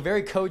 with a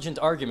very cogent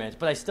argument,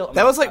 but I still...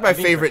 That was like my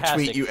favorite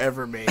tweet you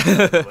ever made, by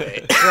the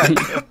way.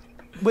 Right.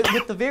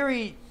 With the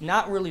very,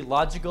 not really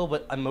logical,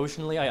 but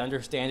emotionally I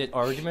understand it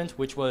argument,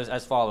 which was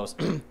as follows.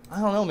 I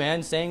don't know,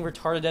 man, saying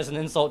retarded as an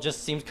insult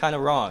just seems kind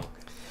of wrong.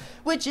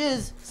 Which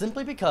is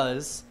simply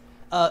because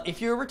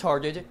if you're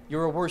retarded,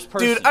 you're a worse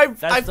person. Dude,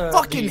 I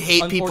fucking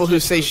hate people who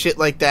say shit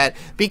like that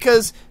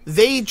because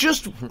they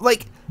just,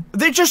 like...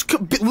 They're just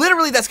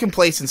literally that's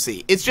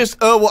complacency. It's just,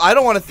 oh well, I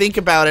don't want to think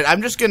about it.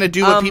 I'm just gonna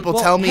do what people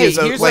tell me is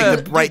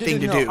the right thing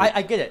to do.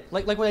 I get it.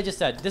 Like what I just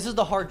said. This is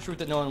the hard truth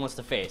that no one wants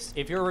to face.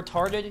 If you're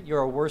retarded,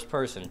 you're a worse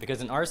person because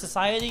in our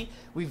society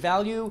we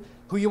value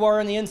who you are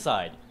on the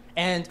inside.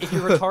 And if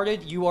you're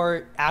retarded, you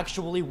are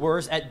actually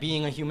worse at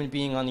being a human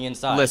being on the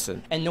inside.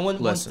 Listen, and no one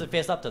wants to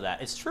face up to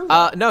that. It's true.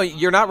 No,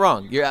 you're not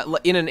wrong. You're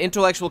in an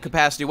intellectual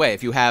capacity way.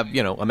 If you have,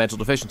 a mental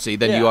deficiency,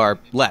 then you are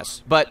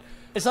less. But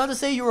It's not to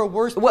say you're a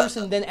worse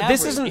person than average.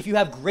 This isn't, if you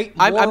have great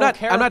moral I'm not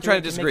character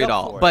trying to disagree at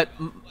all. But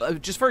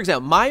just for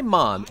example, my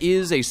mom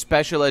is a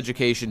special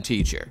education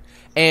teacher.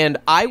 And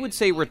I would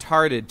say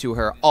retarded to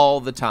her all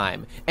the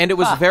time. And it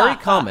was very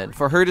common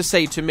for her to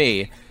say to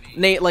me,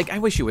 Nate, like, I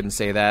wish you wouldn't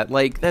say that.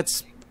 Like,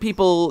 that's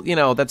people, you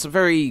know, that's a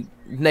very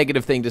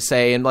negative thing to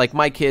say. And, like,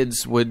 my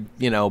kids would,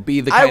 you know, be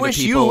the kind of people. I wish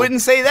you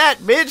wouldn't say that,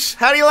 bitch.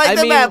 How do you like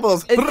them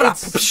apples?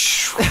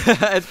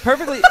 It's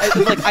perfectly,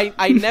 like,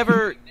 I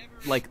never,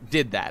 like,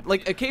 did that.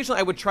 Like, occasionally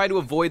I would try to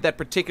avoid that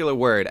particular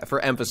word for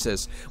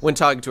emphasis when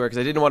talking to her because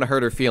I didn't want to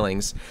hurt her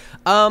feelings.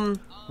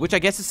 Which I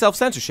guess is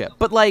self-censorship.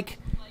 But, like...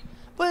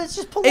 But it's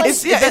just polite.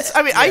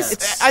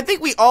 I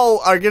think we all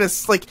are gonna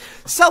like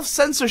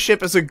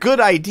self-censorship is a good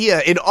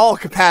idea in all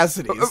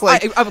capacities.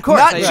 Like, of course,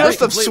 not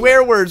just of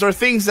swear words or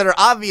things that are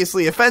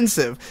obviously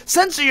offensive.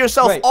 Censor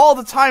yourself all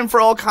the time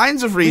for all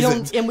kinds of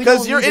reasons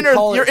because your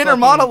inner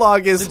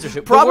monologue is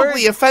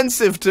probably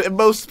offensive to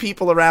most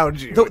people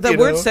around you. The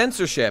word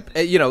censorship,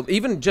 you know,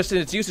 even just in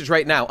its usage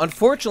right now,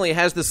 unfortunately,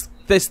 has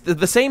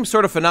the same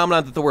sort of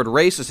phenomenon that the word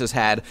racist has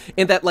had,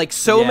 in that like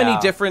so many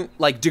different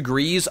like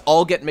degrees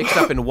all get mixed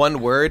up in one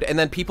word, and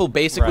then people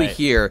basically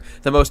hear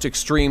the most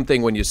extreme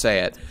thing when you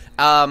say it.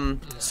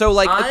 So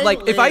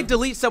like if I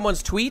delete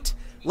someone's tweet,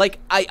 like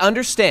I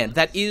understand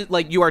that is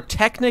like you are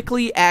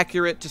technically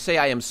accurate to say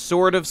I am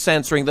sort of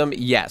censoring them.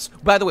 Yes,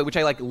 by the way, which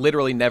I like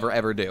literally never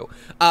ever do.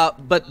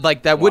 But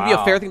like that would be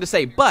a fair thing to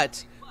say,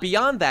 but.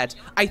 Beyond that,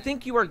 I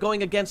think you are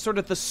going against sort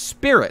of the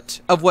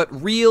spirit of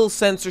what real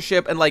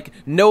censorship and like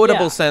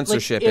notable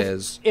censorship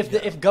is.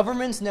 If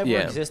governments never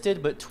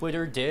existed, but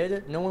Twitter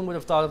did, no one would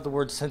have thought of the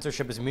word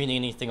censorship as meaning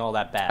anything all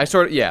that bad.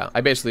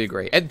 I basically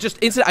agree. And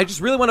I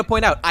just really want to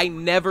point out, I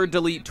never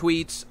delete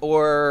tweets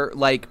or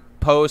like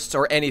posts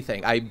or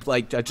anything. I just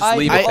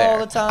leave it there all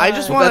the time. I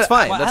just want. That's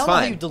fine. That's fine. Know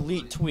how you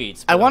delete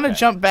tweets. I want to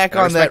jump back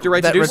on that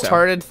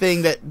retarded so.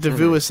 thing that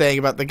Devu was saying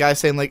about the guy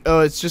saying like,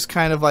 oh, it's just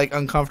kind of like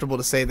uncomfortable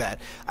to say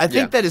that. I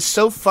think that is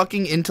so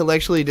fucking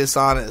intellectually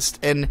dishonest,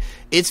 and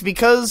it's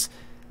because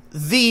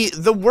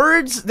the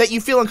words that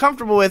you feel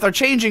uncomfortable with are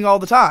changing all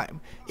the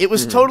time. It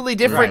was totally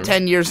different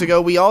 10 years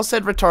ago. We all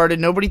said retarded.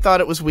 Nobody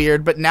thought it was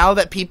weird. But now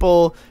that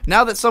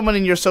someone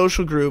in your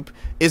social group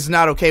is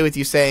not okay with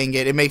you saying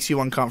it, it makes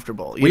you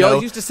uncomfortable. We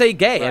all used to say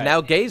gay, and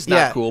now gay's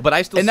not cool, but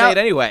I still say it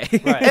anyway.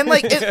 And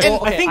like,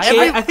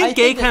 I think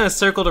gay kind of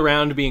circled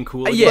around to being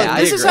cool. Yeah,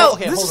 this is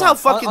how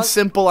fucking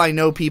simple I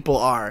know people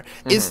are.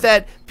 Is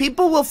that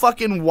people will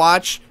fucking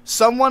watch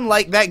someone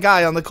like that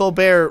guy on the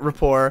Colbert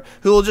Report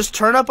who will just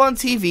turn up on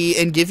TV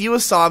and give you a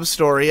sob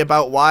story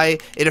about why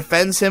it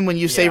offends him when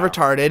you say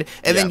retarded,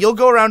 and then you'll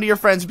go around to your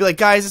friends and be like,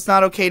 guys, it's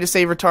not okay to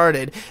say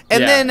retarded.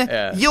 And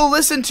then you'll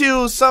listen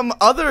to some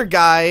other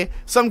guy,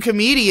 some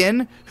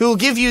comedian, who will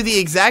give you the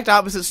exact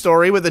opposite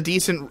story with a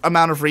decent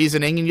amount of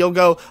reasoning, and you'll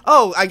go,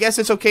 oh, I guess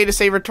it's okay to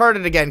say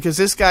retarded again, because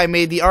this guy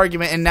made the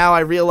argument, and now I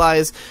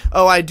realize,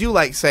 oh, I do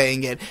like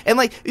saying it. And,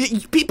 like,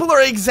 people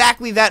are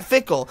exactly that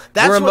fickle.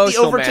 That's what the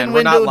Overton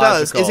window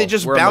does, is it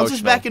just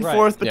bounces back and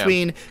forth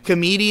between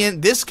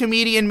this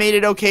comedian made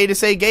it okay to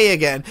say gay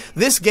again.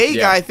 This gay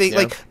guy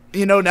like...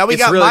 You know, now we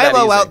got really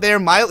Milo out there.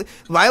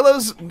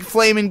 Milo's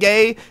flaming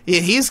gay.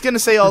 He's going to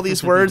say all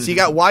these words. You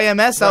got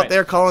YMS out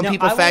there calling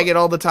people faggot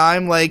all the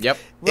time. Like,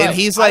 and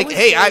he's like,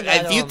 hey,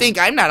 if you think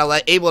I'm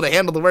not able to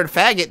handle the word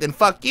faggot, then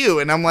fuck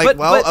you. And I'm like,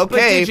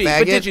 okay,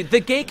 faggot. But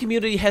the gay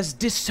community has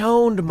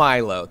disowned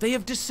Milo. They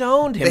have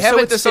disowned him. They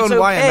haven't disowned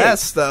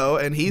YMS, though,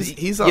 and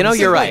he's on the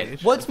you're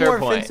right. What's more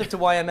offensive to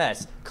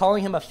YMS?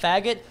 Calling him a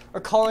faggot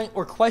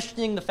or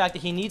questioning the fact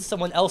that he needs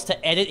someone else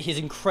to edit his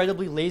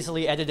incredibly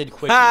lazily edited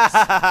quickies?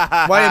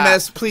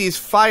 YMS, please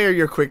fire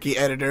your quickie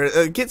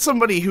editor. Get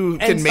somebody who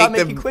can make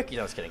them quickies.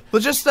 I was kidding.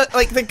 Well, just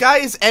like the guy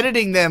is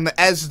editing them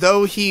as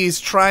though he's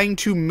trying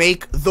to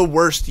make the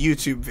worst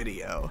YouTube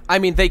video. I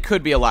mean, they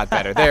could be a lot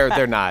better.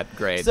 They're not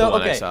great. So, the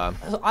one I saw.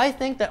 So I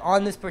think that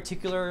on this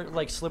particular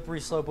like slippery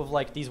slope of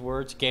like these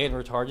words, gay and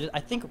retarded, I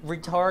think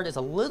retard is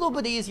a little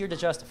bit easier to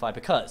justify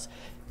because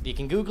you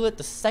can Google it.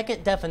 The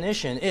second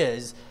definition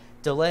is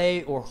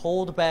delay or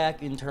hold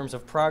back in terms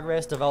of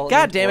progress, development.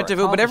 God damn it,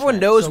 Devu, but everyone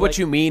knows what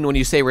you mean when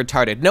you say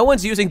retarded. No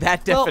one's using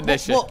that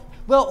definition.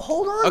 Well,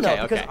 hold on,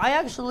 though, because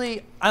I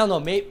don't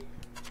know,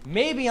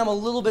 maybe I'm a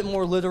little bit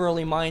more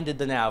literally minded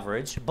than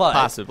average, but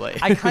possibly.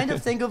 I kind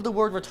of think of the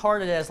word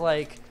retarded as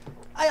like,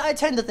 I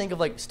tend to think of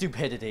like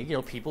stupidity,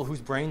 people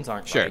whose brains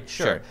aren't right.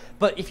 Sure.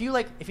 But if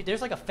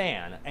there's like a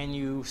fan and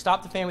you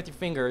stop the fan with your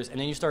fingers and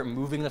then you start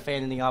moving the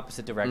fan in the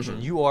opposite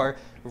direction, you are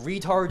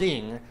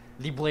retarding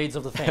the blades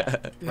of the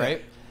fan,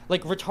 right?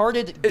 Like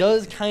retarded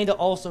does kind of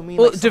also mean.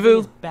 Well, like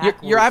Devu,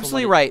 you're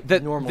absolutely right.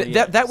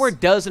 That word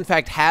does in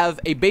fact have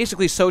a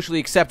basically socially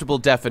acceptable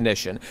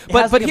definition.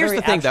 But here's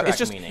the thing, though. It's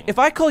just if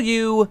I call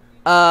you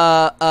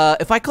a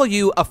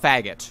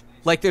faggot.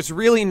 Like, there's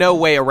really no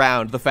way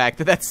around the fact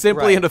that that's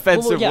simply an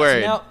offensive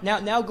word. So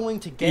now going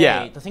to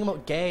gay, the thing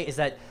about gay is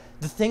that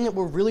the thing that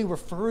we're really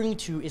referring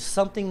to is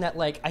something that,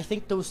 like, I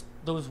think those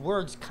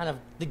words kind of...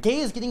 The gay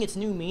is getting its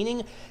new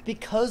meaning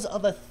because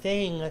of a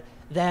thing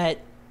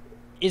that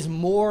is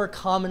more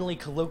commonly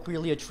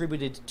colloquially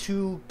attributed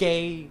to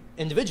gay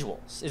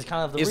individuals is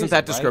kind of the Isn't reason,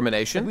 that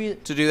discrimination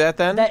like to do that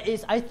then? That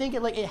is, I think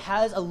it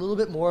has a little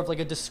bit more of like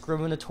a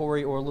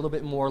discriminatory or a little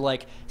bit more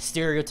like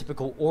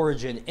stereotypical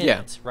origin in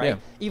it, right? Yeah.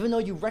 Even though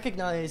you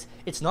recognize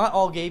it's not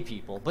all gay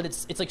people, but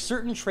it's like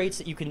certain traits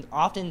that you can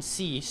often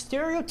see,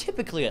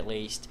 stereotypically at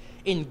least,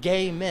 in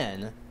gay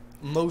men.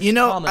 Most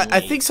commonly. I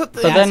think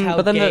something.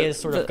 But then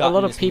a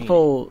lot of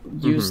people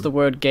use the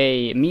word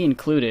 "gay," me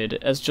included,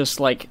 as just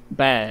like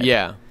bad.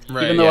 Yeah.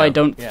 Right, Even though I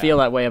don't feel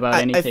that way about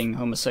anything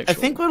homosexual. I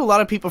think what a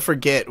lot of people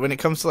forget when it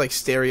comes to like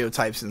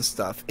stereotypes and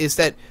stuff is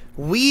that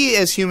we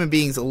as human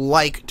beings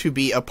like to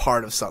be a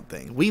part of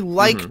something. We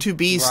like to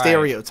be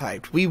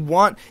stereotyped. We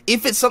want,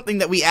 if it's something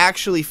that we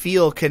actually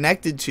feel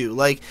connected to,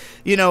 like,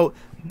 you know,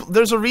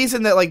 there's a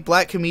reason that like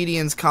black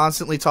comedians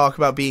constantly talk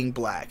about being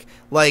black,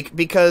 like,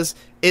 because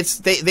it's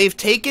they've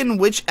taken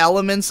which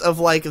elements of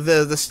like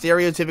the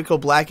stereotypical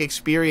black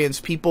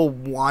experience people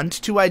want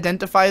to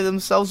identify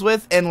themselves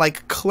with and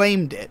like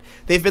claimed it.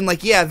 They've been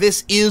like, yeah,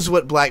 this is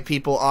what black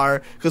people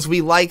are because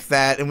we like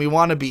that and we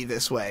want to be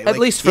this way. At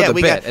least for a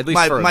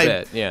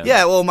bit. Yeah.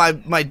 Yeah. Well,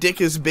 my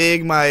dick is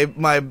big.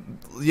 My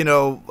you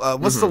know,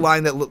 what's the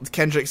line that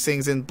Kendrick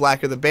sings in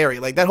Blacker the Berry?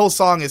 Like, that whole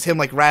song is him,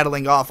 like,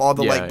 rattling off all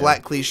the,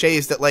 black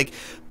cliches that, like,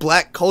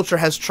 black culture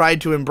has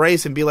tried to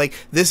embrace and be like,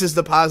 this is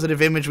the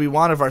positive image we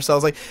want of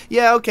ourselves. Like,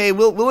 yeah, okay,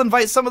 we'll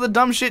invite some of the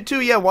dumb shit,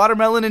 too. Yeah,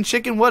 watermelon and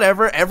chicken,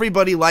 whatever.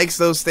 Everybody likes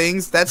those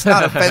things. That's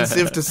not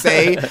offensive to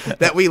say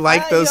that we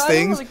like those things.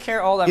 I don't really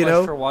care all that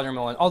much for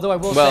watermelon. Although I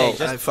will say,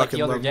 just like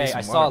the other day,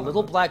 I saw a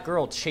little black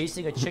girl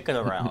chasing a chicken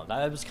around.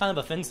 It was kind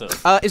of offensive.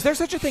 Is there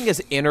such a thing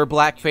as inner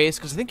blackface?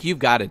 Because I think you've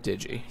got it,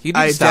 Digi.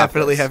 I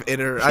definitely have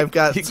inner. I've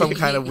got some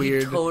kind of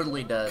weird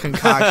totally does.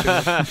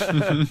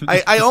 concoction.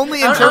 I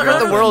only interpret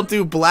the world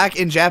through black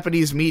and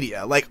Japanese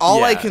media. Like,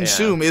 all I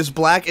consume is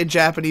black and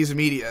Japanese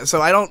media.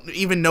 So I don't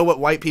even know what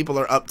white people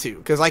are up to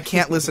because I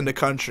can't listen to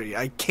country.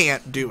 I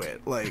can't do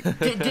it. Like, I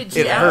don't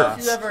know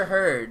if you ever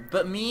heard,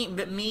 but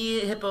me,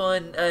 Hippo,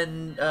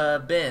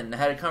 and Ben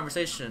had a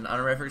conversation on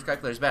a reference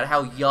calculators about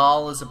how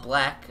y'all is a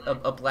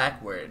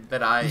black word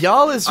that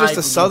y'all is just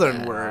a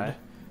southern word.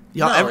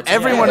 Y'all, no,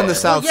 everyone in the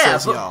South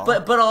says y'all.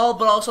 But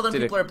all Southern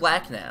people are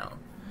black now.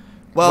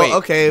 Well, wait,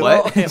 okay,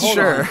 what? Well,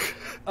 sure.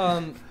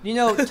 You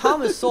know,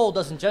 Thomas Sowell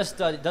doesn't just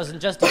do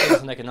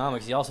business and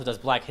economics. He also does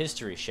Black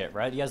history shit,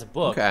 right? He has a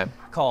book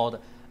called.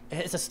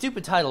 It's a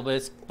stupid title,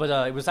 but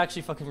it was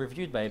actually fucking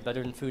reviewed by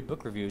Better Than Food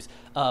Book Reviews.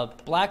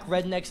 Black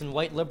rednecks and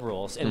white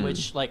liberals, in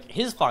which like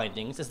his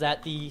findings is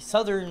that the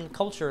Southern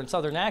culture and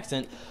Southern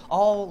accent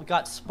all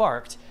got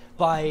sparked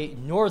by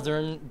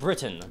Northern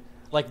Britain.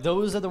 Like,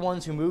 those are the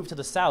ones who moved to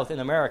the South in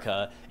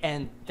America,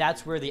 and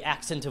that's where the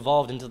accent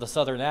evolved into the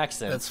Southern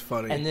accent. That's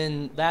funny. And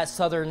then that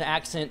Southern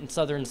accent and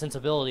Southern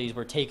sensibilities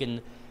were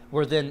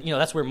then, you know,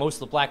 that's where most of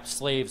the black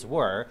slaves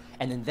were,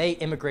 and then they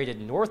immigrated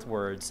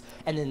northwards,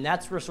 and then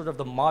that's where sort of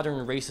the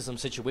modern racism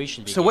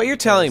situation began. So what you're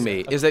telling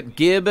me is that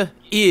Gibb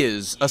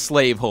is a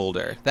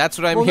slaveholder. That's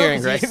what I'm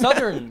hearing, right? He's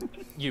Southern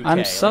UK.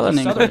 I'm Southern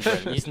English.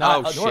 He's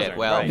not Northern. Shit,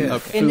 well, right.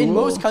 okay. And in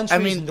most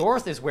countries,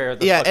 north is where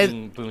the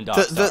fucking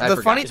boondocks are.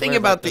 The funny thing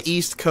about the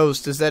East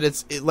Coast is that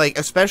it's, like,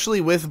 especially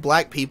with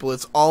black people,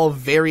 it's all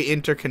very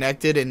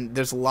interconnected, and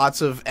there's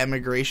lots of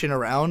emigration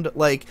around.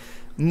 Like,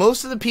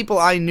 most of the people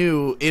I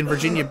knew in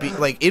Virginia,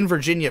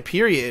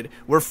 period,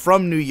 were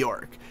from New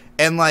York.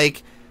 And,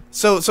 like,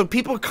 so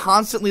people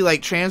constantly,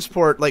 like,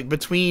 transport, like,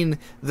 between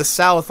the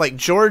South, like,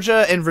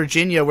 Georgia and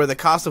Virginia, where the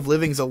cost of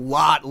living is a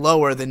lot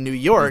lower than New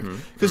York.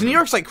 Because New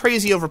York's, like,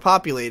 crazy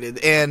overpopulated.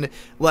 And,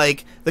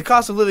 like, the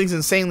cost of living is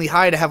insanely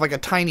high to have, like, a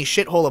tiny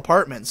shithole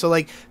apartment. So,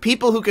 like,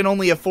 people who can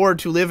only afford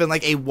to live in,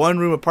 like, a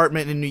one-room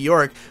apartment in New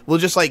York will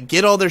just, like,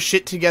 get all their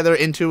shit together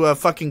into a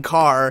fucking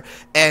car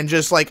and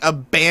just, like,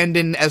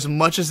 abandon as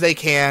much as they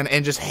can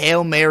and just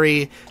Hail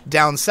Mary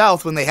down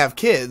south when they have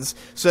kids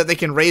so that they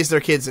can raise their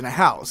kids in a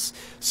house.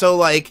 So,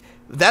 like,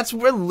 that's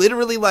where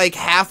literally, like,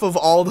 half of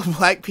all the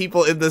black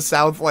people in the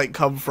South, like,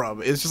 come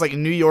from. It's just, like,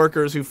 New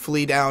Yorkers who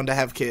flee down to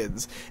have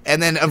kids. And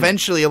then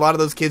eventually a lot of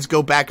those kids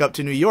go back up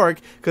to New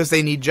York because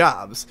they need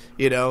jobs,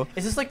 you know?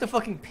 Is this like the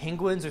fucking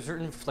penguins or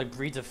certain, like,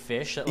 breeds of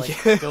fish that,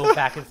 like, go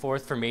back and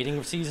forth for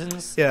mating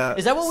seasons? Yeah.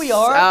 Is that what we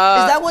are?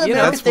 Is that what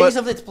America thinks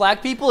of its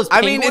black people? Is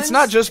penguins? I mean, it's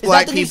not just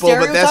black people,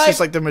 but that's just,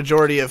 like, the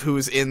majority of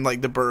who's in,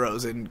 like, the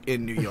boroughs in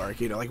New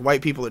York, you know? Like,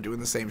 white people are doing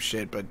the same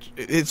shit, but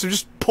it's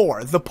just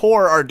poor. The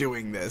poor are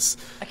doing this.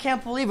 I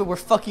can't believe it. We're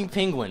fucking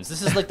penguins.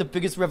 This is like the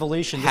biggest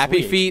revelation this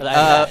Happy week Feet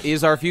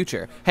is our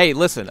future. Hey,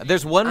 listen,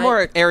 there's one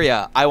more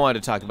area I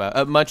wanted to talk about.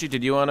 Munchie,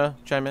 did you want to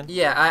chime in?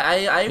 Yeah,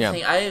 I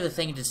have a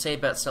thing to say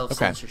about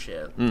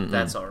self-censorship. Okay.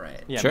 That's all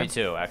right. Yeah, me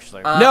too,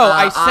 actually. No,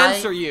 I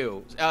censor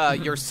you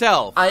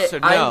yourself. So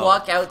no. I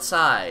walk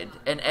outside,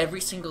 and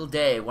every single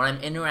day when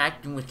I'm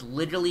interacting with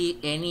literally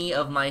any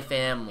of my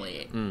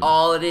family,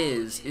 all it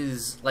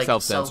is like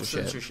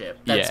self-censorship.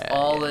 That's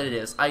all it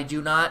is. I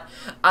do not...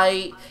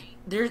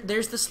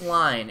 there's this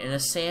line in a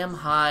Sam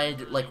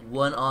Hyde like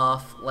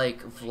one-off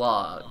like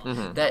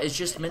vlog that is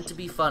just meant to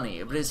be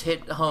funny, but has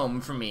hit home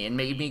for me and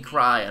made me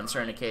cry on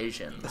certain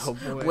occasions. Oh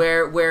boy.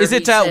 Where is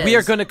it? says, we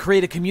are going to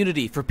create a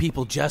community for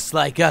people just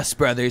like us,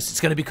 brothers. It's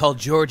going to be called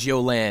Giorgio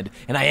Land,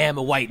 and I am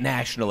a white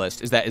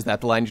nationalist. Is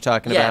that the line you're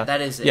talking about? Yeah,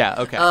 that is it. Yeah,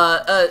 okay.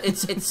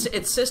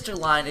 Its sister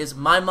line is,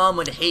 my mom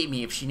would hate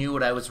me if she knew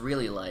what I was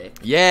really like.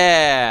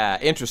 Yeah,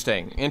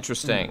 interesting.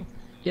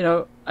 You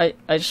know, I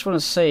just want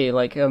to say,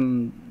 like,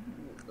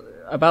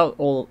 about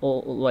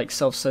all like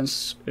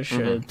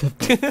self-censorship.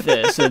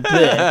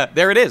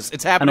 There it is.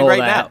 It's happening right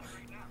now.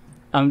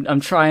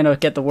 I'm trying to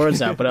get the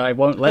words out, but I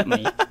won't let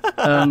me.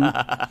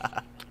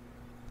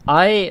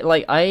 I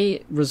like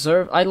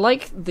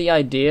the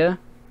idea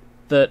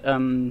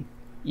that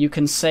you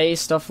can say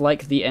stuff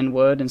like the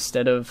N-word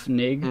instead of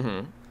nig,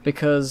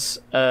 because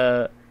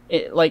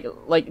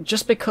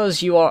just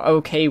because you are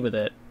okay with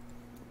it,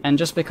 and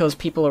just because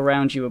people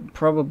around you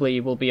probably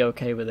will be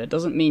okay with it,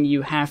 doesn't mean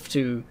you have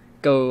to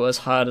go as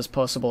hard as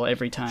possible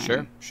every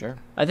time. Sure.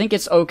 I think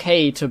it's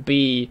okay to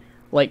be,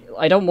 like,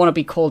 I don't want to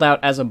be called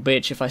out as a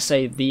bitch if I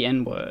say the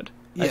N-word.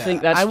 Yeah, I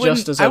think that's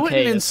just as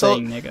okay as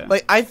saying nigger.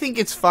 Like, I think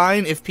it's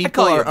fine if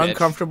people are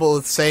uncomfortable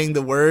with saying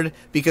the word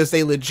because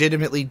they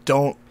legitimately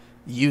don't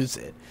use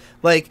it.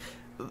 Like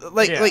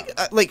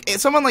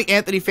someone like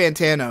Anthony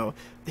Fantano,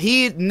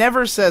 he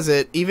never says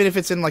it, even if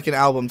it's in, like, an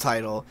album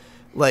title.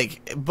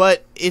 Like,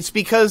 but it's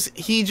because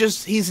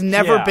he's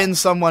never been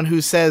someone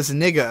who says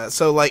nigga,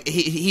 so, like,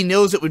 he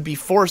knows it would be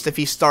forced if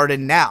he started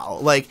now.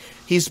 Like,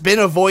 he's been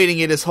avoiding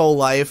it his whole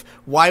life.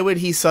 Why would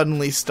he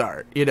suddenly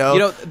start, you know? You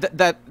know,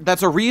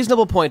 that's a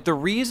reasonable point. The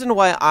reason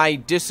why I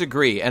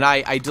disagree, and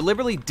I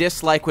deliberately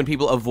dislike when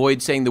people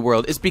avoid saying the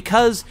word, is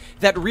because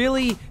that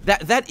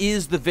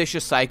is the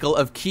vicious cycle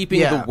of keeping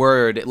the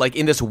word, like,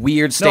 in this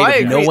weird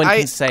state of no one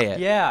can say it.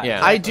 Yeah.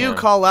 I do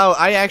call out,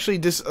 I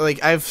actually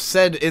I've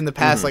said in the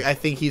past, like, I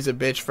think he's a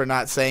bitch for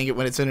not saying it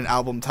when it's in an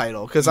album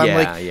title, because I'm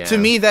to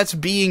me that's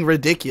being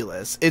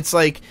ridiculous. It's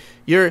like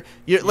you're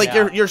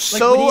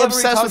so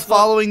obsessed with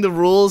following the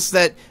rules,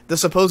 that the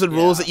supposed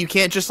rules, that you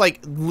can't just,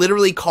 like,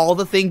 literally call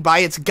the thing by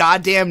its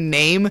goddamn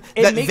name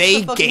that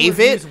they gave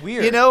it.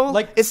 Weird. You know,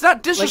 like, it's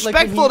not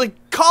disrespectful to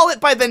call it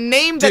by the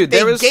name that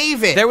they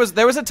gave it. There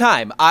was a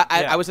time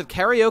I was at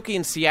karaoke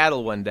in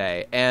Seattle one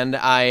day, and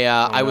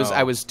I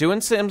was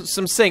doing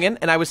some singing,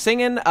 and I was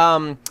singing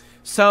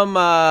some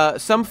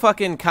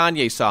fucking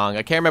Kanye song.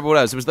 I can't remember what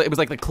it was. It was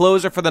like the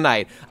closer for the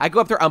night. I go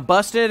up there, I'm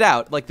busting it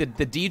out. Like, the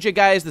DJ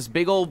guy is this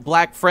big old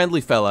black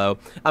friendly fellow.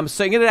 I'm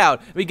singing it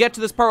out. We get to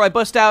this part where I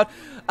bust out,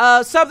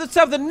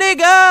 something,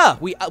 nigga!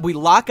 We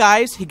lock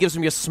eyes. He gives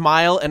me a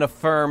smile and a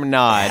firm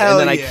nod. Hell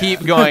and then I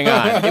keep going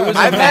on. It was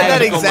I've had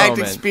that exact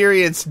moment.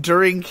 experience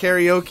during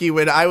karaoke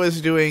when I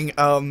was doing,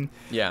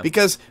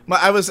 because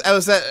I was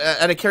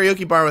at a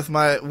karaoke bar with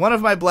one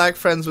of my black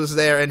friends was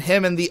there, and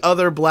him and the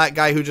other black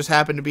guy who just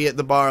happened to be at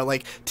the bar,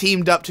 like,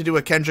 teamed up to do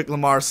a Kendrick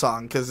Lamar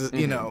song, because,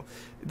 you know,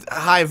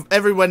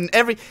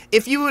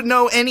 if you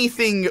know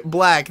anything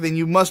black, then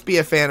you must be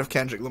a fan of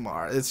Kendrick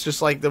Lamar. It's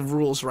just like the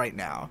rules right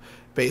now,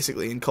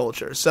 basically, in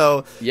culture.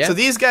 So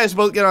these guys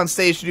both get on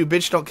stage to do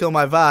Bitch Don't Kill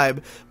My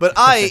Vibe, but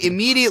I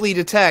immediately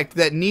detect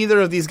that neither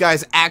of these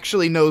guys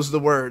actually knows the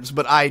words,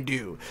 but I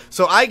do.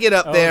 So I get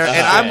up there,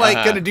 and I'm,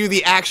 like, going to do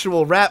the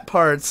actual rap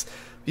parts,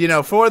 you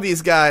know, for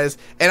these guys,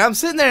 and I'm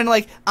sitting there and,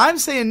 like, I'm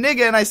saying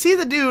nigga, and I see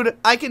the dude,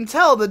 I can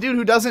tell the dude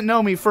who doesn't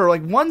know me for,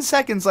 like, 1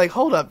 second's like,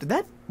 hold up, did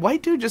that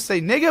white dude just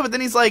say nigga? But then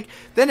he's like,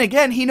 then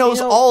again, he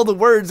knows all the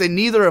words and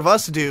neither of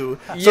us do.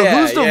 So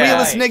who's the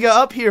realest nigga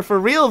up here for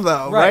real,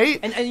 though, right?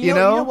 And you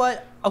know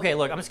what? Okay,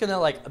 look, I'm just gonna,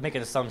 like, make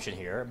an assumption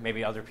here.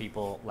 Maybe other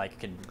people, like,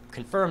 can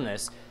confirm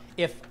this.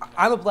 If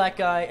I'm a black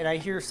guy and I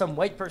hear some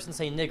white person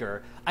say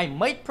nigger, I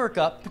might perk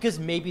up because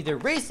maybe they're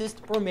racist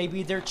or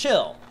maybe they're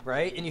chill,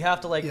 right? And you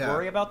have to, like,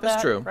 worry about that.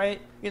 That's true.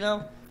 Right? You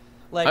know?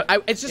 Like,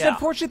 it's just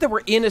unfortunate that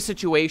we're in a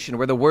situation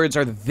where the words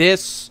are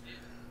this,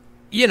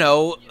 you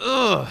know,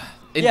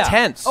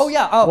 intense. Oh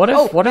yeah.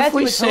 What if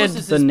we said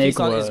the nig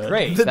word?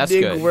 Great. The That's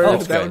nig good. word.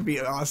 That's that good. would be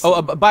awesome.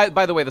 Oh,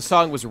 by the way, the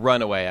song was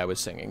 "Runaway." I was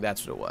singing.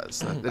 That's what it was.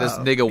 This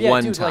nigga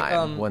one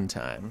time. One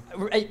time.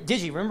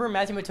 Did you remember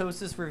Matthew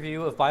Matosis'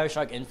 review of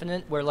BioShock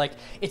Infinite, where, like,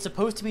 it's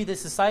supposed to be this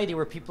society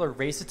where people are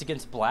racist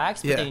against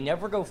blacks, but they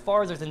never go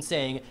farther than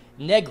saying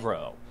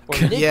negro or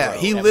negro. Yeah,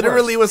 he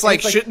literally was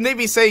like, shouldn't they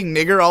be saying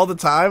nigger all the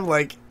time?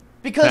 Like,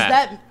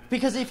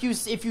 because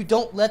if you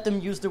don't let them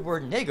use the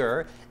word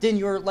nigger, then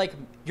you're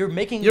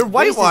making you're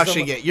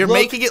whitewashing it. You're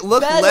making it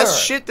look better.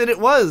 less shit than it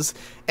was.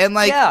 And,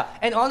 like,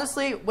 and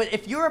honestly,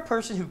 if you're a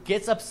person who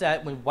gets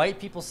upset when white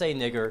people say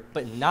nigger,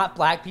 but not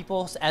black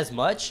people as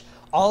much,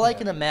 all I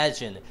can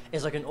imagine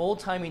is, like, an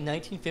old-timey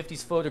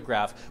 1950s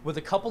photograph with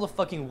a couple of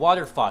fucking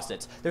water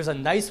faucets. There's a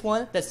nice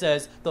one that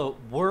says the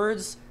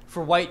words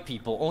for white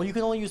people. You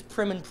can only use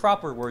prim and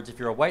proper words if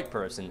you're a white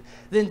person.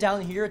 Then down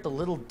here at the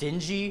little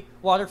dingy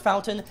water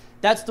fountain,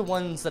 that's the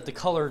ones that the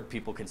colored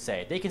people can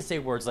say. They can say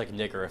words like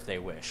nigger if they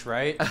wish,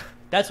 right?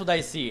 That's what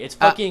I see. It's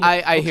fucking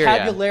I hear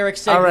vocabularic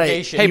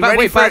segregation. All right.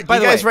 Hey,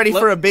 you guys ready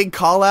for a big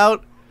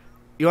call-out?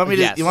 You want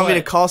me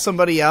to call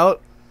somebody out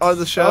on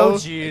the show? Oh,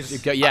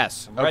 jeez.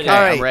 Yes. Okay, right.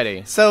 I'm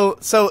ready. So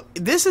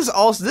this is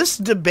also this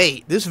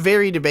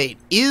very debate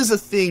is a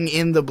thing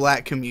in the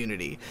black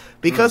community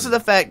because of the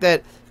fact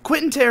that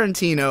Quentin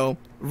Tarantino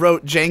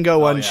wrote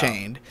Django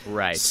Unchained. Yeah.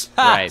 Right.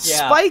 Right.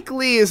 Yeah. Spike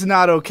Lee is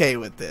not okay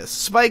with this.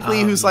 Spike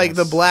Lee, who's like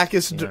the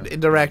blackest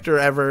director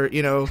ever,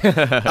 you know.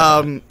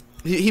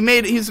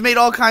 He's made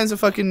all kinds of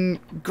fucking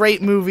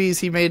great movies.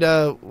 He made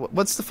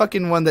what's the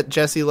fucking one that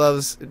Jesse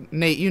loves?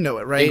 Nate, you know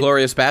it, right?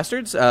 Inglourious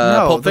Bastards?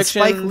 No, Pulp the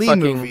Fiction, Spike Lee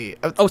movie.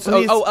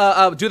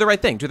 Do the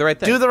Right Thing. Do the Right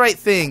Thing. Do the Right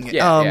Thing.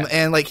 Yeah.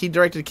 And like he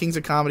directed Kings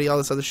of Comedy, all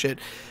this other shit.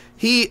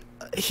 He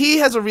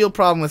has a real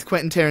problem with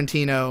Quentin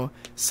Tarantino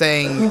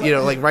saying, you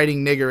know, like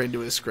writing nigger into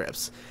his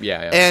scripts.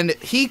 Yeah. And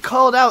he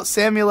called out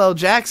Samuel L.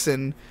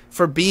 Jackson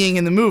for being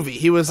in the movie.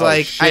 He was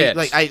like,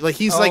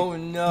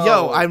 no.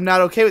 yo, I'm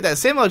not okay with that.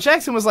 Samuel L.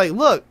 Jackson was like,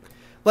 look,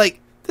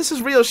 like, this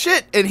is real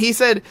shit. And he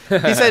said,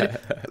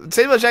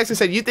 Samuel L. Jackson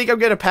said, you think I'm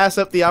going to pass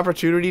up the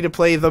opportunity to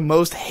play the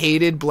most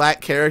hated black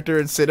character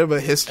in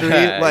cinema history?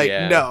 Like,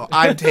 no,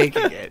 I'm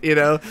taking it, you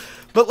know?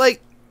 But,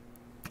 like,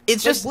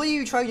 it's just... What are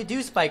you trying to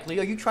do, Spike Lee?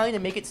 Are you trying to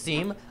make it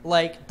seem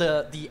like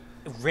the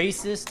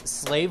racist,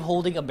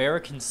 slave-holding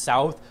American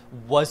South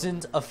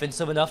wasn't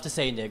offensive enough to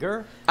say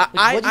nigger?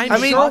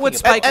 I'm sure what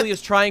Spike Lee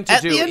is trying to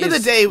do is... At the end of the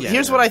day,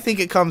 here's what I think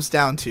it comes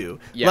down to.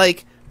 Yeah.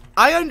 Like,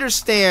 I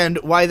understand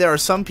why there are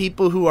some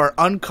people who are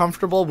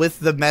uncomfortable with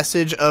the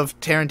message of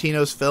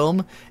Tarantino's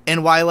film,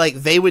 and why, like,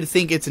 they would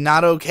think it's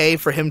not okay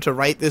for him to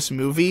write this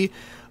movie,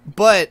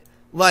 but,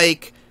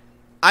 like...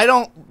 I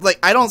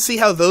don't see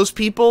how those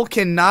people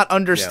cannot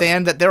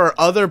understand that there are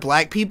other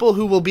black people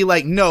who will be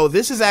like, no,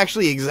 this is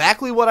actually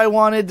exactly what I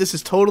wanted. This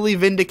is totally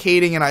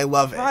vindicating and I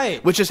love it.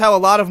 Right. Which is how a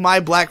lot of my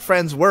black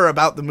friends were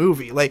about the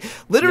movie. Like,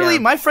 literally,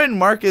 my friend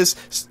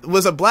Marcus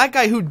was a black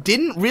guy who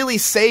didn't really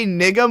say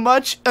nigga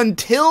much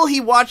until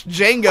he watched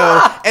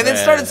Django and then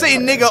started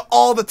saying nigga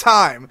all the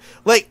time.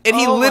 Like, and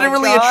he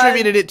literally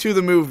attributed it to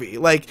the movie.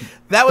 Like,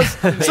 that was...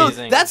 So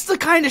that's the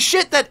kind of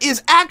shit that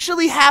is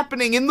actually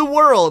happening in the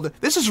world.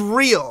 This is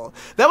real.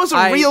 That was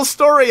a real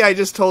story I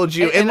just told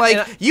you.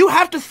 And you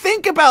have to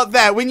think about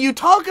that when you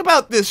talk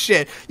about this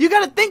shit. You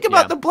gotta think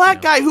about the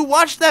black guy who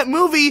watched that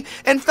movie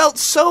and felt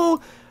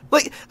so...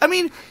 Like, I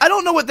mean, I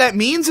don't know what that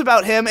means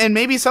about him, and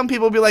maybe some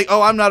people will be like,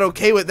 oh, I'm not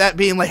okay with that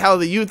being, like, how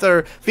the youth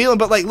are feeling,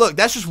 but, like, look,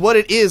 that's just what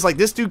it is. Like,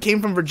 this dude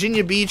came from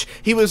Virginia Beach.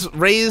 He was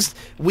raised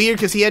weird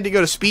because he had to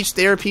go to speech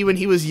therapy when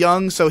he was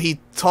young, so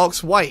he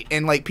talks white,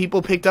 and, like,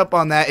 people picked up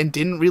on that and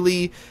didn't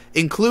really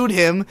include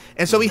him,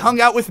 and so he hung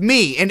out with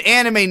me and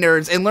anime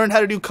nerds and learned how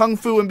to do kung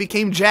fu and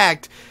became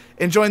jacked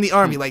and join the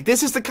army. Like,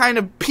 this is the kind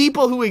of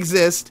people who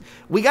exist.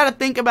 We got to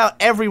think about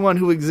everyone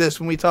who exists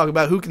when we talk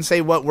about who can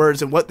say what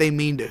words and what they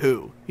mean to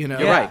who, you know?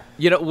 You're right.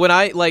 You know, when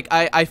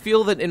I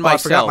feel that in myself...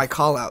 I forgot my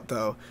call-out,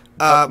 though.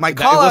 My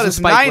call-out is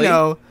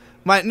Nino.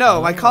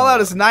 My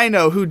call-out is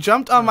Nino, who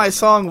jumped on my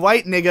song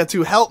White Nigga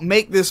to help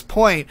make this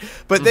point,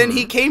 but then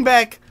he came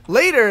back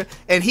later,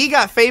 and he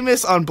got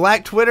famous on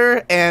Black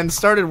Twitter and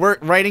started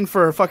writing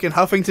for fucking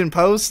Huffington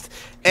Post.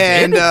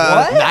 And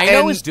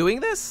Nino is doing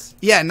this?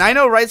 Yeah,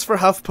 Nino writes for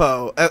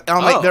HuffPo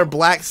on like their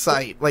black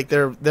site, like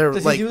their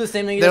Does like he do the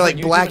same thing their like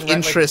black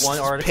interest one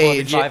article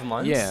page. Every 5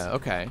 months? Yeah,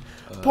 okay.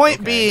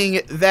 Point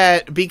being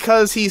that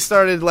because he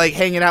started like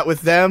hanging out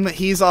with them,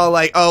 he's all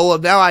like, "Oh well,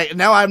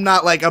 now I'm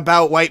not like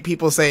about white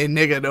people saying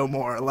nigga no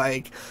more."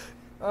 Like,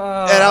 and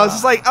I was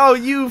just like, "Oh,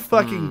 you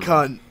fucking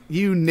cunt."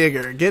 You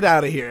nigger, get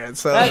out of here. And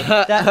so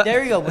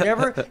there you go.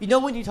 Whenever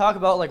when you talk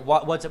about like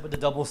what's up with the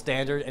double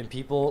standard, and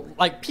people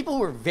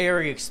who are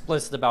very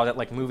explicit about it,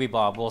 like Movie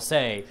Bob, will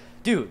say,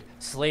 "Dude,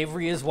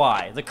 slavery is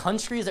why the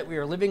countries that we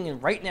are living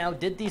in right now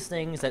did these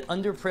things that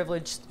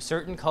underprivileged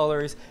certain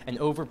colors and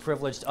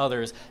overprivileged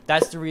others.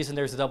 That's the reason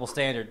there's a double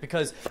standard."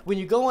 Because when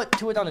you go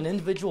to it on an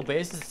individual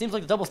basis, it seems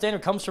like the double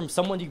standard comes from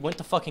someone who went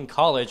to fucking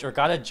college or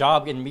got a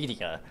job in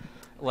media,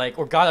 like,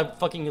 or got a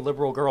fucking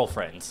liberal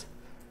girlfriend.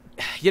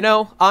 You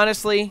know,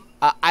 honestly,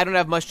 I don't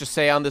have much to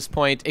say on this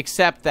point,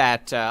 except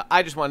that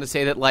I just wanted to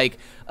say that, like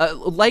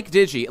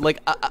Digi,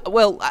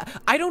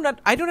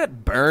 I do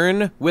not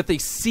burn with a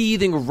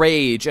seething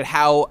rage at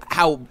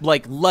how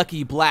like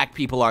lucky black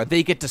people are.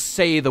 They get to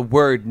say the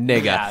word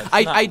nigga. Yeah,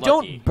 I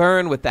don't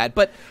burn with that,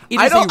 but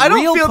I don't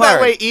feel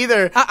that way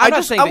either. I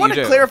want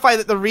to do. clarify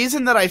that the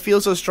reason that I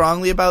feel so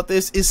strongly about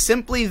this is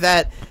simply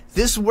that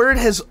this word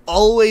has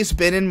always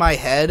been in my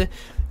head.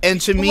 And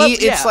to me,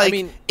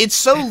 it's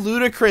so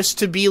ludicrous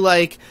to be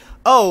like,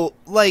 oh,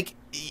 like,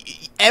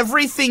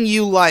 everything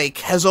you like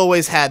has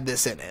always had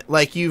this in it.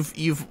 Like,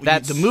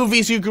 the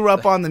movies you grew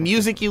up on, the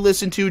music you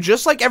listen to,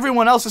 just like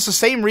everyone else, it's the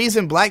same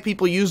reason black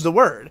people use the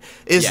word,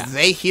 is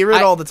they hear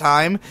it all the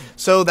time.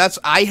 So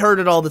I heard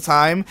it all the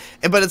time.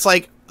 But it's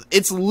like,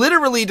 it's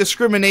literally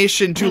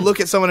discrimination to look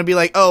at someone and be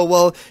like, oh,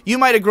 well, you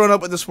might have grown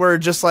up with this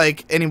word just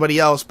like anybody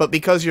else, but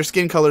because your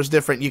skin color is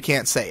different, you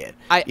can't say it.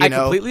 I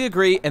completely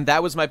agree, and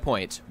that was my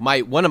point.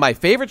 One of my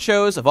favorite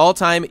shows of all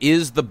time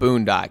is The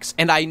Boondocks,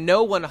 and I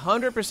know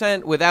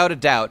 100% without a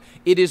doubt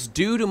it is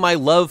due to my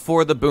love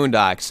for The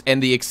Boondocks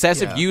and the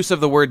excessive use of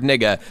the word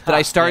nigga that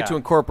I started to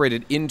incorporate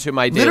it into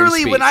my daily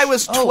Literally, speech. when I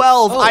was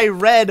 12, I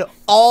read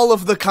all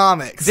of the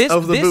comics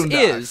of The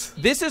Boondocks.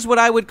 This is what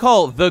I would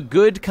call the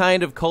good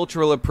kind of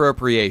cultural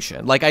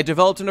appropriation. Like, I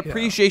developed an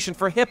appreciation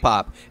for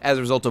hip-hop as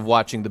a result of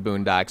watching The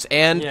Boondocks,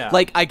 and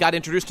like, I got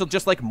introduced to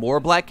just like more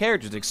black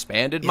characters,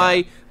 expanded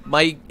my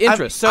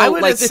interest. So I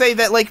would like, say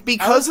that, like,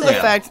 because of the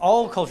fact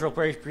all cultural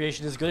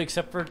appropriation is good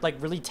except for like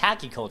really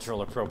tacky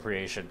cultural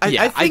appropriation.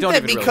 I think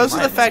that because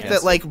of the fact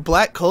that like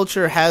black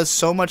culture has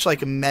so much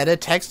like meta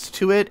text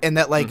to it, and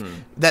that like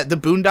that the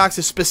Boondocks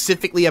is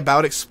specifically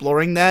about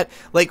exploring that.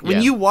 Like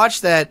when you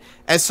watch that,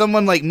 as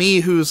someone like me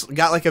who's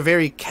got like a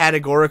very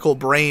categorical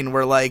brain,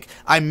 where like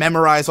I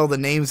memorize all the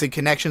names and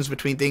connections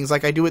between things,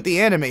 like I do with the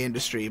anime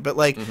industry, but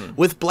like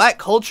with black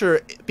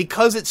culture,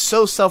 because it's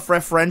so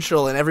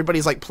self-referential and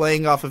everybody's like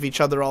playing off of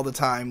each other all the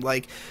time,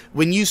 like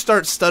when you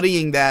start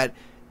studying that,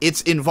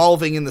 it's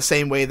involving in the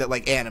same way that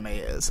like anime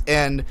is,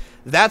 and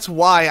that's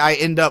why I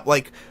end up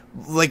like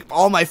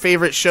all my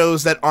favorite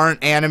shows that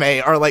aren't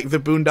anime are like the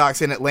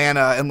Boondocks in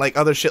Atlanta and like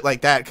other shit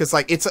like that, because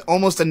like it's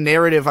almost a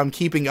narrative I'm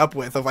keeping up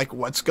with of like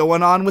what's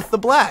going on with the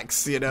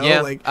blacks, you know?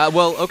 Like,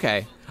 well,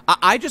 okay.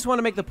 I just want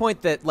to make the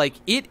point that like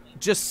it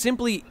just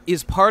simply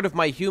is part of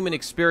my human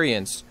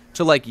experience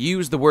to like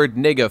use the word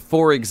nigga,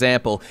 for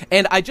example.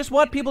 And I just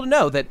want people to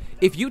know that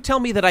if you tell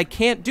me that I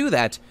can't do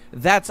that,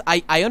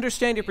 I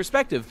understand your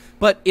perspective,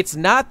 but it's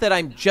not that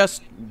I'm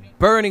just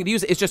burning to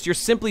use it. It's just you're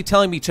simply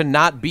telling me to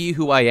not be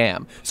who I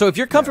am. So if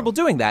you're comfortable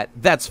doing that,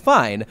 that's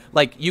fine.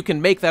 Like, you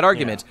can make that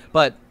argument,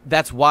 but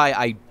that's why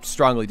I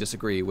strongly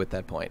disagree with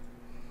that point.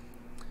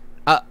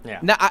 Now,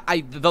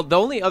 the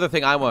only other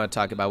thing I want to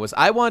talk about was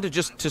I wanted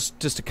to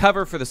just to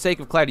cover, for the sake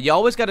of clarity, you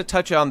always got to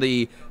touch on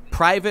the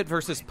private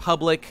versus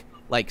public,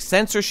 like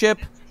censorship,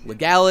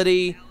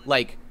 legality,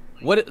 like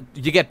what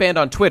you get banned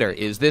on Twitter.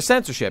 Is this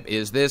censorship?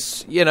 Is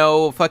this,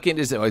 fucking,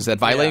 is that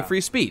violating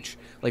free speech?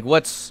 Like,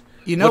 what's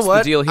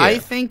the deal here? I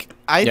think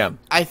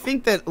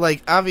that,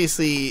 like,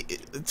 obviously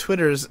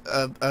Twitter's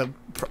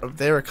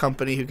they're a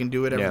company who can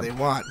do whatever they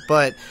want,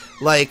 but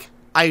like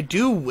I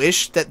do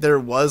wish that there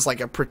was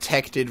like a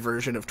protected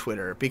version of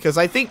Twitter, because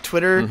I think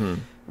Twitter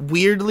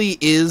weirdly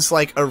is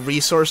like a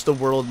resource the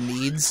world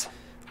needs.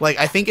 Like,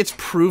 I think it's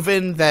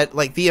proven that,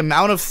 like, the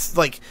amount of,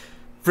 like,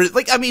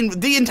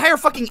 the entire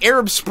fucking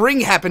Arab Spring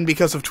happened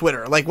because of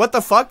Twitter. Like, what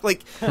the fuck?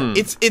 Like,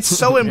 it's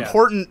so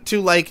important to,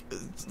 like,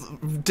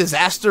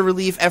 disaster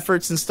relief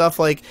efforts and stuff.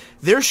 Like,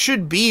 there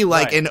should be,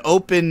 like, an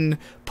open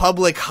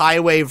public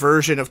highway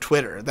version of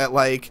Twitter that,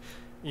 like...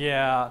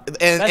 Yeah,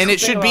 and it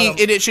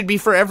should be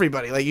for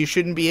everybody. Like, you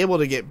shouldn't be able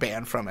to get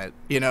banned from it,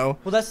 you know?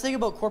 Well, that's the thing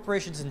about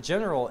corporations in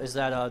general, is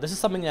that this is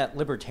something that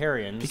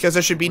libertarians, because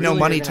there should be no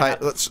money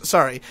tied.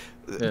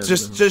 There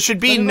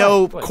should be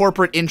no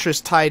corporate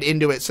interest tied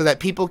into it, so that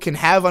people can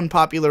have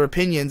unpopular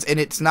opinions, and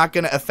it's not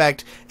going to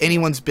affect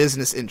anyone's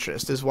business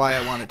interest. Is why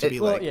I want it to be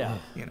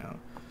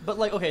But,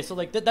 like, okay, so,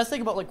 like, that's the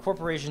thing about, like,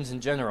 corporations in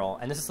general,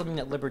 and this is something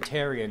that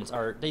libertarians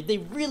are, they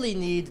really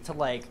need to,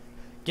 like,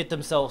 get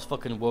themselves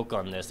fucking woke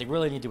on this. They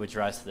really need to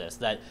address this.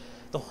 That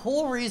the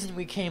whole reason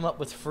we came up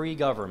with free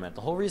government,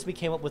 the whole reason we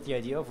came up with the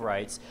idea of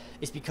rights,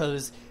 is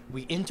because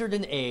we entered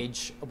an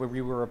age where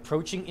we were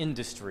approaching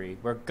industry,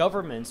 where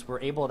governments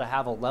were able to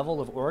have a level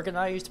of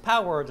organized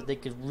power that they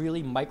could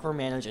really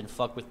micromanage and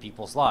fuck with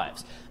people's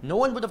lives. No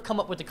one would have come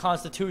up with the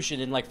Constitution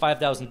in like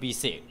 5000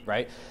 BC,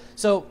 right?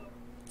 So,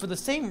 for the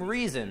same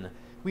reason,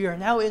 we are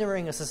now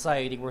entering a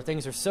society where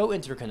things are so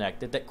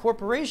interconnected that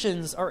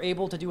corporations are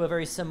able to do a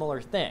very similar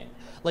thing.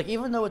 Like,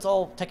 even though it's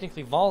all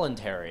technically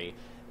voluntary,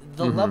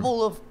 the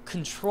level of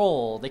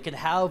control they can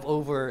have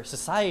over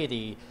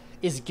society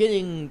is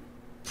getting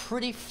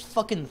pretty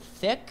fucking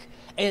thick,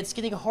 and it's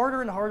getting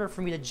harder and harder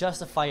for me to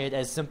justify it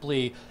as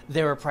simply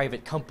they're a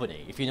private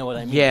company, if you know what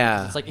I mean.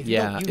 Yeah, it's like, if you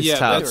don't use Twitter,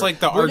 that's like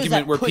the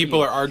argument where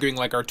people are arguing,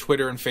 like, are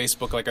Twitter and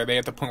Facebook, like, are they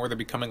at the point where they're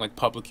becoming like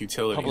public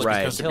utilities?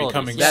 Right. Because they're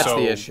becoming That's so...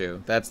 the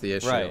issue. That's the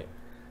issue. Right.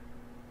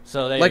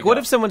 So like, what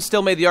if someone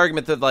still made the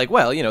argument that, like,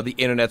 well, the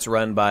internet's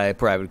run by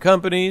private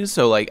companies,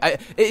 so, like,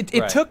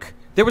 it took...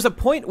 There was a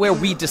point where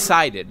we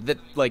decided that,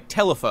 like,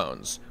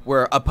 telephones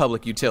were a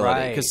public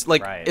utility. Because,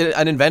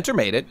 an inventor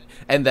made it,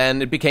 and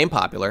then it became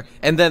popular,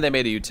 and then they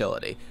made a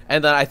utility.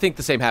 And then I think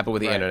the same happened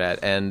with the internet.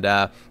 And,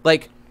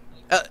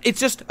 it's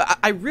just...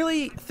 I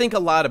really think a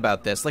lot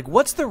about this. Like,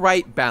 what's the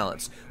right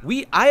balance?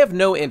 I have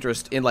no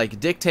interest in, like,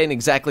 dictating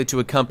exactly to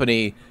a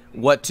company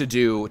what to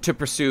do to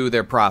pursue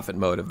their profit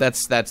motive.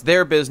 That's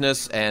their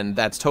business, and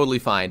that's totally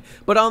fine.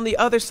 But on the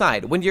other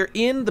side, when you're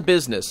in the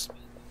business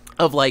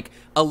of, like,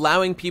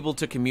 allowing people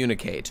to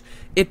communicate,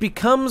 it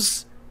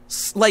becomes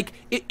like,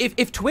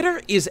 if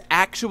Twitter is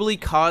actually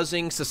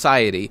causing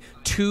society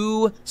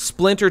to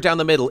splinter down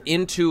the middle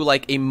into,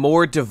 like, a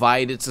more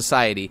divided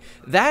society,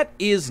 that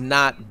is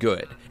not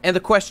good. And the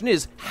question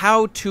is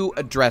how to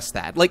address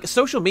that. Like,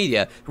 social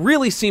media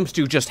really seems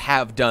to just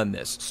have done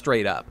this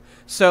straight up.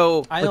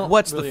 So, like,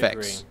 what's really the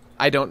fix? Agree.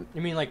 I don't.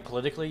 You mean like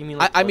politically? You mean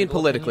like I mean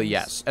politically,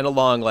 yes, and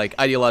along like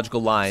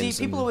ideological lines.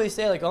 See, people always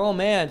say like, "Oh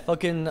man,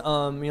 fucking,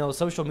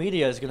 social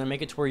media is gonna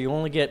make it to where you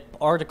only get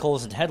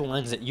articles and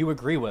headlines that you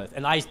agree with."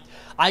 And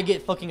I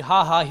get fucking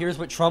haha. Here's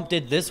what Trump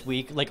did this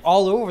week, like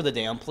all over the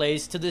damn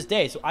place to this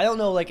day. So I don't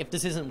know like if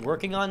this isn't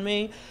working on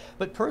me,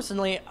 but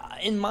personally,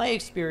 in my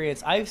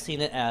experience, I've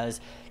seen it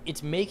as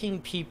it's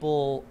making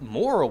people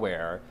more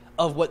aware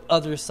of what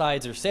other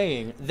sides are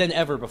saying than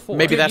ever before.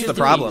 Maybe that's the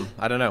problem.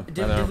 I don't know.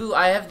 Davu,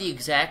 I have the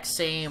exact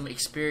same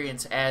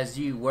experience as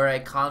you, where I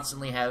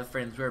constantly have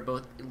friends who are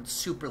both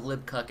super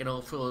libcuck and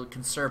also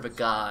conservative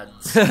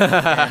gods.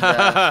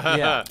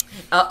 And,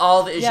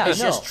 all the issues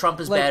just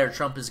Trump is bad or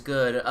Trump is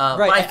good.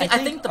 Right, but I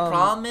think the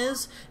problem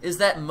is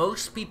that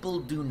most people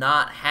do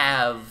not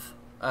have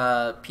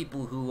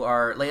people who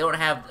are they don't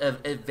have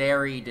a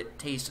varied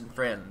taste in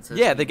friends.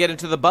 Yeah, they get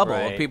into the bubble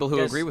of people who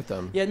agree with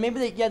them. Yeah, maybe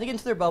they get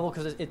into their bubble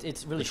because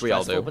it's really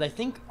stressful. But I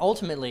think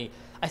ultimately,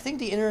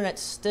 the internet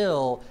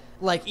still,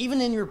 like,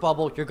 even in your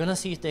bubble, you're gonna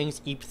see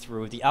things eep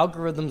through. The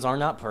algorithms are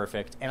not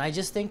perfect, and I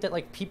just think that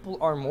like people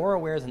are more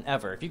aware than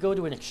ever. If you go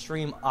to an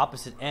extreme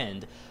opposite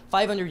end,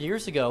 500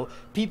 years ago,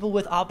 people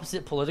with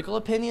opposite political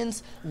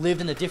opinions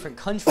lived in a different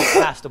country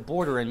past a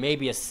border and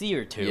maybe a sea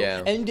or two,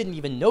 and you didn't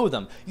even know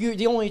them.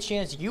 The only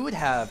chance you would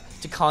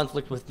have to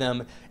conflict with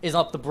them is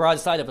up the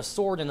broadside of a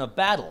sword in a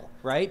battle,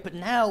 right? But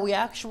now we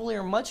actually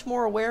are much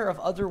more aware of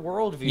other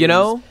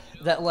worldviews.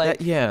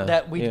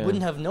 That we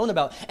wouldn't have known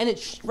about, and it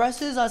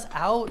stresses us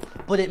out,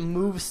 but it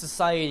moves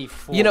society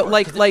forward.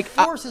 It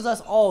forces us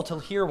all to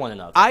hear one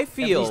another. I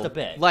feel at least a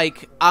bit.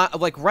 like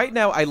right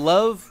now, I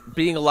love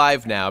being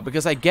alive now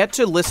because I get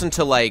to listen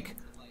to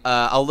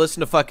I'll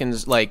listen to fucking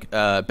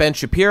Ben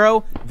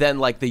Shapiro, then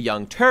like the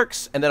Young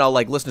Turks, and then I'll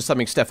like listen to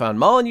something Stefan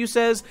Molyneux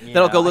says. Then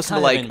I'll go listen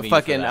to like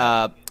fucking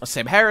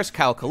Sam Harris,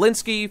 Kyle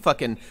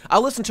Kalinske.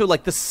 I'll listen to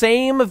like the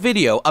same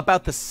video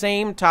about the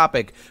same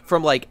topic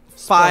from like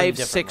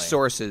 5-6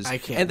 sources. I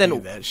can't do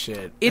that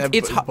shit.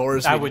 It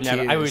bores me. I would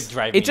never. I would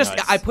drive me nuts.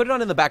 I put it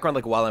on in the background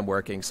like while I'm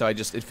working, so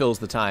it fills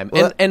the time.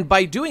 And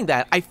by doing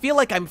that, I feel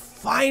like I'm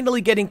finally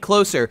getting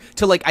closer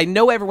to like I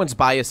know everyone's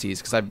biases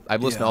because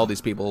I've listened to all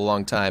these people a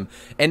long time,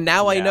 and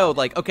now I know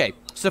like okay,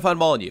 Stefan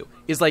Molyneux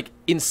is like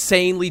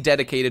insanely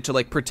dedicated to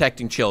like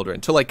protecting children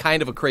to like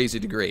kind of a crazy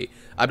degree.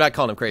 I'm not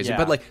calling him crazy,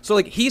 but like so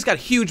like he's got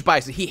huge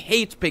biases. He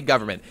hates big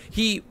government.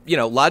 He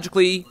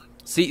logically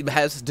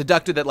has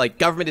deducted that like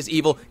government is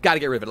evil, got to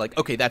get rid of it. Like,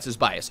 okay, that's his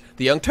bias.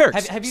 The Young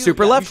Turks,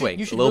 super left wing,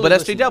 a little bit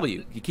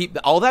SJW. You keep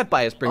all that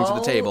bias brings to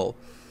the table.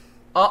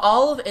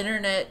 All of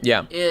internet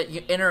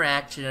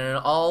interaction and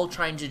all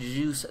trying to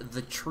deduce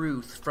the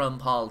truth from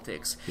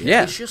politics.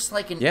 Yeah. It's just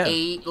like an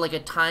 8, like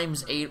a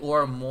 ×8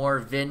 or more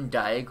Venn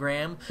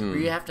diagram where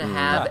you have to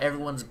have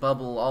everyone's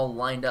bubble all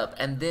lined up,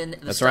 and then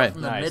the stuff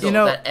in the middle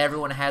that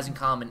everyone has in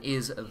common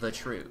is the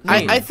truth.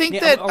 I think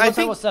I want to talk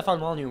about Stefan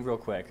Molyneux real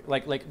quick,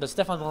 like the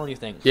Stefan Molyneux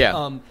thing.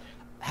 Yeah.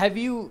 Have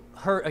you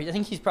heard? I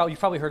think you've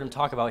probably heard him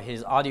talk about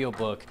his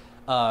audiobook.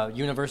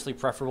 Universally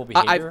Preferable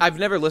Behavior. I've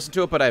never listened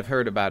to it, but I've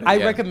heard about it. I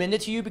recommend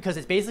it to you because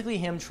it's basically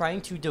him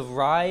trying to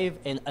derive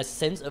a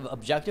sense of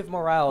objective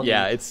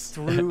morality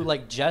through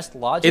like just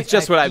logic. It's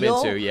just what I'm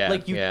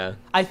into,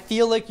 I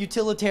feel like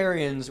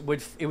utilitarians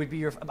would be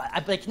your... I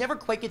can never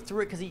quite get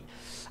through it because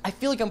I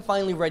feel like I'm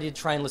finally ready to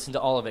try and listen to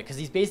all of it because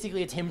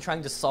it's him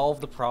trying to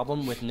solve the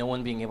problem with no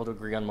one being able to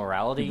agree on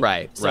morality.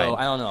 Right, So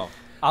I don't know.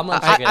 I'm going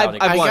to check it out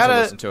again. I want to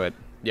listen to it.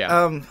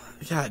 Yeah.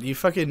 God,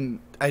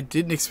 I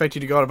didn't expect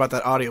you to go on about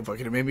that audiobook,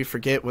 and it made me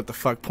forget what the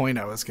fuck point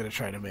I was going to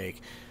try to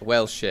make.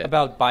 Well, shit.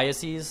 About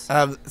biases?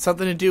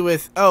 Something to do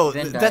with...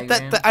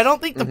 I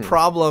don't think the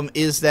problem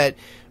is that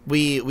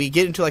we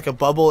get into like a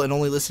bubble and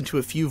only listen to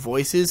a few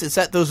voices. It's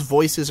that those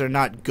voices are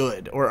not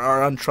good or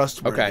are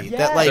untrustworthy. Okay.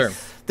 That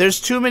there's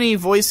too many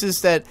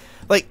voices that...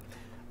 like.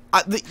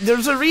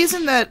 There's a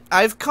reason that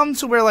I've come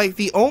to where like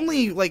the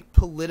only like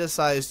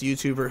politicized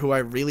YouTuber who I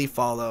really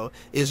follow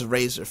is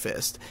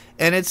Razorfist,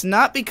 and it's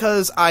not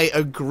because I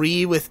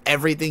agree with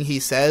everything he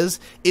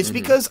says. It's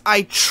because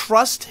I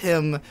trust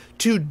him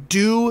to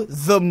do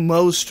the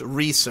most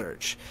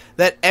research.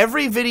 That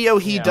every video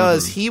he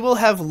does, he will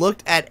have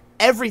looked at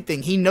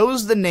everything. He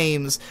knows the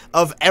names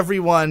of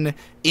everyone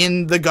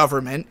in the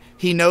government.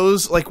 He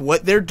knows like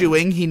what they're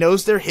doing. He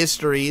knows their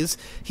histories.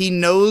 He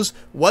knows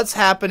what's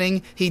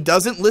happening. He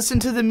doesn't listen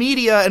to the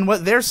media and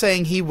what they're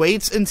saying. He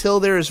waits until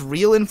there is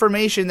real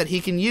information that he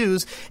can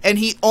use, and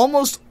he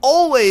almost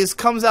always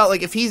comes out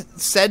like if he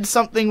said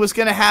something was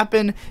going to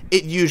happen,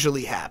 it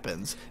usually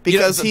happens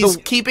because he's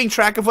keeping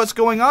track of what's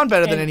going on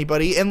better than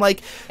anybody. And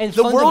like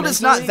the world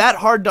is not that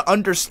hard to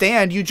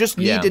understand. You just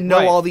need to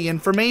know all the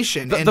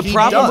information. The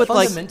problem with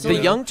like the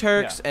Young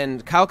Turks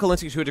and Kyle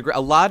Kalinske to a degree,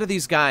 a lot of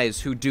these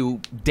guys who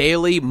do daily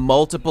daily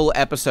multiple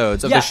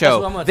episodes of the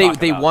show.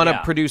 They want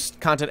to produce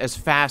content as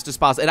fast as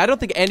possible. And I don't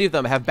think any of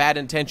them have bad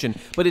intention,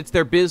 but it's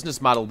their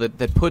business model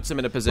that puts them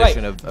in a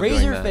position of doing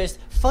that. Razorfist,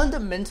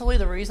 fundamentally,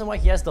 the reason why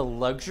he has the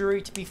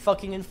luxury to be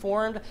fucking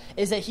informed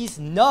is that he's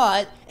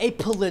not a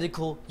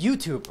political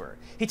YouTuber.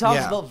 He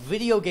talks about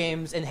video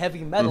games and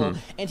heavy metal,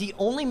 and he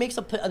only makes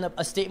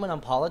a statement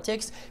on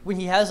politics when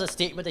he has a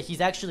statement that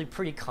he's actually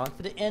pretty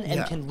confident in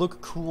and can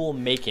look cool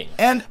making.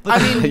 And but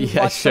I mean, you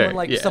watch someone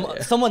like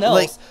someone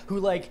else who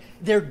like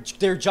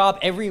their job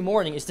every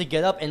morning is to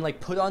get up and like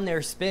put on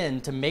their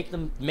spin to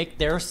make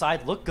their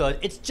side look good.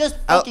 It's just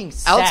fucking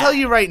sad. I'll tell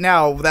you right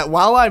now that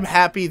while I'm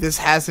happy this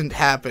hasn't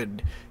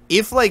happened,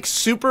 if like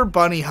Super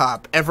Bunny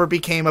Hop ever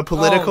became a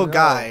political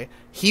guy,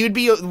 he would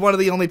be one of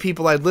the only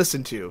people I'd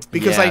listen to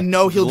because I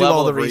know he'll do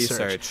all the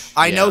research.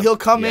 I know he'll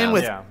come in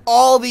with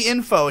all the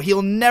info.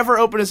 He'll never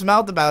open his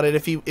mouth about it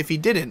if he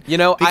didn't. You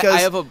know, because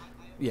I have a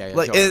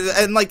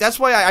like that's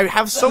why I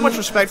have so much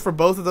respect for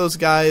both of those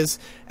guys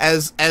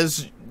as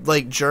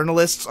like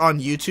journalists on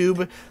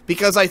YouTube,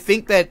 because I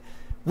think that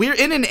we're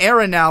in an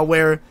era now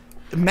where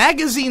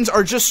magazines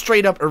are just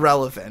straight up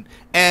irrelevant,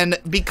 and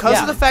because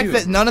of the fact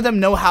that none of them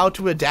know how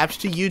to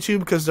adapt to YouTube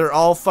because they're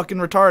all fucking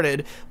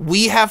retarded,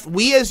 we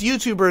as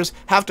YouTubers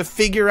have to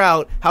figure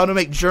out how to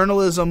make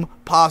journalism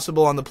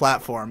possible on the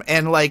platform.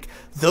 And like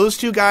those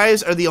two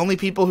guys are the only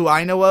people who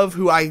I know of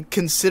who I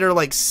consider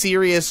like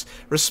serious,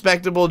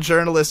 respectable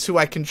journalists who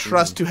I can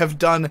trust to have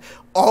done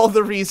all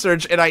the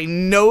research, and I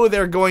know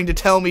they're going to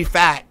tell me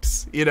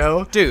facts, you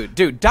know?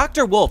 Dude,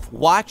 Dr. Wolf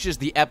watches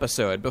the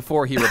episode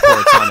before he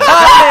reports on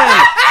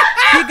it.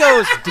 He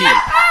goes deep.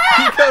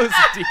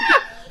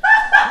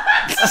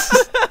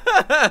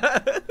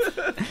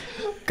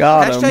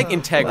 God, Hashtag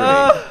integrity.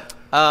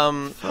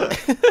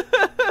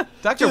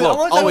 Dr. Wolf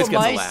always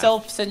gets a laugh. My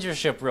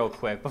self-censorship real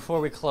quick before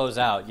we close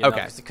out. You know,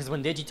 because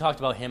when Digi talked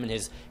about him and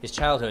his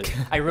childhood,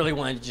 I really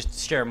wanted to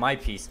just share my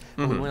piece.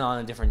 But we went on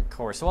a different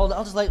course. So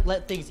I'll just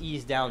let things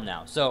ease down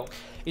now. So,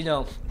 you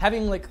know,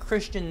 having like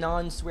Christian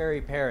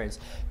non-sweary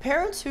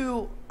parents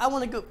who, I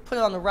want to put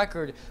it on the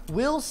record,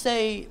 will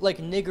say like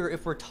nigger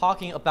if we're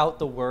talking about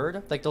the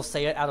word. Like they'll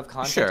say it out of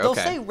context. They'll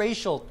say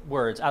racial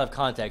words out of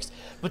context,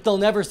 but they'll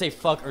never say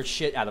fuck or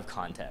shit out of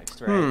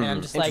context, right? And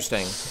I'm just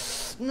interesting.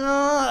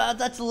 No,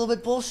 that's a little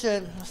bit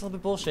bullshit. That's a little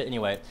bit bullshit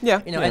anyway.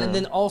 Yeah. You know, and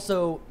then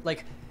also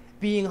like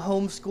being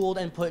homeschooled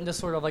and put into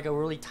sort of like a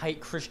really tight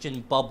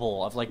Christian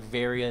bubble of like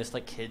various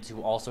like kids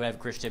who also have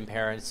Christian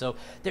parents. So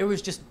there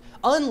was just,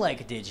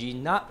 unlike Digi,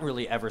 not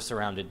really ever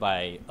surrounded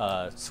by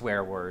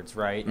swear words,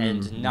 right?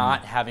 And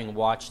not having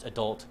watched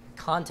adult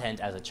content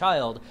as a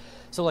child.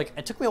 So like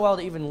it took me a while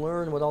to even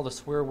learn what all the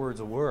swear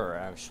words were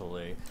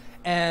actually.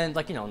 And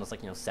like, you know, when I was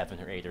like, 7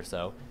 or 8 or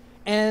so.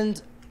 And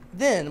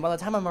then by the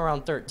time I'm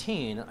around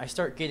 13, I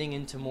start getting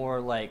into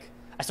more like,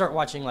 I start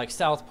watching like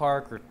South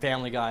Park or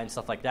Family Guy and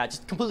stuff like that,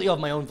 just completely of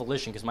my own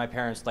volition because my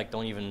parents like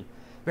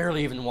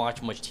barely even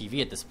watch much TV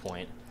at this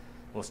point.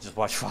 Let's just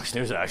watch Fox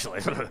News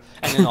actually,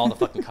 and then all the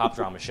fucking cop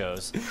drama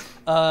shows.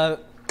 But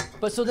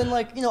so then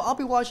like, you know, I'll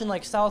be watching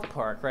like South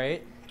Park,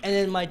 right? And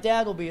then my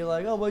dad will be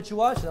like, "Oh, what you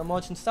watching?" I'm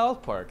watching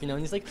South Park, you know,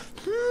 and he's like,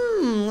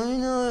 you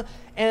know,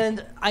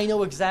 and I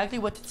know exactly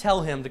what to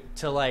tell him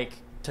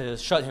to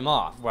shut him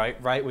off,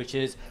 right? Which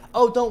is,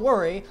 oh, don't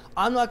worry,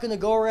 I'm not gonna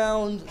go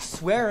around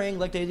swearing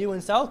like they do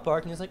in South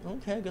Park. And he's like,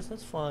 okay, I guess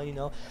that's fine, you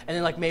know. And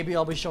then like maybe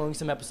I'll be showing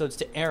some episodes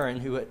to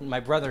Aaron, my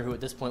brother, who at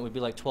this point would be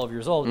like 12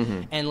 years old,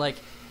 and like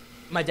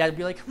my dad would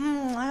be like,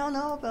 I don't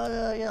know about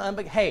it, you know. I'm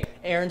like, hey,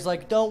 Aaron's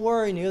like, don't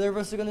worry, neither of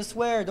us are gonna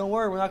swear. Don't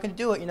worry, we're not gonna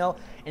do it, you know.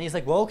 And he's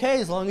like, well, okay,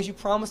 as long as you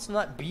promise to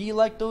not be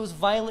like those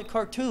violent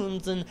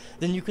cartoons, then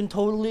you can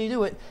totally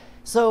do it.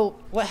 So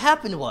what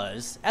happened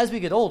was, as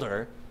we get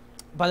older,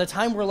 by the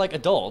time we're like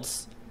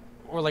adults,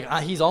 or like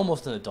he's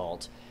almost an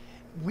adult,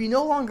 we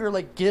no longer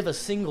like give a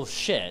single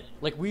shit.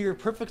 Like we are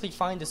perfectly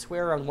fine to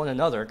swear on one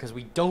another because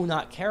we do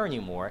not care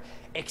anymore,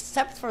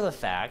 except for the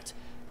fact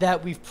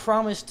that we've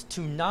promised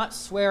to not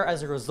swear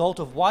as a result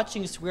of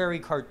watching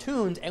sweary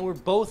cartoons, and we're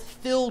both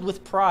filled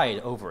with pride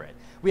over it.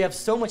 We have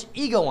so much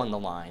ego on the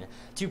line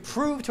to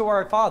prove to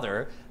our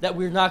father that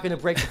we're not going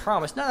to break the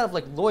promise, not out of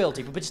like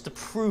loyalty, but just to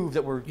prove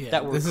that we're This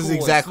cool is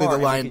exactly and the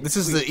line. This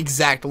is the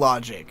exact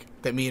logic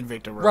that me and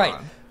Victor were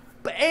on.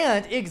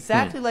 And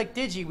exactly like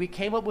Digi, we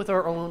came up with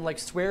our own like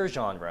swear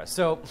genre.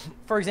 So,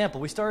 for example,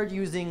 we started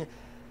using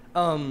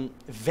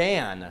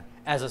van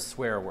as a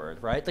swear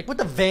word, right? Like, what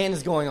the van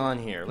is going on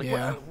here? Like,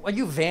 are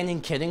you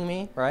vanning kidding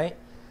me, right?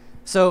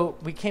 So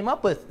we came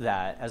up with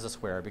that as a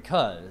swear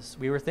because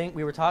we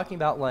were talking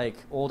about like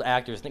old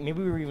actors. Maybe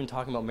we were even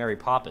talking about Mary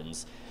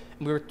Poppins.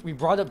 And we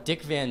brought up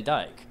Dick Van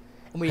Dyke,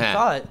 and we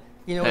thought,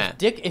 you know,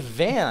 if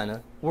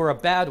Van were a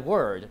bad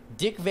word,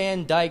 Dick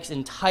Van Dyke's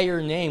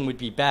entire name would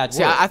be bad.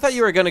 See, I thought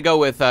you were going to go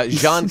with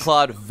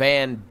Jean-Claude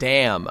Van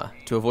Damme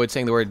to avoid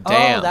saying the word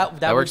damn.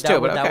 That works too.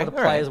 That would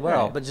apply as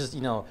well. But just,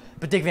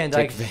 but Dick Van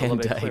Dyke is a little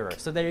bit clearer.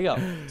 So there you go.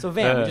 So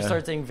Van, we just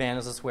started saying Van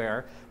as a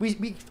swear.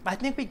 I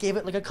think we gave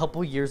it like a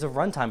couple years of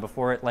runtime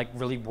before it like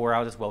really wore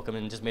out its welcome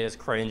and just made us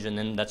cringe, and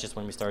then that's just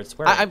when we started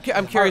swearing.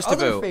 I'm curious,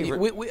 Taboo.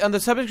 On the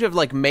subject of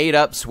like made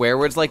up swear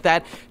words like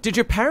that, did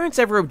your parents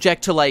ever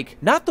object to like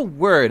not the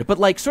word, but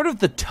like sort of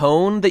the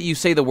tone that you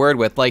say the word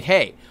with? Like,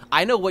 hey,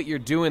 I know what you're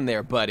doing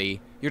there,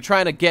 buddy. You're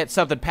trying to get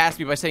something past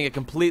me by saying a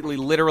completely,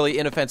 literally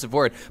inoffensive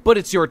word, but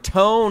it's your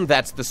tone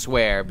that's the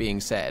swear being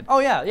said. Oh,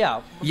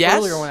 yeah. Yes?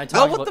 Earlier when I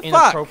talked about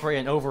inappropriate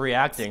and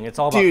overreacting, it's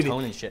all about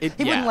tone and shit.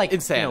 He wouldn't like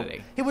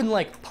insanity. He wouldn't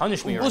like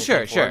punish me or anything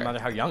sure. for it, no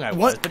matter how young I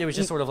was, but it was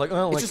just sort of like,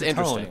 it's just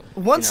interesting.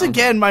 Tone, Once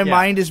again, my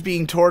mind is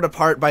being torn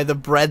apart by the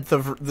breadth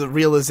of the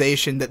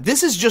realization that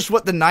this is just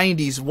what the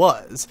 90s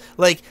was.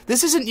 Like,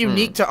 this isn't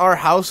unique to our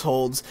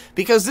households,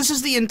 because this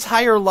is the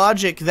entire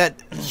logic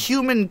that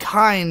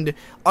humankind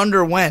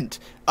underwent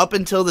up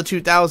until the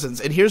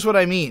 2000s. And here's what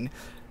I mean.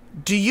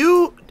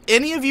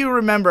 Any of you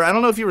remember, I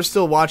don't know if you were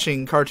still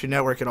watching Cartoon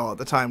Network at all at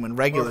the time when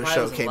Regular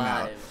Show came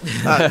out.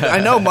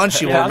 I know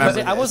Munchie will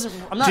remember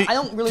I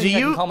don't really think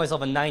I can call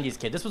myself a 90s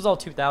kid. This was all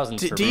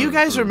 2000s. Do you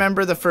guys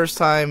remember the first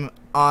time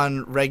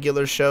on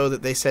Regular Show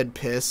that they said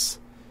piss?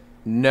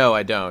 No,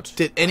 I don't.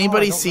 Did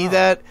anybody see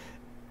that?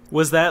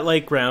 Was that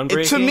like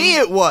groundbreaking? To me,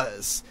 it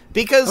was.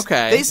 Because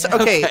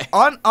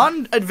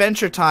on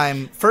Adventure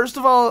Time, first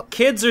of all,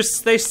 kids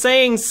they're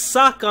saying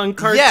suck on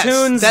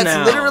cartoons that's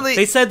now. Literally,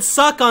 they said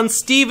suck on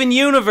Steven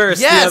Universe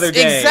the other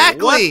day.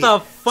 Exactly. What the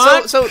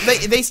fuck? So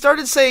they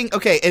started saying,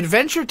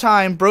 Adventure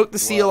Time broke the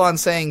seal on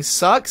saying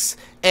sucks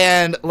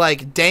and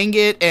like dang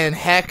it and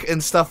heck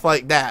and stuff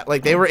like that.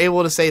 Like they were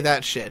able to say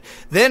that shit.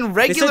 Then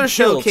Regular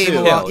Show came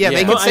along. Yeah,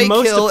 they could say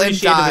kill and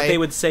die. They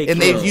would say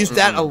and they've used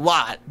that a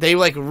lot. They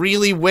like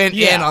really went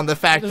in on the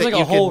fact that like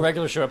you a whole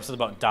Regular Show episode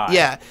about die.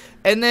 Yeah.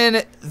 And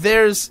then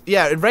there's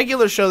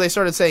Regular Show they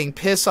started saying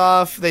piss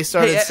off, they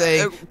started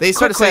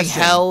saying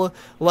hell.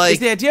 Like, is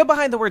the idea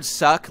behind the word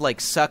suck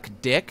like suck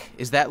dick?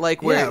 Is that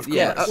like where or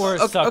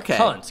suck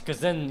cunt, because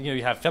then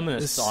you have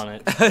feminists on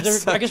it. I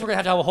guess we're gonna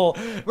have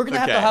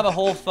to have a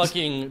whole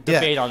fucking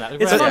debate on that.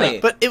 It's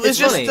funny. But it was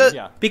just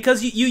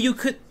because you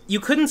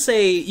couldn't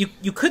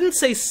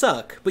say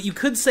suck, but you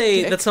could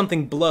say that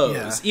something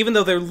blows, even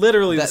though they're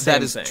literally the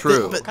same thing. That is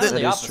true. That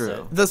is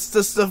true.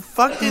 The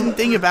fucking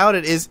thing about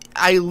it is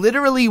I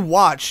literally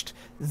watched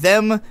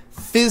them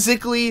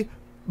physically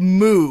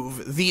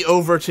move the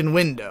Overton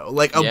window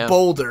like a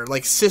boulder,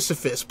 like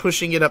Sisyphus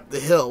pushing it up the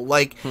hill,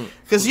 like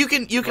because you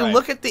can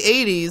look at the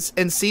 80s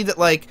and see that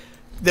like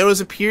there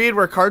was a period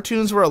where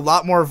cartoons were a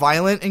lot more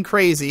violent and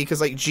crazy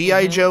because like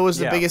G.I. Joe was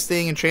the biggest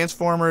thing and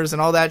Transformers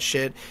and all that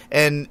shit,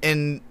 and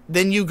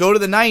then you go to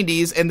the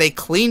 90s and they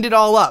cleaned it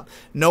all up.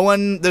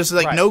 There's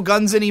like no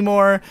guns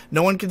anymore.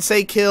 No one can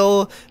say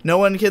kill. No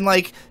one can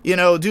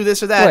do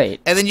this or that.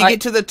 Wait, and then you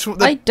get to the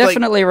I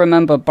definitely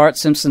remember Bart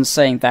Simpson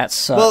saying that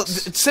sucks. Well,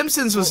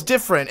 Simpsons was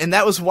different, and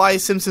that was why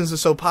Simpsons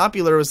was so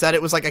popular, was that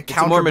it was like a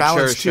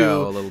counterbalance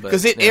to,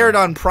 because it aired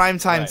on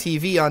primetime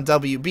TV on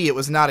WB. It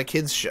was not a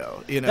kids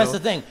show. That's the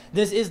thing.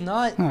 This is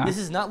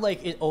not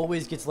like it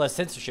always gets less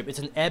censorship. It's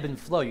an ebb and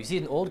flow. You see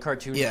in old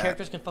cartoons, the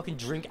characters can fucking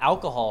drink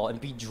alcohol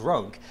and be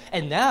drunk.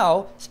 And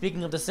now,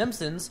 speaking of The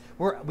Simpsons,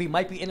 we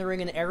might be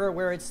entering an era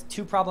where it's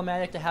too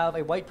problematic to have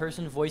a white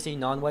person voice a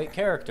non-white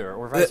character,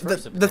 or vice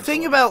versa. The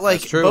thing about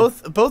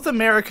both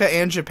America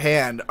and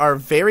Japan are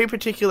very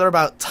particular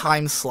about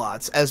time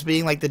slots as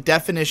being like the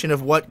definition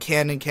of what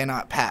can and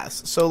cannot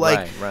pass. So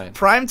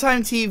primetime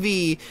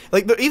TV,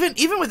 like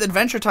even with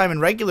Adventure Time and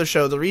Regular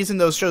Show, the reason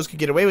those shows could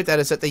get away with that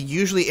is that they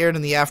usually aired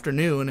in the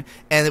afternoon,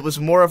 and it was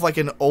more of like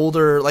an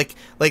older like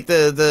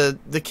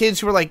the kids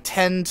who were like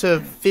 10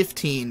 to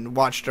 15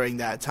 watched during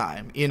that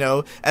time,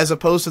 as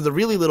opposed to the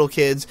really little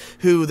kids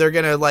who they're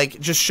gonna like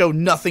just show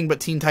nothing but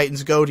Teen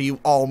Titans Go to you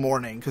all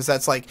morning, because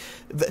that's like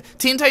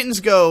Teen Titans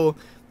Go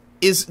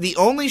is the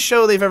only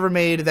show they've ever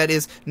made that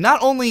is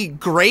not only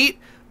great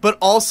but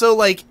also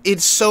like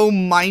it's so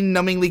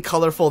mind-numbingly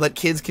colorful that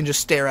kids can just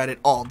stare at it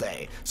all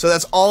day. So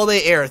that's all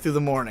they air through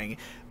the morning.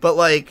 But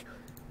like,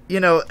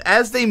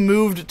 as they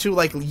moved to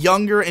like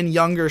younger and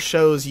younger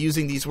shows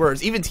using these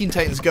words, even Teen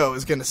Titans Go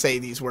is going to say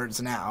these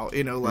words now,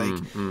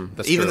 even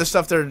the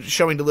stuff they're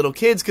showing to little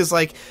kids, because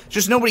like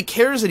just nobody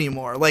cares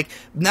anymore. Like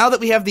now that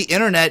we have the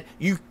internet,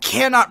 you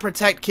cannot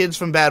protect kids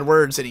from bad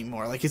words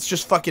anymore. Like it's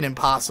just fucking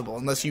impossible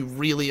unless you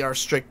really are a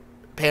strict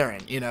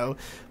parent,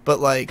 but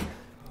like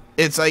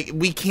it's like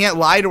we can't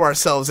lie to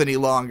ourselves any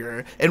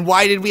longer. And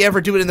why did we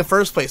ever do it in the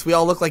first place? We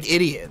all look like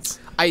idiots.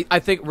 I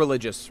think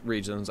religious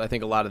reasons. I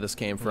think a lot of this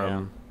came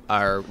from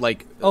are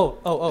like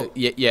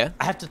I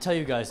have to tell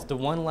you guys, the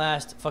one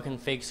last fucking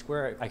fake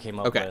square I came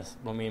up with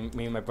when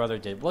me and my brother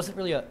did wasn't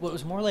really it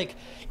was more like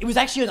it was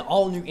actually an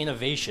all new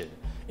innovation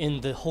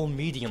in the whole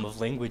medium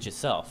of language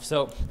itself.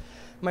 So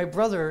my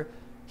brother,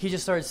 he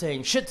just started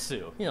saying Shih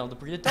Tzu, the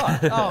breed of dog.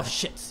 Oh,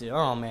 Shih Tzu,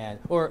 oh man.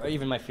 Or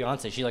even my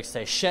fiance, she likes to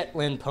say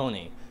Shetland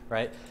pony,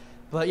 right?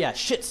 But yeah,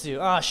 Shih Tzu,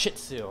 Shih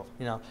Tzu,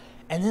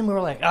 And then we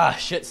were like, ah,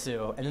 shit,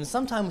 Sue. And then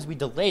sometimes we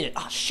delayed it.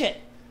 Ah, shit,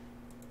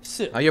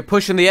 Sue. Oh, you're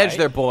pushing the edge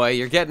there, boy.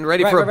 You're getting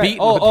ready for a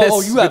beating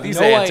you have these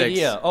no antics.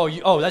 idea.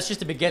 That's just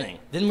the beginning.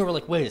 Then we were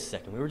like, wait a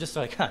second. We were just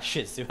like, ah,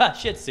 shit, Sue. Ah,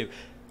 shit, Sue.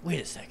 Wait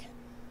a second.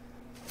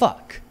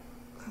 Fuck.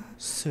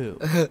 Sue.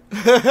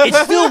 It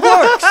still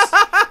works.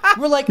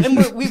 We're like, and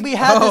we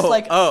had this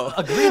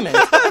agreement.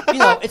 You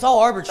know, it's all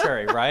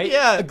arbitrary, right?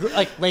 Yeah.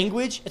 Like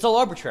language, it's all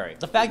arbitrary.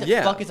 The fact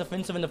that fuck is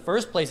offensive in the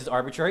first place is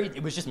arbitrary.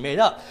 It was just made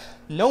up.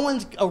 No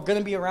one's going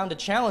to be around to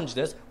challenge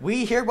this.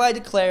 We hereby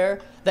declare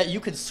that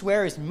you can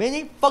swear as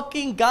many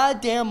fucking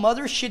goddamn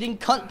mother-shitting,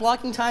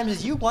 cunt-blocking times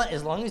as you want,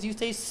 as long as you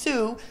say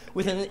Sue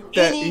within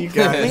any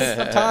length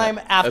of time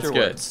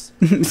afterwards.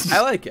 That's good.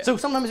 I like it. So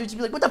sometimes we'd just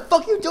be like, what the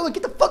fuck are you doing?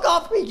 Get the fuck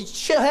off me, you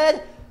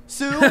shithead!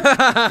 Sue? And we just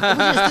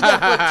did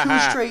that for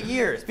like 2 straight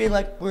years, being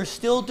like, we're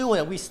still doing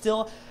it. We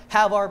still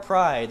have our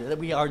pride that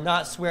we are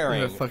not swearing.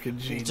 You're a fucking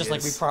genius. Just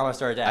like we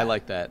promised our dad. I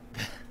like that.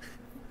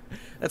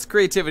 That's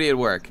creativity at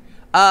work.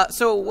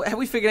 So, have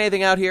we figured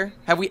anything out here?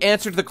 Have we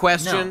answered the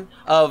question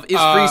of is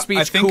free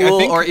speech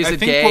cool or is it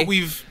gay?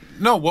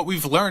 What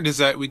we've learned is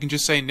that we can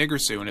just say nigger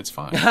Sue and it's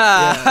fine.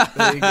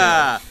 There you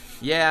go.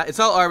 Yeah, it's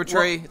all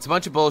arbitrary. It's a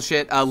bunch of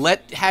bullshit.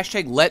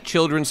 Let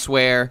children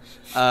swear.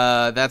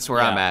 That's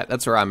where I'm at.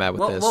 That's where I'm at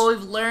with this. What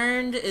we've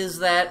learned is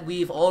that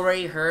we've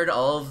already heard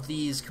all of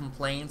these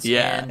complaints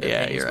and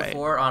opinions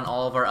before on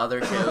all of our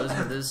other shows,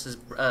 and this has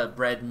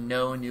bred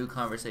no new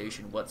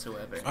conversation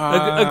whatsoever.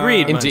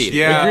 Agreed. Indeed.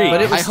 Yeah. Agreed.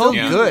 But it was still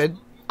good.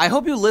 I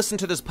hope you listen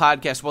to this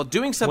podcast while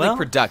doing something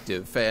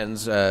productive,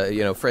 fans,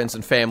 friends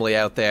and family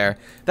out there.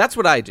 That's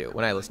what I do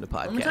when I listen to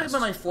podcasts. Let me talk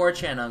about my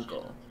 4chan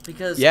uncle.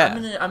 Because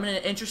I'm in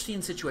an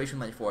interesting situation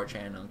with my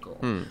 4chan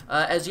uncle.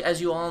 As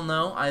you all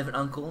know, I have an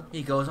uncle.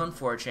 He goes on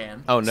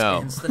 4chan. Oh no,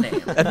 hence the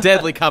name. A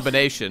deadly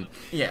combination.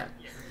 Yeah.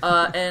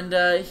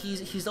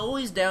 He's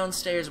always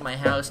downstairs at my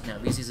house now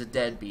because he's a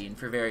deadbeat, and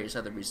for various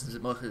other reasons.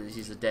 Mostly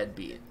he's a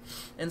deadbeat.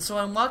 And so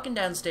I'm walking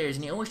downstairs,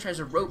 and he always tries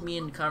to rope me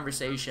into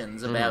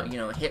conversations about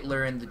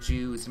Hitler and the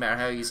Jews, about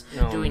how he's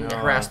doing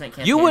harassment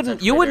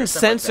campaigns. You wouldn't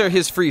censor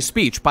his free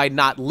speech by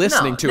not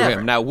listening to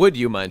him, now would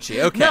you,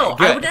 Munchie? Okay, no,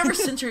 good. I would never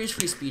censor his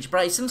free speech, but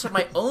I censor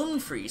my own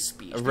free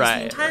speech. Because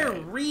the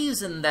entire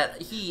reason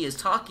that he is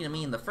talking to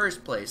me in the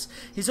first place,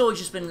 he's always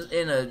just been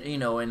in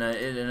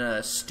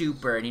a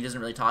stupor, and he doesn't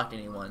really talk to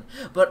anyone.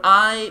 But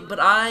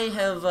I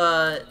have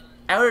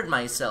outed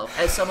myself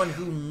as someone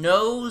who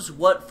knows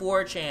what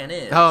 4chan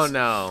is. Oh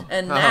no!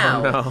 And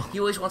now he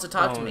always wants to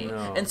talk to me,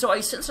 and so I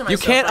censor myself.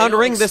 You can't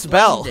unring this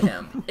bell. To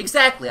him.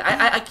 Exactly.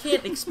 I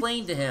can't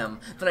explain to him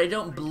that I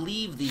don't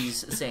believe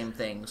these same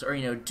things or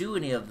do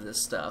any of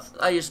this stuff.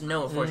 I just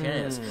know what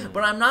 4chan is,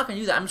 but I'm not going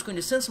to do that. I'm just going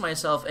to censor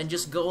myself and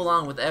just go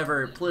along with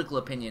whatever political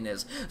opinion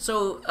is.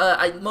 So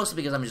mostly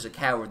because I'm just a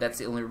coward. That's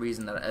the only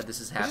reason that this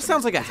is happening. It just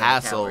sounds like a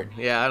hassle.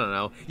 Yeah, I don't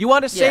know. You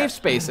want a safe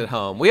space at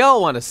home. We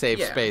all want a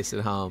safe space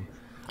at home.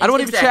 I don't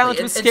want to be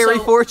challenged with scary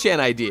 4chan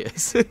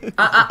ideas.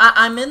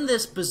 I'm in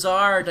this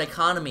bizarre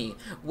dichotomy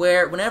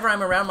where whenever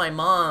I'm around my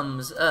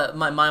mom's,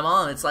 my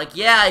mom, it's like,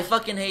 yeah, I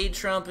fucking hate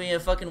Trump and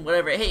fucking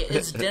whatever. Hey,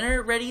 is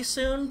dinner ready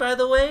soon, by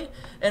the way?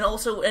 And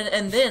also,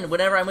 and then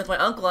whenever I'm with my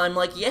uncle, I'm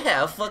like,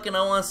 yeah, fucking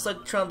I want to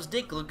suck Trump's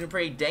dick, looking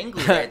pretty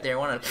dangly right there. I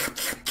want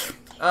to...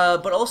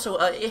 but also,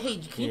 hey,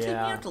 can you take me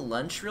out to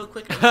lunch real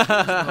quick?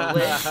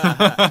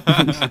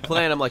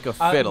 Playing him like a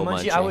fiddle,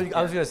 Munchie.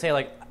 I was gonna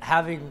say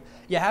having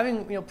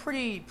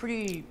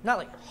pretty not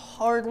like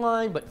hard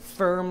line but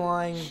firm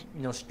line,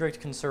 strict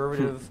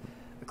conservative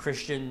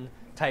Christian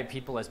type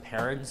people as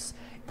parents,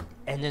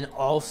 and then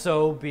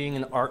also being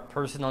an art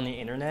person on the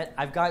internet.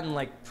 I've gotten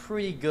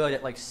pretty good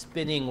at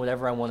spinning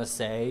whatever I want to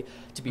say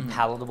to be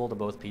palatable to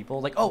both people.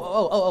 Like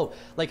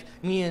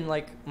me and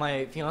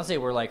my fiance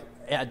were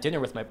at dinner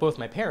with both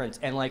my parents,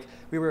 and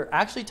we were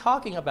actually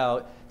talking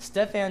about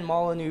Stefan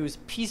Molyneux's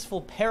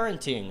peaceful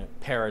parenting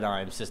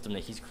paradigm system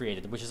that he's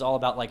created, which is all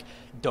about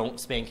don't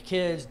spank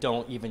kids,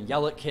 don't even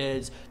yell at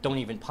kids, don't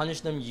even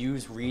punish them,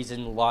 use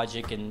reason,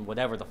 logic, and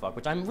whatever the fuck,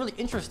 which I'm really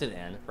interested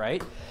in,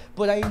 right?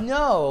 But I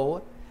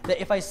know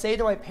that if I say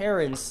to my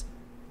parents,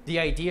 the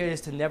idea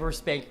is to never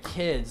spank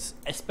kids,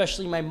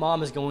 especially my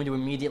mom is going to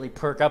immediately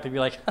perk up and be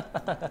like,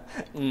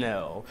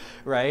 no,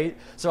 right?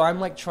 So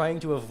I'm trying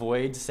to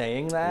avoid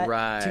saying that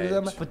to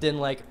them, but then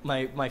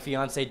my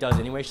fiance does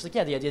anyway. She's like,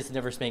 yeah, the idea is to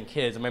never spank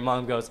kids, and my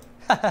mom goes,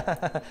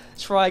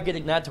 try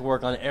getting that to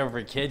work on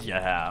every kid you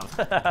have.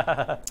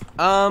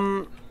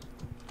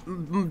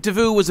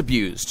 Devu was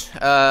abused.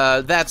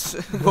 That's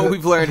what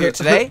we've learned here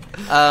today.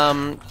 Thank you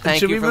for listening.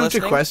 Should we move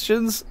to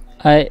questions?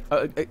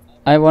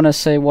 I want to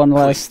say one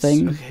last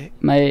thing. Okay.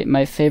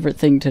 My favorite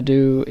thing to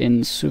do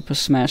in Super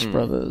Smash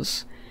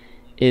Brothers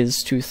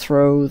is to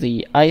throw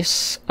the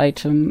ice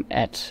item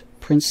at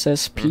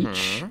Princess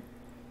Peach.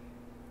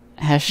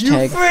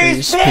 Hashtag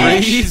free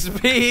speech.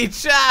 Free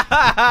speech.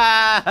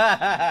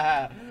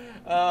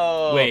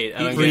 Oh, wait,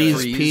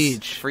 freeze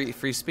Peach. Free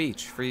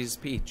speech. Freeze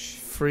Peach.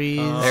 Freeze.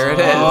 There it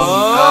is.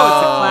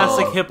 Oh, it's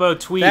a classic hippo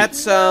tweet.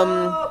 That's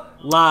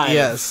live.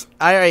 Yes.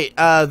 All right.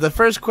 The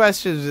first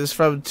question is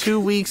from 2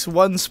 Weeks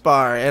One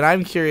Spar, and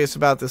I'm curious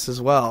about this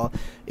as well.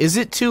 Is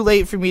it too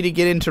late for me to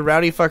get into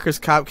Rowdy Fuckers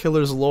Cop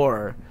Killers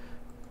lore?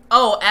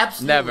 Oh,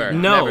 absolutely.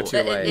 Never too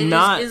late.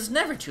 It is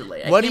never too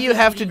late. What do you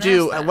have to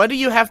do? What do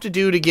you have to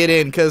do to get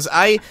in? Because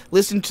I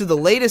listened to the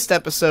latest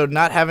episode,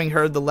 not having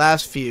heard the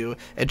last few,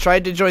 and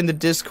tried to join the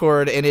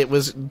Discord, and it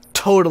was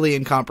totally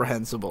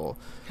incomprehensible.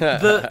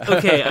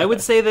 Okay, I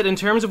would say that in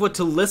terms of what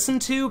to listen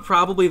to,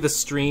 probably the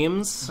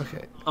streams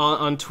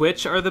on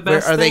Twitch are the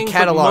best. Are they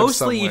cataloged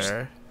mostly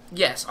somewhere?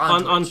 Yes,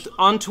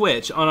 on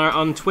Twitch,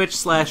 on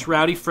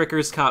Twitch/Rowdy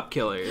Frickers Cop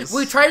Killers.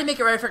 We tried to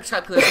make it Rowdy Frickers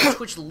Cop Killers, but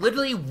Twitch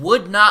literally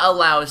would not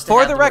allow us to.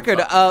 For the record,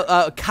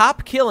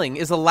 cop killing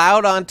is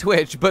allowed on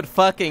Twitch, but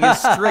fucking is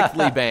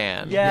strictly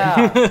banned.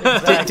 Yeah.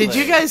 Exactly. Did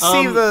you guys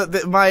see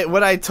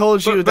what I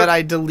told you that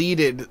I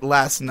deleted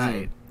last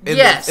night? In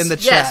the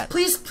chat. Yes,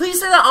 please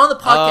say that on the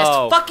podcast.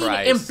 Oh, fucking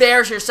Christ.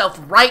 embarrass yourself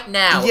right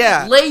now.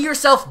 Yeah. Lay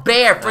yourself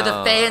bare for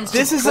the fans.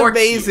 This to is support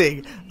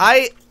amazing.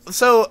 You.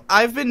 So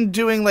I've been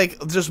doing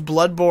like just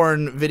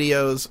Bloodborne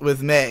videos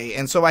with May,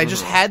 and so I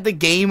just had the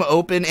game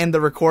open and the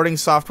recording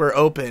software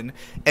open,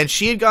 and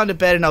she had gone to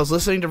bed, and I was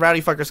listening to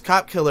Rowdy Fuckers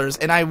Cop Killers,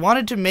 and I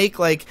wanted to make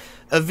like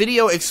a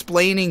video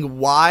explaining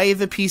why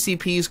the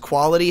PCP's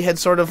quality had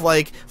sort of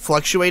like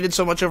fluctuated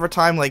so much over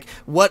time, like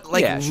what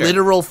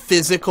literal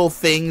physical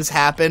things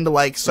happened,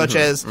 like such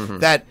as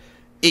that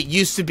it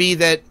used to be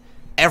that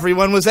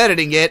everyone was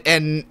editing it,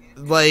 and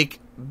like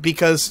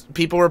because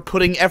people were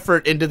putting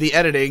effort into the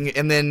editing,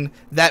 and then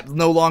that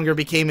no longer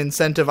became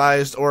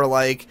incentivized, or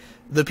like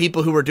the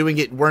people who were doing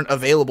it weren't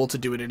available to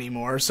do it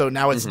anymore, so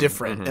now it's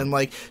different. And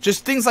like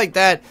just things like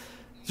that,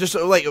 just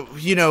like,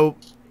 you know,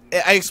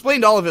 I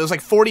explained all of it. It was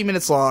like 40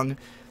 minutes long,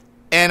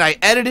 and I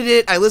edited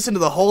it, I listened to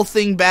the whole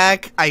thing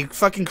back, I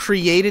fucking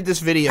created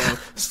this video,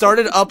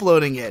 started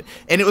uploading it,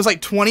 and it was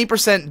like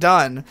 20%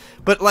 done,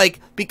 but like,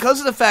 because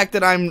of the fact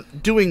that I'm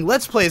doing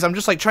Let's Plays, I'm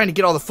just like trying to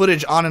get all the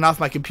footage on and off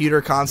my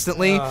computer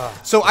constantly,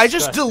 so I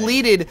just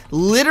deleted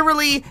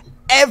literally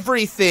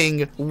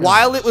everything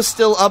while it was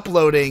still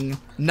uploading,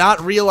 not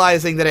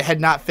realizing that it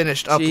had not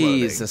finished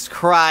uploading. Jesus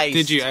Christ!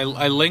 Did you?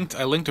 I linked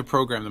a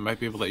program that might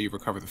be able to let you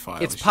recover the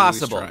file. It's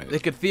possible.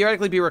 It could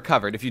theoretically be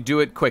recovered if you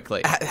do it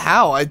quickly.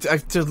 How? I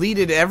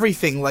deleted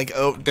everything like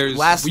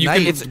last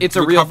night. It's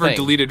a real thing.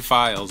 Deleted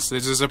files.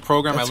 There's a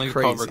program I linked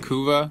called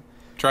Rakuva.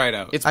 Try it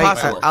out. It's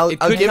possible. I'll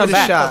give it a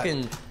shot.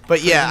 Fucking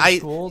But yeah,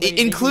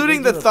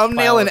 including the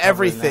thumbnail and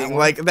everything,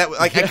 like that,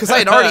 like because I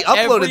had already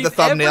uploaded the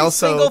thumbnail, every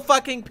so single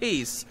fucking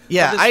piece.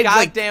 Yeah, I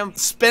like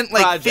spent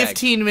like project.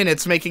 15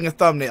 minutes making a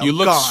thumbnail. You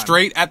looked Gone.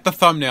 straight at the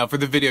thumbnail for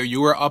the video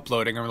you were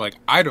uploading, and were like,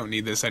 "I don't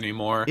need this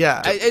anymore."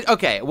 Yeah.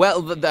 Okay.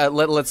 Well,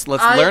 let's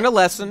learn a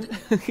lesson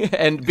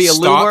and be a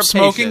little more patient.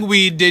 Stop smoking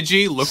weed,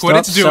 Digi. Look what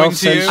it's doing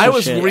to you. I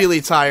was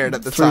really tired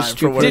at the time.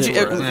 For what it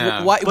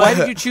was. Why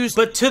did you choose?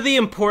 But to the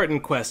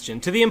important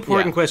question,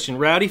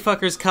 Rowdy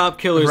Fuckers Cop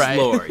Killers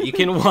lore. You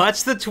can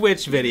watch the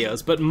Twitch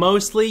videos, but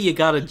mostly you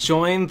gotta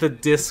join the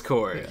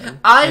Discord.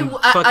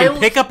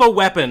 Pick up a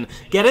weapon.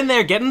 Get in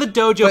there, get in the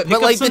dojo, pick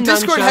up some the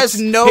Discord nunchucks, has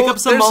no, pick up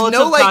some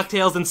Molotov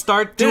cocktails, and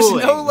start dueling.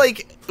 There's no,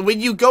 like,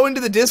 when you go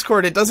into the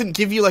Discord, it doesn't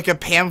give you, like, a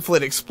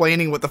pamphlet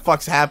explaining what the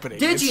fuck's happening.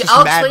 I'll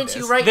explain to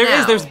you right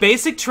now. There's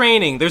basic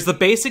training. There's the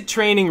basic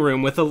training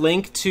room with a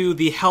link to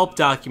the help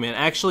document.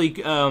 Actually,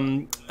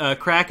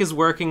 Crack is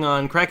working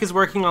on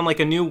like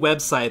a new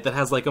website that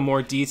has like a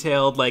more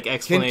detailed like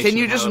explanation. Can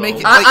you just make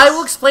it? I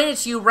will explain it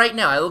to you right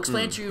now. I will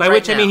explain it to you by right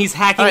which now. I mean he's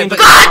hacking into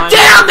God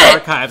damn it!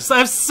 archives.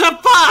 I'm so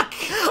fuck.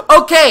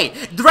 Okay,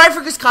 the Rowdy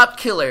Fuckers Cop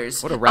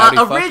Killers. What a rowdy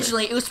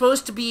originally, it was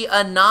supposed to be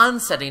a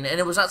non-setting, and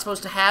it was not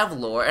supposed to have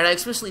lore. And I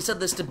explicitly said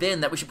this to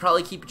Ben that we should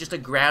probably keep it just a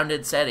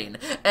grounded setting.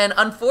 And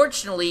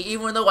unfortunately,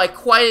 even though I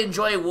quite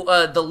enjoy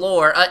the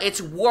lore,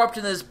 it's warped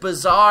in this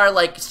bizarre,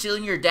 like,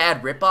 stealing your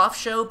dad ripoff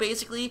show.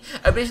 Basically,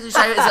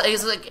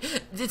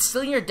 it's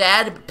stealing your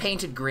dad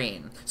painted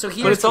green. So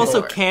here's but it's also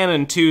lore.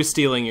 canon to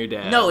stealing your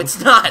dad. No, it's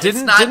not.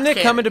 Didn't it canon.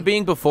 come into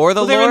being before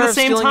the they're lore in the of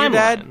same stealing your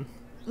dad? timeline.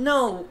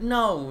 No,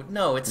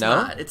 it's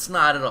not. It's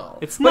not at all.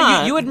 It's But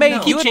not. you would make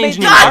No. you would make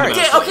Changing God, your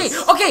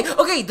mind.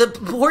 okay.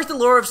 Where's the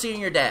lore of seeing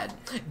your dad?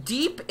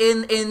 Deep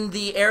in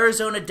the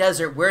Arizona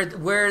desert,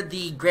 where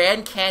the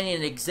Grand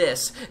Canyon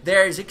exists,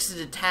 there existed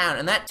a town,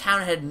 and that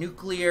town had a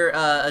nuclear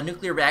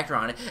reactor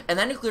on it, and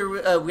that nuclear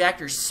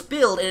reactor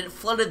spilled, and it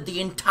flooded the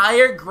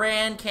entire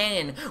Grand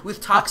Canyon with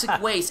toxic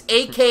waste,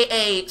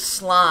 aka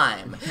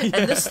slime.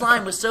 And this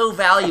slime was so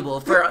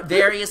valuable for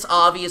various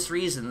obvious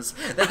reasons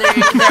that there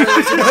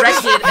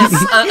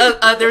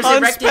was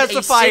erected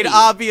unspecified a city.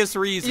 obvious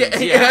reasons.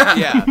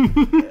 Yeah.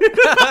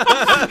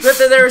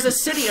 There was a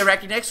city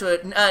erected next to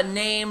it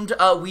named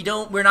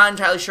we're not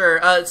entirely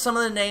sure. Some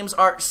of the names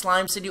are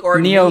Slime City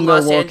or Neo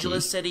Los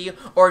Angeles City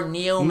or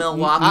Neo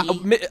Milwaukee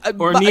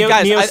or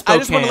guys, Neo I just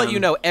want to Spokane. let you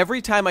know,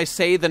 every time I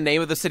say the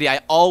name of the city, I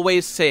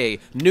always say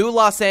New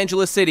Los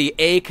Angeles City,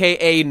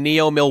 aka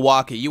Neo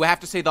Milwaukee. You have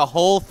to say the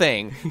whole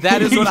thing.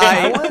 That is what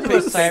I want to do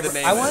a say the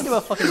name. I want to do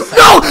a fucking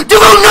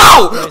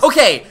No!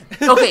 Okay.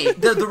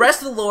 The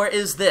rest of the lore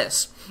is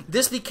this.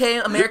 This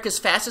became America's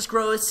fastest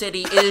growing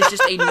city. It is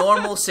just a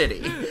normal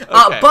city.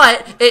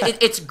 But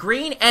it's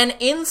green, and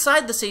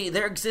inside the city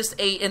there exists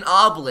an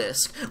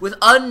obelisk with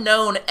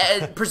unknown,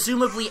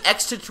 presumably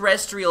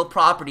extraterrestrial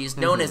properties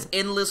known as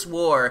Endless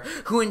War,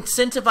 who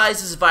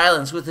incentivizes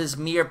violence with his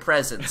mere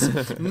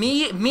presence.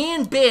 Me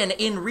and Ben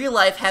in real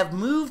life have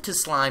moved to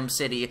Slime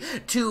City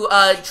to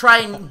try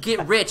and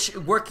get rich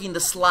working the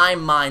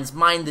slime mines,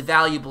 mine the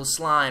valuable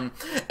slime.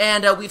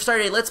 And we've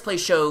started a Let's Play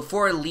show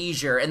for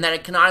leisure, and that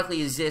it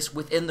canonically exists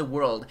within the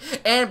world.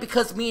 And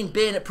because me and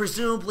Ben,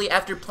 presumably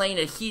after playing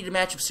a heated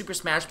match of Super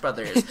Smash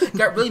Brothers,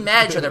 got really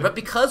mad at each other, but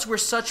because we're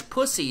such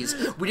pussies,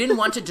 we didn't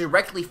want to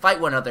directly fight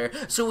one another,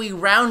 so we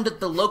rounded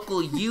the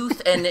local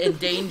youth and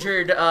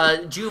endangered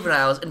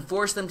juveniles and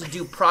forced them to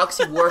do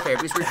proxy warfare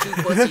because we're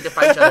too pussy to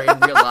fight each other in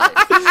real life.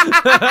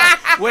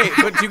 Wait,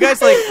 but do you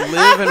guys like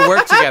live and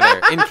work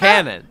together in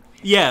canon?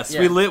 Yes,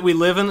 we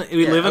live in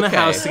a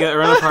house together,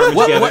 or an apartment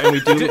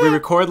together, and we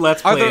record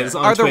Let's Plays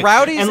on Twitch. Are the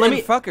rowdies and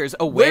fuckers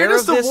aware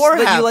of this,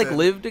 that you like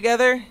live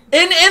together?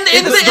 In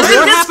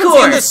the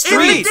Discord, in the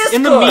streets,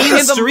 in the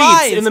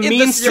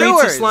mean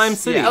streets of Slime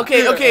City. Yeah.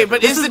 Okay,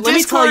 but is the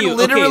Discord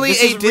literally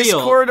a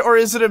Discord, or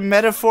is it a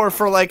metaphor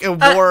for like a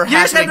war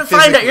happening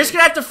physically? You're just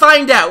gonna have to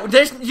find out.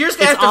 You're just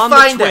gonna have to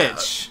find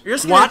out.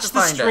 Watch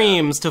the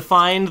streams to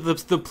find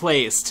the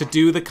place, to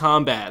do the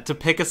combat, to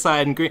pick a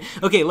side and green.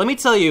 Okay, let me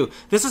tell you,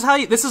 this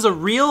is a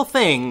real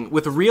thing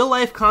with real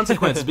life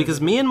consequences,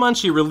 because me and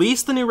Munchie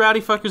released the new Rowdy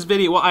Fuckers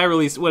video. Well, I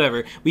released,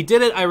 whatever. We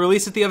did it, I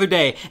released it the other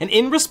day, and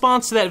in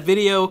response to that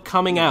video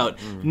coming out,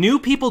 new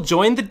people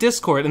joined the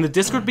Discord, and the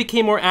Discord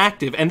became more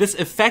active, and this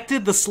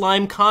affected the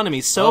slime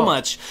economy so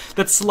much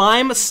that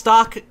slime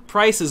stock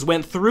prices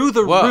went through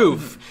the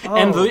roof,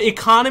 and the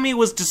economy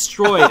was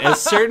destroyed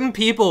as certain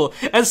people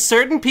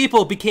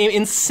became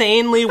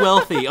insanely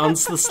wealthy on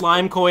the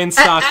slime coin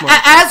stock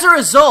market. As a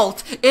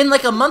result, in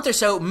like a month or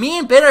so, me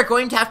and Ben are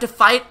going to have to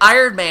fight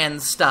Iron Man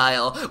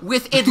style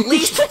with at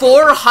least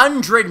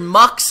 400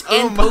 mucks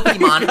in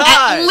Pokemon.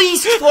 At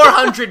least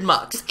 400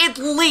 mucks. At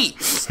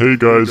least. Hey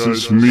guys,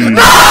 it's me. No!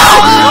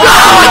 No!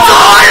 It's the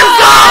Lord of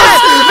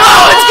Ghosts!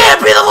 No! It can't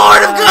be the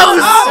Lord of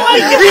Ghosts! Oh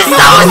my God! He's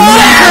so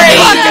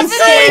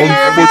scary!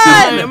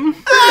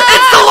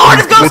 It's the Lord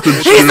of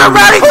Ghosts! He's the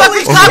Rowdy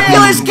Fuckers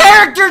populist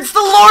character! It's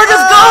the Lord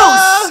of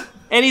Ghosts!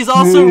 And he's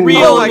also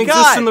real and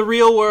exists in the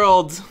real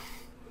world.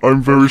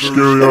 I'm very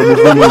scary. I'm a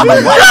villain. No, it's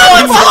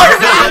the Lord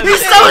of Ghosts!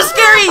 He's so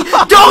scary!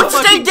 Don't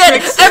stay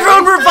dead!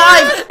 Everyone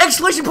revive!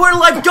 Exclamation point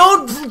alive!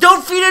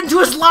 Don't feed into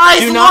his lies!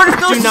 The Lord of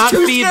Ghosts is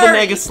too scary! Do not feed the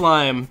Nega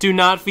Slime. Do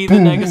not feed the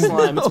Nega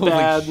Slime. It's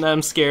bad, and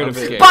I'm scared of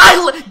it.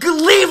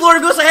 Leave, Lord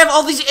of Ghosts! I have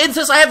all these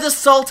incense, I have this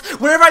salt.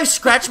 Whenever I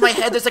scratch my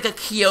head, there's like a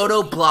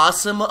Kyoto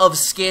blossom of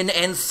skin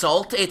and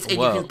salt. And you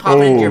can pop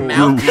it in your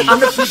mouth. Really? I'm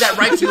gonna feed that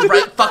right to you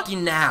right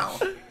fucking now.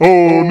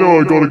 Oh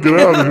no, I gotta get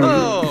out of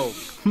here.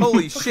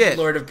 Holy shit!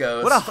 Lord of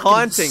Ghosts. What a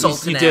haunting!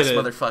 He did it,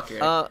 motherfucker.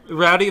 The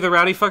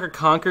Rowdy Fucker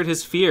conquered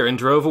his fear and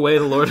drove away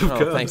the Lord of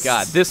Ghosts. Thank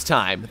God! This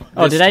time.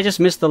 Did I just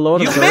miss the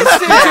Lord of Ghosts? You missed it,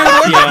 dude!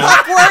 Where the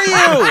fuck were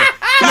you?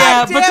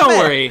 Yeah, but don't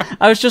worry.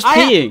 I was just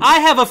peeing. I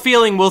have a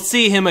feeling we'll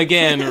see him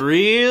again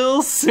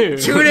real soon.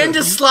 Tune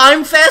into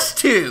Slime Fest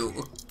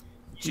 2.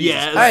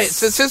 Yes. All right,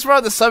 so since we're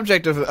on the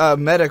subject of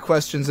meta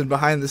questions and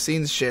behind the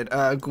scenes shit,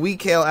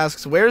 Gweekale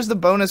asks, "Where's the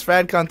bonus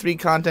RadCon 3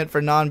 content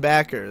for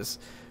non-backers?"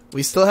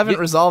 We still haven't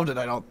resolved it,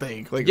 I don't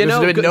think. Like,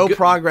 there's been no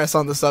progress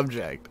on the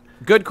subject.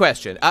 Good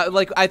question.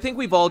 I think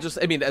we've all just,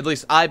 at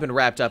least I've been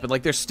wrapped up, and,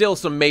 there's still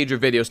some major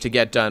videos to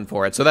get done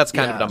for it, so that's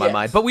kind of on my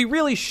mind. But we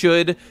really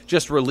should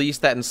just release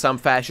that in some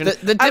fashion.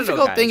 The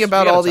difficult thing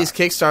about all these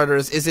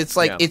Kickstarters is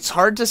it's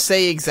hard to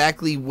say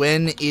exactly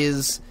when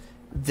is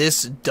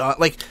this done,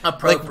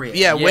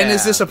 appropriate. When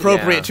is this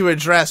appropriate to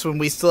address when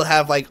we still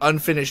have,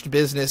 unfinished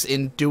business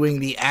in doing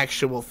the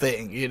actual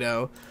thing, you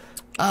know?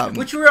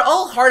 Which we were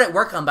all hard at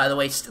work on, by the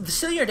way. The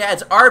Stealing Your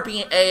Dads are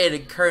being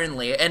edited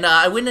currently, and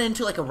I went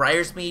into a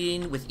writers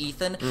meeting with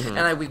Ethan,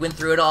 and we went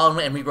through it all,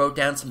 and we wrote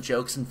down some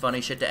jokes and funny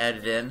shit to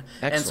edit in.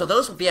 Excellent. And so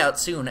those will be out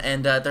soon,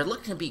 and they're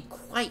looking to be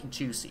quite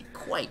juicy,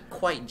 quite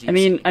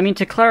juicy. I mean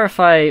to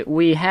clarify,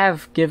 we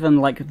have given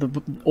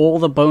all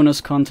the bonus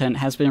content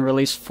has been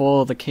released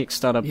for the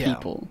Kickstarter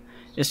people.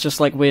 It's just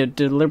we're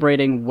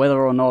deliberating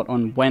whether or not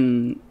on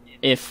when.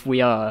 If we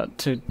are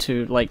to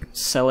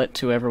sell it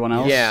to everyone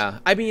else. Yeah,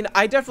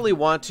 I definitely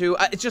want to.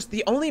 It's just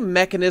the only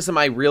mechanism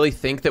I really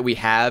think that we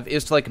have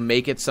is to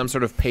make it some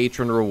sort of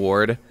patron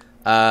reward.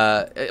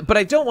 But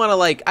I don't want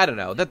to I don't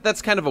know.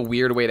 That's kind of a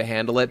weird way to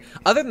handle it.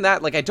 Other than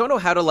that, I don't know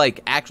how to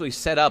actually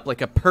set up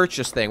a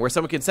purchase thing where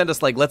someone can send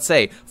us let's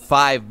say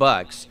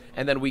 $5.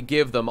 And then we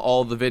give them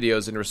all the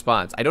videos in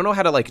response. I don't know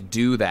how to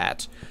do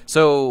that.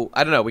 So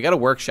I don't know. We got to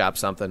workshop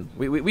something.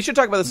 We should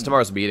talk about this at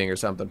tomorrow's meeting or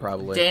something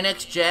probably.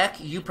 Danex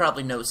Jack, you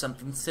probably know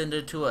something. Send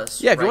it to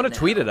us. Yeah, if you want to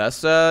tweet at us,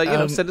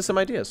 send us some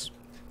ideas.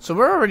 So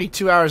we're already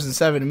 2 hours and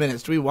 7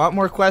 minutes. Do we want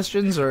more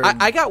questions, or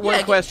I got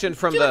one question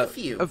from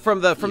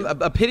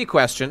a pity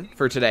question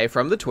for today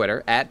from the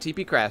Twitter at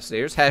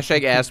TPCrastinators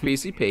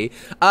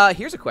 #AskPCP.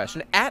 Here's a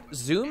question at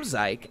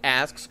ZoomZyke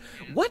asks,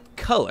 what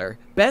color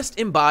best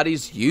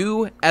embodies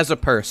you as a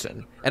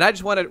person. And I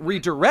just want to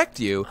redirect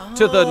you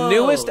to the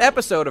newest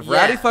episode of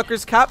Rowdy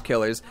Fuckers Cop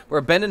Killers,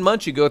 where Ben and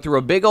Munchie go through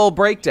a big old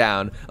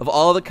breakdown of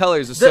all the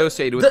colors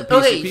associated with the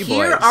PCP boys.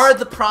 Here are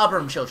the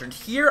problem, children.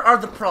 Here are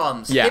the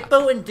problems. Yeah.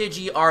 Hippo and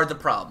Digi are the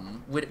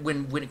problem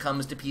when it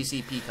comes to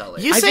PCP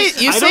colors. You say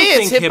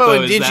it's Hippo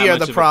and Digi are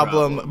the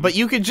problem, but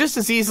you could just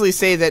as easily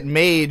say that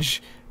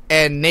Mage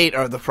and Nate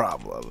are the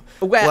problem.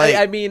 Well,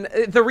 I mean,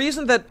 the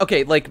reason that,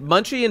 like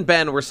Munchie and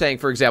Ben were saying,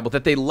 for example,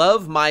 that they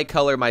love my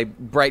color, my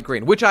bright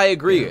green, which I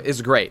agree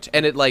is great,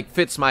 and it, like,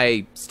 fits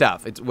my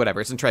stuff. It's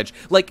whatever, it's entrenched.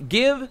 Like,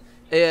 Give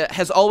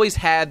has always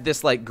had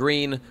this, like,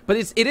 green, but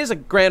it is a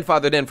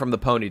grandfathered in from the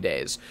pony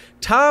days.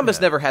 Tom has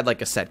never had,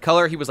 like, a set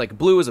color. He was, like,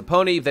 blue as a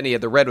pony, then he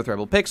had the red with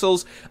Rebel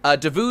Pixels.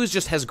 Davuz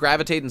just has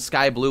gravitated in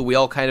sky blue. We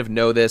all kind of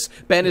know this.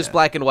 Ben is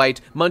black and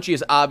white. Munchie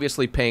is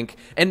obviously pink.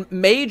 And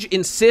Mage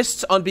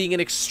insists on being an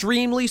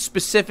extremely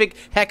specific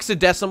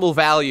hexadecimal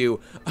value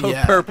of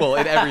purple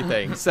in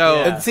everything.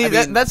 So, and see,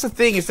 that's the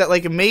thing, is that,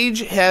 like,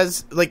 Mage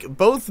has, like,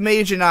 both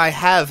Mage and I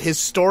have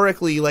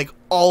historically, like,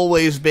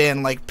 always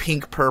been, like,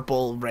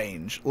 pink-purple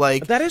range.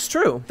 Like, that is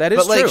true. That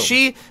is true. But, like,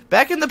 she,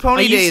 back in the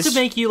pony days... I used to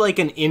make you, like,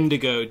 an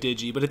indigo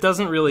Digi, but it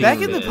doesn't really...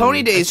 Back in the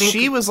pony days,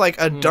 she was, like,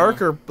 a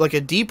darker, like, a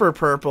deeper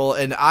purple,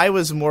 and I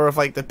was more of,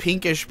 like, the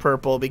pinkish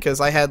purple,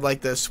 because I had, like,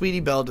 the Sweetie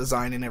Belle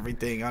design and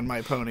everything on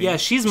my pony. Yeah,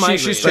 she's my...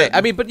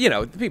 I mean, but, you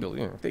know, people,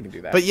 they can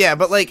do that. But, yeah,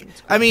 but, like,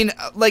 I mean,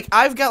 like,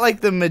 I've got,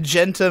 like, the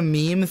magenta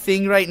meme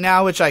thing right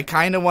now, which I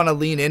kind of want to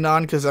lean in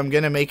on, because I'm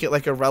going to make it,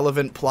 like, a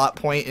relevant plot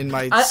point in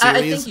my series.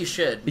 I think you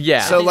should.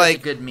 Yeah. So, like,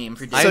 that's a good meme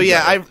for so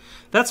yeah,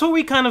 that's what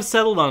we kind of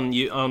settled on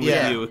you,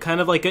 with you, kind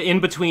of like in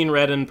between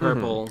red and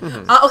purple.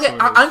 Okay,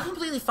 I'm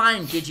completely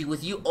fine, Digi,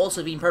 with you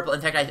also being purple.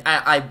 In fact,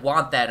 I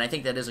want that, and I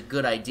think that is a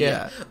good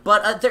idea. Yeah.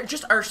 But there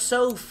just are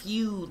so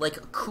few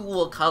like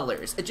cool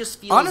colors. It just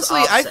feels honestly,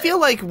 offset. I feel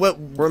like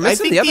I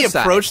think the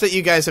approach that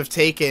you guys have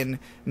taken,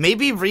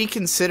 maybe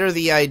reconsider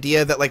the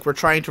idea that like we're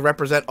trying to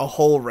represent a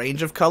whole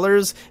range of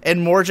colors, and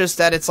more just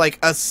that it's like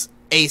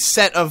a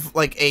set of,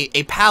 like,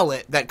 a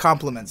palette that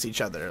complements each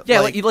other.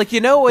 Yeah, like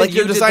you know when like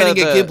you're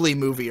designing a Ghibli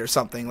movie or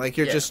something. Like,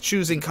 you're just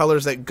choosing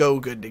colors that go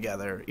good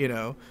together, you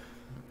know?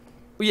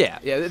 Yeah,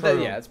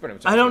 that's pretty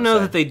much what I don't know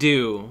that they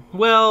do.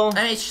 Well...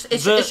 I mean, it's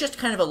just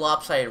kind of a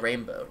lopsided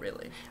rainbow,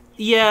 really.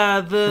 Yeah,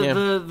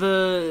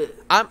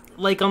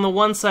 like, on the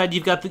one side,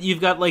 you've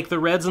got like, the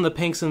reds and the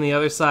pinks on the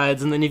other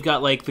sides, and then you've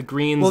got, like, the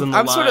greens and the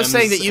limes. I'm sort of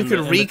saying that you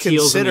could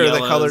reconsider the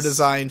color yellows.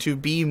 Design to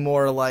be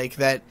more like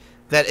that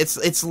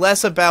it's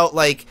less about,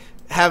 like,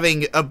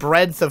 having a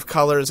breadth of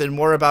colors and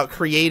more about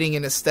creating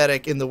an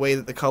aesthetic in the way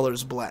that the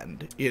colors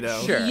blend, you know?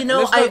 Sure. You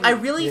know, I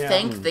really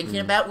think, thinking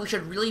about, we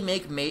should really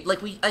make Mage, like,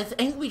 I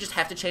think we just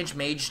have to change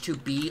Mage to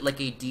be, like,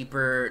 a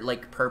deeper,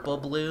 like, purple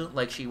blue,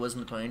 like she was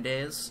in the Pony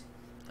Days.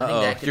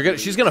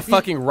 She's gonna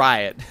fucking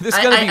riot. There's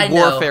gonna be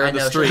warfare in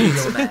the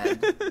streets.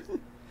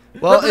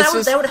 Well,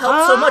 that would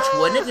help so much,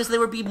 wouldn't it? Because there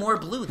would be more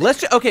blue.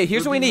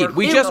 Here's what we need.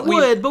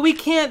 But we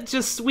can't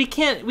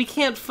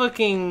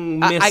fucking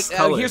miss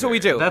color. Here's what we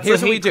do.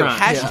 Here's what we do.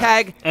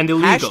 Hashtag and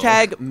illegal.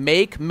 Hashtag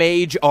make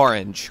Mage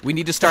orange. We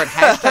need to start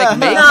hashtag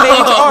make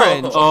Mage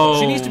orange.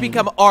 Oh. She needs to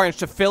become orange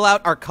to fill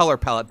out our color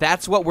palette.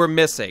 That's what we're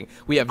missing.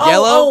 We have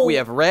yellow. We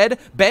have red.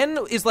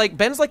 Ben's like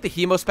the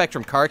Hemo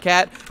Spectrum car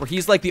cat, where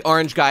he's like the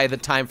orange guy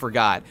that time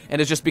forgot and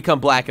has just become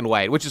black and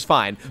white, which is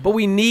fine. But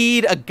we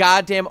need a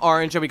goddamn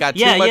orange, and we got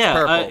too much purple.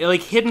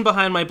 Like hidden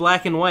behind my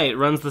black and white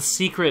runs the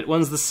secret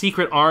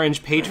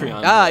orange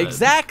Patreon.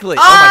 Exactly.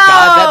 Oh my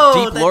god,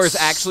 that deep lore is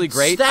actually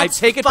great. I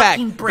take it back.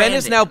 Branding. Ben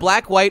is now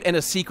black, white, and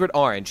a secret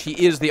orange. He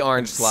is the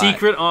orange slide.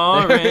 Secret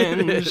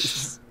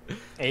orange.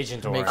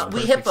 Agent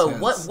Orange. Hippo,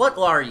 what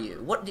are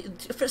you? What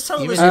for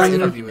some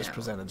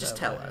listeners just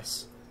tell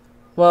us.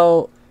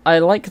 Well, I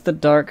like the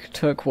dark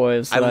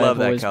turquoise that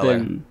I've always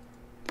been.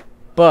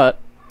 But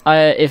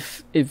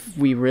if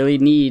we really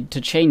need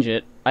to change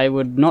it, I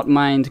would not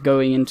mind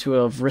going into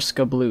a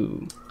Vriska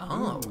blue.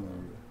 Oh.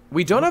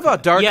 We don't have a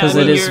dark because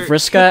it is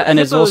Vriska, and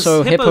it's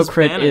also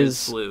Hypocrite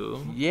is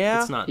blue.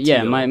 Yeah, it's not teal.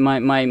 Yeah,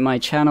 my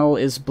channel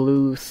is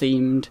blue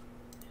themed,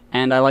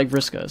 and I like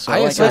Vriska. So I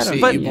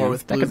associate you more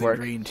with blue than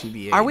green,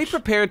 TBH. Are we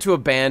prepared to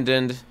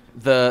abandon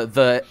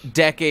the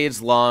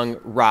decades-long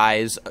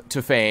rise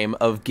to fame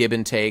of Give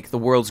and Take, the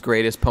world's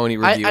greatest pony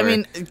reviewer? I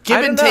mean,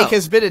 Give and Take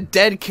has been a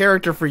dead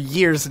character for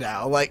years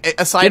now. Like,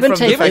 aside from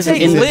Give and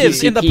Take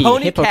lives in the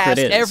Pony Cast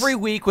is. every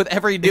week with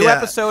every new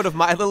episode of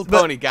My Little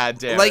Pony.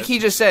 Goddamn, like he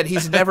just said,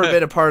 he's never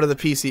been a part of the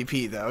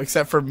PCP though,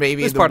 except for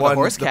maybe the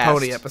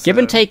Pony episode. Give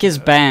and Take is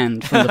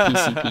banned from the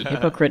PCP.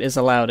 Hypocrite is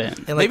allowed in.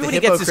 And, like, maybe when he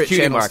gets his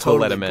cutie mark, we'll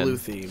let him in. Blue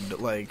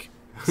themed, like.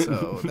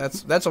 So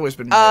that's always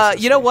been.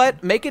 You know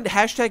what? Make it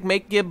hashtag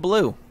make Gib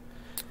blue.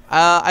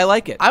 I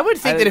like it. I would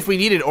think that if we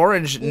needed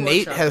orange,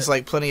 Nate has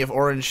like plenty of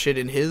orange shit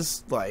in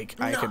his like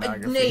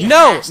iconography.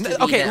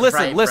 Okay,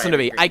 listen to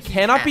me. I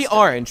cannot be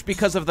orange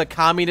because of the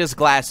communist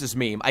glasses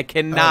meme. I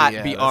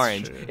cannot be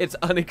orange. True. It's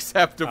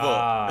unacceptable.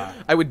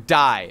 I would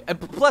die. And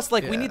plus,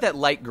 like, we need that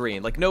light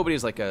green. Like,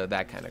 nobody's like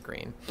that kind of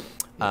green.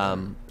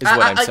 is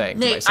what I'm saying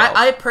Nate, to myself.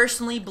 I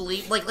personally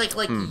believe, like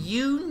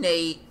you,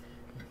 Nate,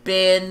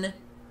 Ben,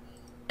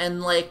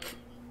 and like,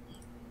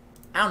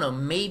 I don't know,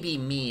 maybe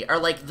me, are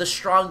like the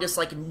strongest.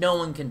 Like no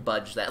one can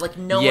budge that. Like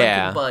no one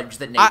can budge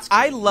that Nate's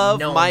I green. love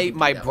No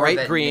my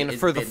bright green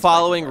for the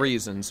following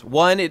reasons.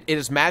 One, it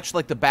is matched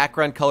like the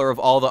background color of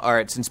all the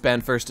art since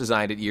Ben first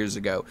designed it years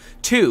ago.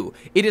 Two,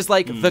 it is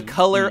like the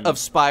color of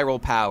Spiral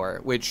Power,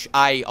 which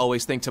I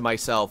always think to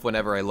myself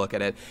whenever I look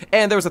at it.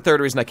 And there was a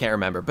third reason I can't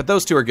remember, but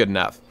those two are good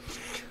enough.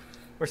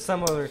 Or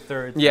some other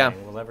third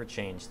thing will ever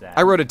change that.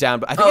 I wrote it down,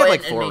 but I think I had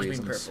like 4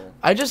 reasons.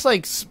 I just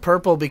like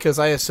purple because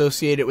I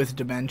associate it with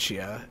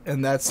dementia,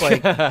 and that's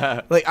like,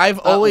 like I've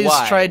always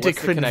tried to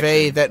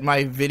convey that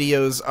my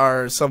videos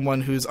are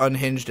someone who's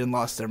unhinged and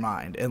lost their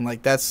mind, and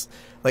like that's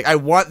like I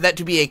want that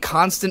to be a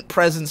constant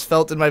presence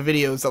felt in my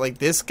videos that like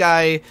this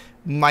guy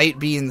might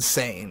be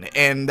insane,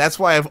 and that's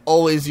why I've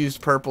always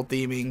used purple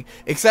theming,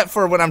 except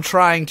for when I'm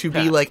trying to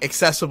be like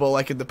accessible,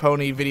 like in the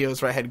pony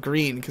videos where I had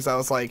green, because I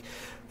was like.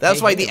 That's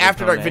why the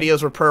After Dark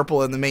videos were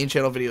purple and the main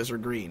channel videos were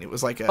green. It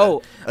was like a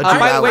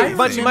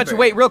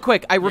wait, real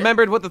quick. I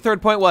remembered what the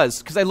third point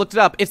was because I looked it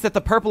up. It's that the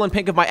purple and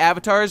pink of my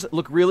avatars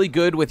look really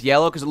good with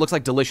yellow because it looks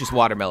like delicious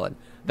watermelon.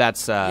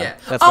 That's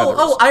that's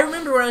I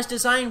remember when I was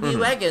designing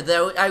Wega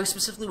that I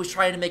specifically was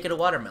trying to make it a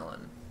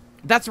watermelon.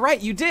 That's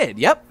right, you did.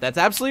 Yep, that's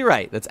absolutely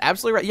right. That's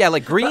absolutely right. Yeah,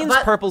 like greens,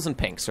 purples, and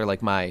pinks are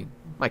like my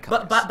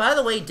colors. But by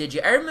the way, did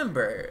you? I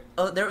remember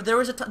there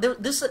was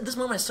this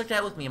moment stuck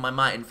out with me in my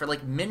mind for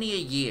like many a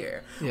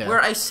year,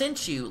 where I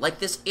sent you like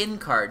this in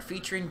card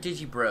featuring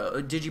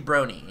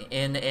Digibrony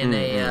in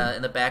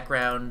the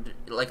background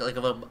like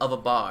of a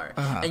bar,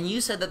 and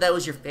you said that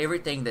was your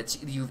favorite thing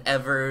that you've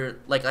ever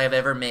I've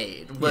ever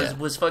made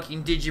was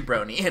fucking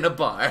Digibrony in a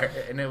bar,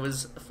 and it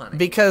was funny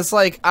because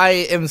like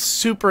I am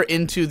super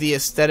into the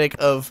aesthetic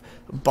of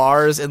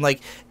bars, and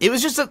like it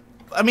was just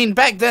I mean,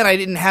 back then I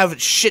didn't have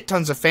shit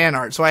tons of fan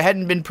art, so I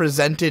hadn't been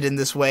presented in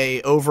this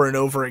way over and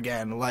over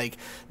again. Like,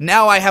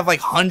 now I have, like,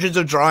 hundreds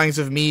of drawings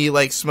of me,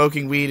 like,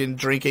 smoking weed and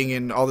drinking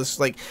and all this,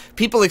 like,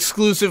 people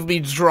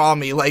exclusively draw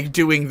me, like,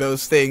 doing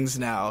those things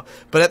now.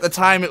 But at the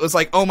time, it was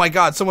like, oh my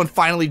god, someone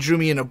finally drew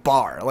me in a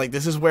bar. Like,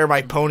 this is where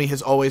my pony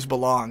has always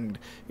belonged,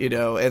 you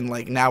know, and,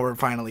 like, now we're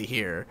finally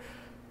here.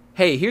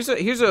 Hey, here's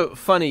a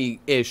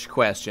funny-ish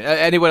question.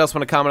 Anyone else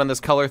want to comment on this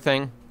color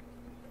thing?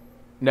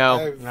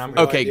 No?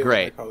 Okay,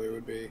 great.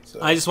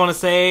 I just want to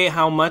say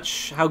how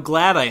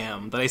glad I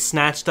am that I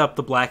snatched up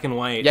the black and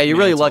white. Yeah, you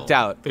really lucked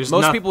out.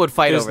 Most people would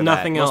fight over that.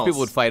 Nothing else. Most people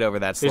would fight over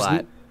that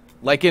slot.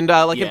 Like in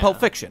Pulp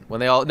Fiction,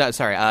 when they all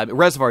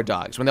Reservoir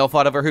Dogs, when they all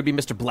fought over who'd be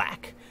Mr.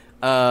 Black.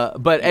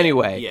 But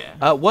anyway,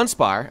 One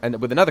Spar,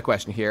 and with another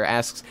question here,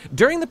 asks,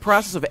 during the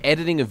process of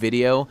editing a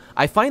video,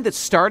 I find that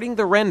starting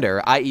the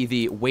render, i.e.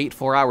 the wait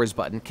 4 hours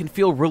button, can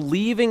feel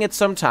relieving at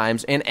some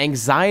times and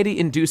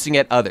anxiety-inducing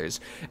at others.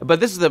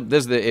 But this is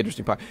the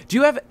interesting part.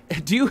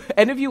 Do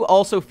any of you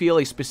also feel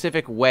a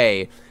specific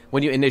way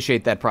when you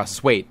initiate that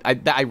process? Wait,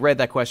 I read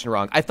that question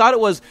wrong. I thought it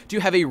was, do you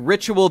have a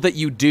ritual that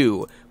you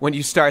do when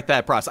you start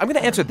that process? I'm going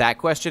to answer that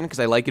question because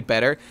I like it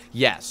better.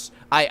 Yes.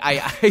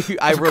 I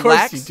relax. Of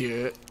course you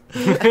do.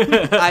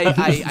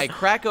 I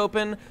crack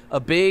open a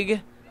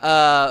big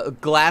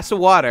glass of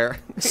water.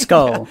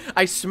 Skull.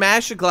 I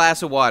smash a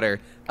glass of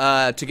water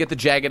to get the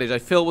jagged edge. I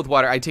fill it with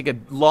water. I take a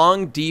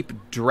long, deep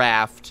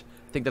draft.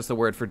 I think that's the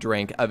word for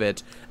drink of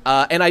it.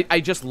 And I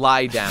just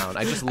lie down.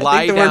 I just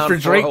lie down for a while. The word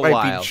for drink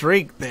might be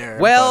drink there.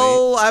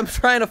 Well, buddy. I'm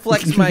trying to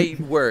flex my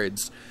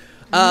words.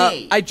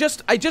 I'm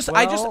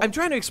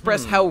trying to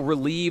express how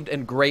relieved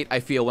and great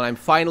I feel when I'm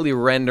finally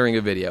rendering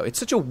a video. It's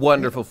such a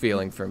wonderful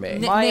feeling for me.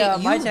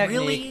 My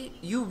technique...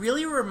 You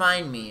really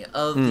remind me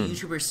of the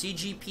YouTuber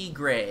CGP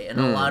Grey in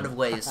a lot of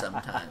ways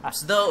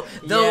sometimes. Though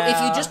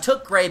if you just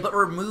took Grey but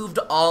removed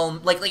all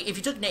like if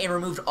you took Nate and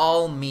removed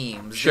all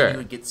memes, then you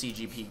would get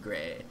CGP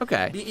Grey.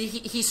 Okay.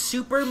 He's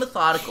super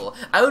methodical.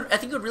 I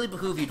think it would really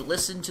behoove you to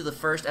listen to the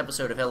first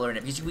episode of Hello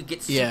Internet because you would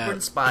get super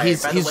inspired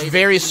by the way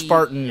very that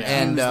Spartan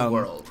and the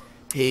world.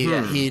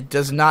 He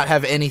does not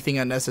have anything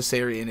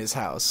unnecessary in his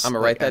house. I'm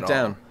gonna write that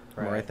down.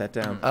 I'm gonna write that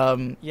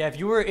down. If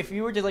you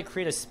were to like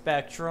create a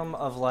spectrum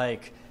of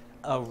like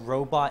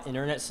robot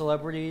internet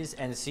celebrities,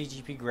 and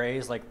CGP Grey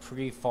is like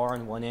pretty far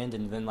on one end,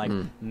 and then like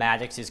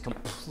Maddox is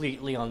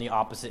completely on the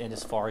opposite end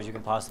as far as you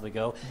can possibly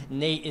go.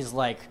 Nate is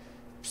like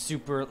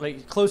super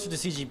like closer to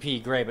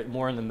CGP Grey, but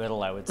more in the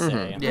middle, I would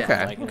say.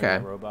 Okay.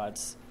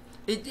 Robots.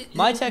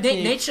 My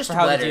technique Nate's just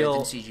wetter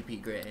than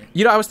CGP Grey.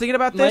 You know, I was thinking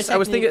about this. I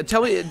was thinking,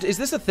 tell me, is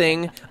this a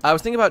thing? I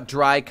was thinking about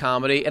dry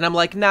comedy, and I'm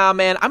like, nah,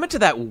 man, I'm into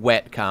that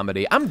wet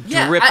comedy. I'm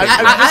dripping.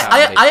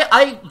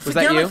 I was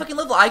that you? My fucking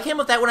level. I came up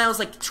with that when I was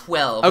like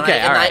 12.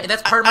 Okay, all right. And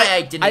that's part of my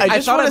identity. I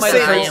just thought I might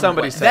have heard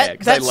somebody say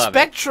it. That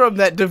spectrum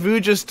that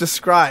Davu just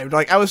described,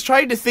 like, I was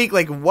trying to think,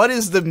 like, what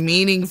is the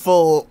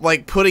meaningful,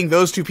 like, putting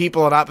those two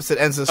people on opposite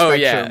ends of the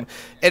spectrum?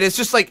 And it's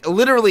just, like,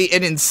 literally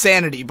an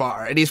insanity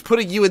bar, and he's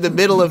putting you in the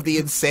middle of the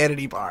insanity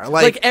insanity bar.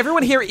 Like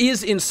everyone here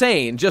is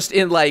insane, just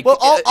in like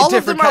all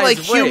of them are like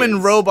ways.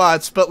 human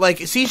robots, but like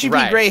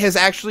CGP Grey has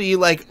actually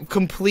like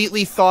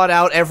completely thought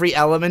out every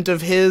element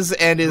of his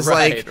and is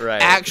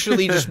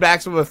actually just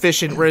maximum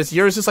efficient, whereas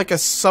yours is like a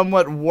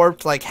somewhat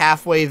warped, like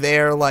halfway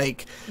there,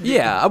 like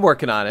I'm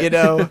working on it. You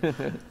know.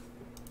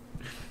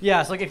 Yeah,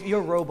 it's like if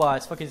your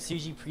robots, fucking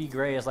CGP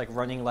Grey is like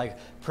running like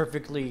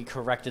perfectly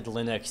corrected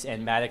Linux,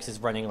 and Maddox is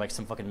running like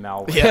some fucking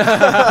malware.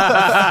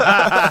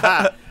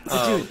 Yeah.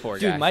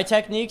 Dude, my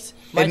techniques.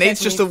 And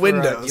Nate's just a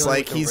Windows.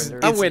 Like he's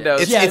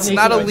Windows. It's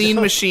not a lean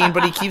machine,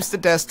 but he keeps the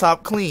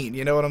desktop clean.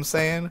 You know what I'm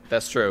saying?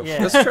 That's true.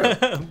 Yeah. That's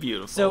true.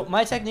 Beautiful. So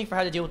my technique for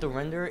how to deal with the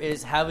render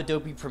is have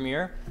Adobe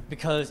Premiere,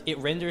 because it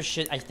renders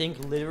shit I think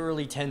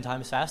literally 10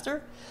 times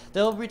faster.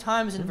 There'll be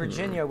times in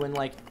Virginia when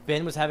like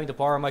Ben was having to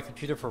borrow my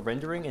computer for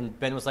rendering, and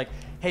Ben was like,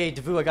 "Hey,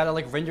 Devu, I gotta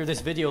like render this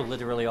video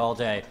literally all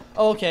day."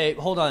 Oh, okay,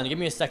 hold on, give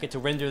me a second to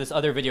render this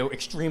other video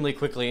extremely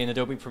quickly in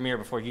Adobe Premiere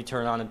before you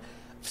turn on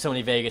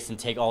Sony Vegas and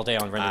take all day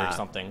on rendering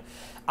something.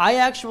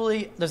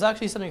 There's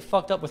actually something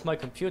fucked up with my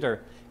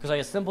computer, because I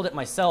assembled it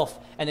myself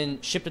and then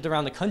shipped it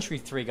around the country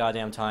 3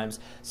 goddamn times.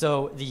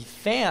 So the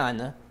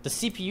fan, the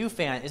CPU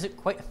fan, isn't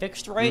quite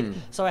fixed right.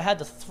 So I had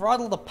to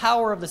throttle the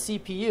power of the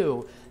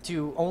CPU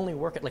to only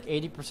work at like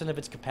 80% of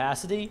its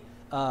capacity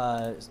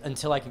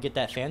until I could get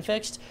that fan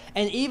fixed.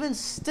 And even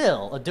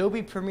still,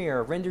 Adobe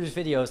Premiere renders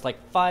videos like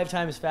 5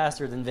 times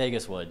faster than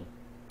Vegas would.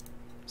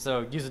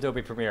 So use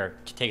Adobe Premiere,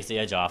 it takes the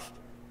edge off.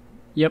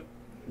 Yep.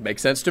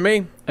 Makes sense to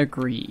me.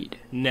 Agreed.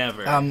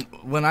 Never.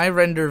 When I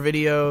render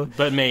video,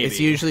 but maybe it's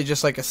usually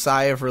just like a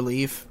sigh of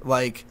relief.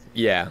 Like,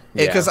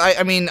 because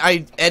I mean,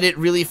 I edit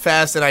really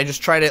fast, and I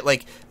just try to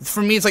like.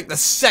 For me, it's like the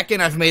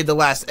second I've made the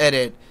last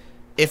edit.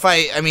 If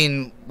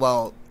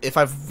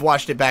I've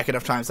watched it back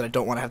enough times that I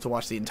don't want to have to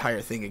watch the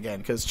entire thing again,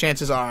 because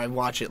chances are I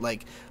watch it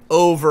like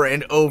over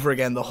and over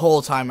again the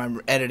whole time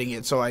I'm editing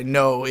it, so I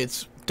know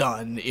it's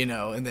done, you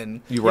know, and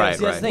then you're right.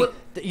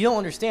 You don't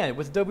understand.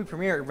 With Adobe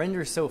Premiere, it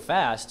renders so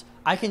fast.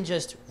 I can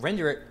just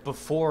render it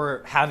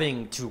before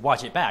having to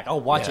watch it back.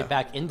 I'll watch it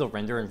back in the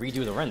render and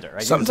redo the render.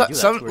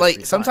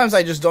 Sometimes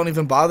I just don't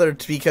even bother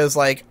because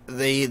like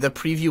the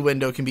preview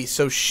window can be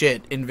so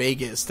shit in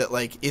Vegas that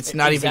like it's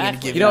not even going to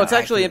give you. You know, it's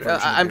actually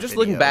I'm just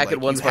looking back at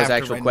one guy's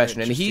actual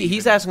question, and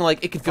he's asking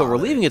like it can feel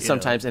relieving at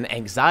sometimes and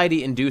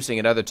anxiety inducing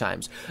at other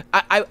times.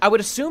 I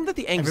would assume that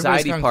the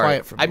anxiety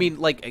part. I mean,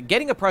 like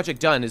getting a project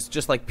done is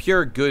just like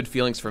pure good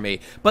feelings for me,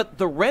 but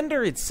the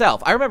render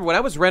itself. I remember when I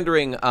was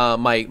rendering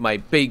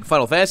my big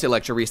Final Fantasy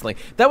lecture recently,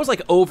 that was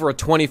like over a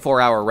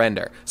 24-hour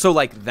render. So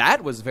like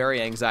that was very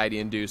anxiety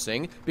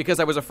inducing because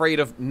I was afraid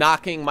of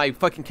knocking my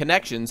fucking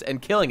connections and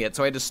killing it,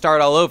 so I had to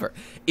start all over.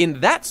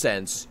 In that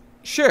sense,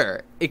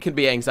 sure, it can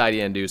be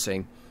anxiety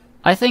inducing.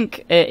 I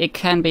think it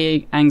can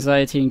be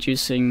anxiety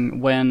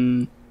inducing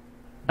when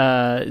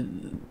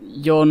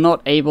you're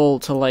not able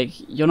to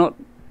you're not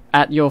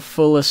at your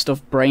fullest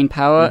of brain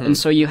power, and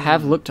so you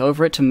have looked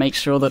over it to make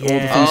sure that all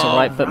the things are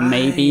right, but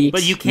maybe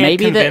you can't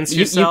convince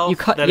yourself you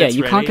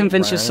can't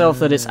convince yourself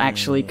that it's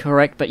actually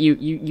correct, but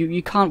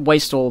you can't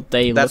waste all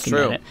day looking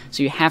at it,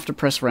 so you have to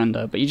press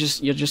render, but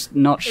you're just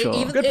not sure.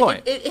 Good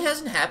point. It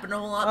hasn't happened a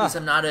whole lot because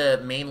I'm not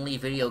a mainly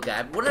video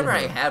guy, but whenever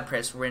I have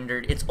press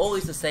rendered, it's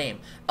always the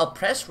same. I'll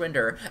press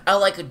render, I'll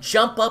like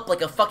jump up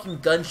like a fucking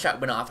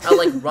gunshot went off, I'll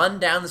like run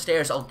down the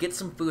stairs, I'll get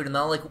some food, and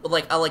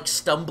I'll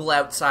stumble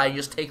outside and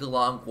just take a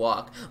long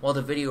walk while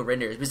the video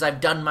renders, because I've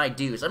done my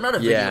dues. I'm not a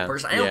video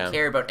person. I don't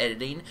care about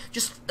editing.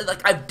 Just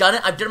like I've done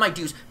it. I've done my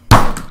dues.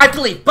 I have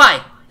to leave.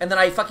 Bye. And then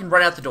I fucking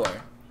run out the door.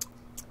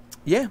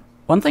 Yeah.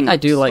 One thing I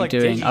do like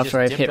doing after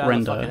I've hit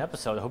render.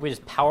 Episode. I hope his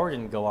power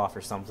didn't go off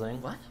or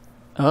something. What?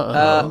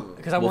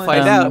 Because I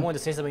wanted to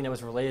say something that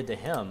was related to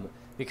him.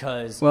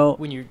 Because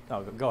when you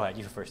go ahead.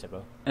 You first,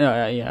 Hippo.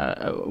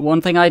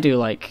 One thing I do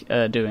like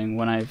doing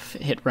when I've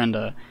hit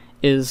render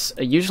is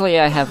usually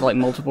I have like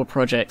multiple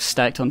projects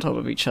stacked on top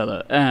of each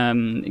other,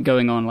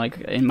 going on like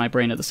in my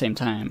brain at the same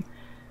time.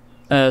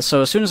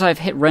 So as soon as I've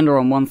hit render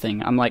on one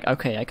thing, I'm like,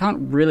 okay, I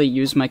can't really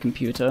use my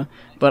computer,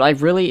 but I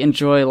really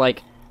enjoy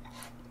like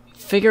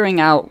figuring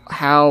out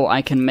how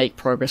I can make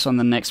progress on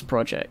the next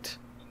project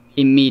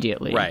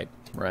immediately. Right.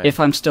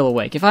 If I'm still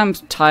awake. If I'm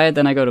tired,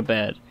 then I go to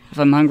bed. If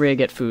I'm hungry, I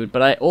get food.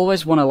 But I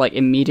always want to like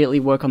immediately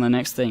work on the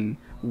next thing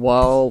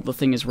while the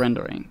thing is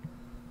rendering,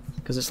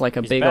 because it's like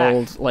a big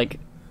old like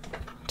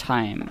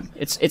time.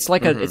 It's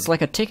like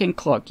a ticking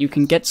clock. You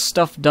can get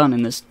stuff done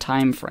in this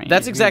time frame.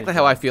 That's exactly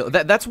how I feel.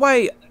 That's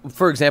why,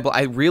 for example,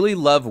 I really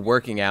love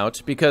working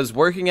out, because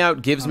working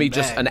out gives me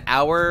just an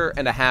hour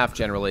and a half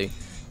generally,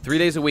 3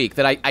 days a week,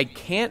 that I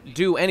can't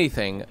do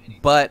anything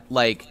but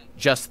like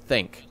just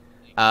think.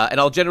 And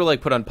I'll generally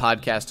put on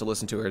podcasts to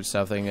listen to or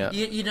something.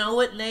 You know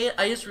what, Nate?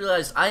 I just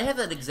realized I have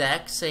that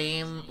exact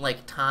same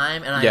like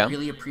time, and I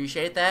really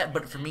appreciate that.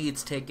 But for me,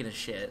 it's taking a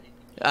shit.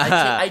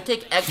 I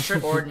take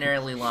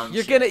extraordinarily long.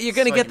 You're gonna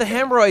get the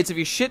hemorrhoids if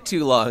you shit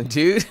too long,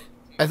 dude.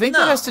 I think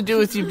that has to do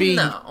with you being.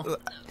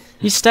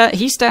 He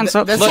stands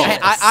up. Look,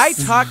 I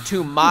talked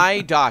to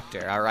my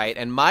doctor, all right,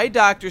 and my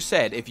doctor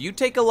said if you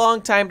take a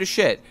long time to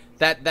shit,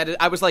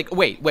 I was like,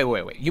 wait.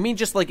 You mean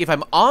just like if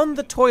I'm on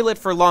the toilet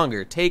for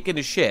longer, taking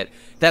a shit,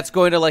 that's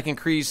going to like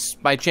increase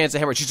my chance of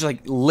hemorrhage? She's just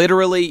like,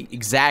 literally,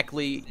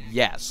 exactly,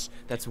 yes.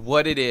 That's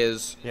what it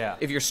is. Yeah.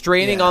 If you're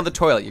straining on the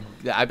toilet,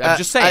 I'm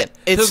just saying.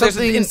 There's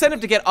an incentive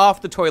to get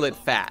off the toilet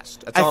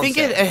fast. That's all I think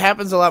I'm saying. it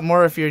happens a lot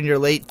more if you're in your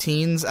late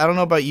teens. I don't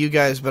know about you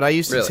guys, but I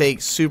used to Really?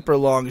 take super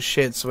long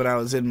shits when I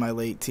was in my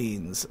late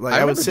teens. Like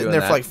I was remember sitting doing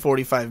there that. for like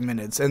 45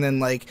 minutes, and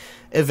then like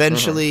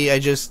eventually I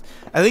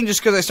think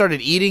just because I started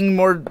eating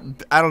more,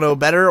 I don't know,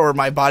 better, or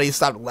my body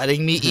stopped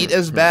letting me eat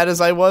as bad as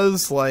I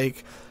was.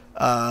 Like,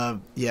 I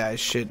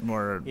shit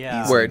more.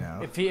 Yeah. easy Word.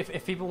 now.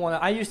 If people want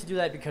to, I used to do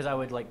that because I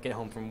would like get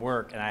home from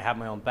work and I have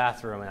my own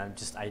bathroom, and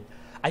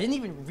I didn't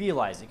even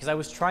realize it because I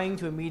was trying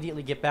to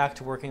immediately get back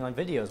to working on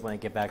videos when I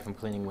get back from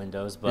cleaning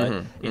windows,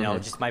 but you know,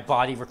 just my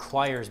body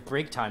requires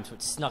break time, so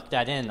it snuck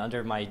that in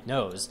under my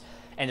nose.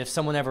 And if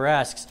someone ever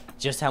asks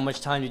just how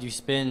much time did you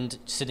spend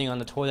sitting on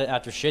the toilet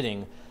after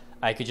shitting,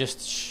 I could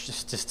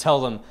just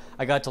tell them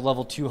I got to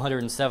level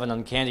 207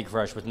 on Candy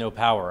Crush with no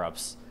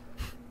power-ups.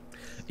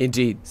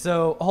 Indeed.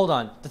 So, hold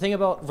on. The thing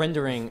about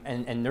rendering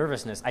and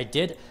nervousness,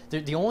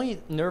 the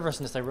only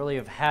nervousness I really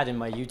have had in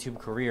my YouTube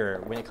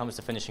career when it comes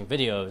to finishing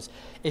videos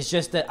is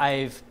just that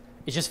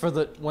it's just for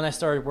when I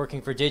started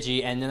working for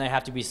Digi, and then I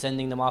have to be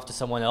sending them off to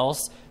someone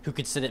else who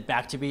could send it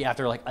back to me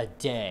after like a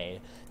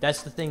day.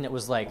 That's the thing that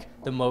was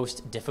like the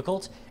most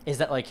difficult, is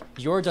that like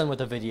you're done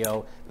with a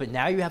video, but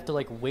now you have to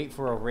like wait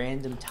for a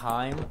random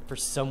time for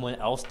someone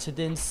else to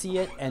then see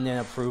it and then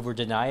approve or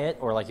deny it,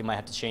 or like you might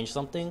have to change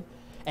something.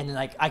 And then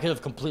like I could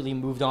have completely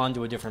moved on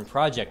to a different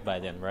project by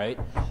then, right?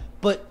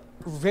 But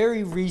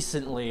very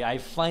recently, I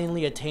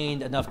finally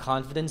attained enough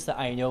confidence that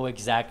I know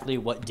exactly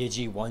what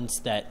Digi wants,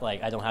 that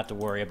like I don't have to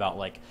worry about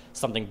like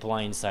something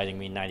blindsiding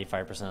me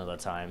 95% of the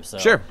time. So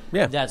Sure,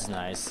 yeah. That's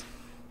nice.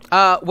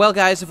 Well,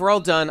 guys, if we're all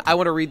done, I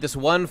want to read this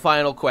one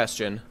final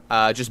question.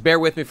 Just bear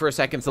with me for a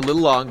second. It's a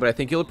little long, but I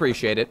think you'll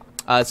appreciate it.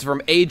 It's from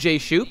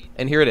AJ Shoop,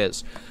 and here it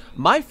is.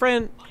 My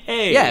friend...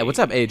 Hey. Yeah, what's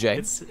up,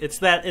 AJ? It's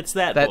that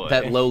boy.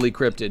 That lowly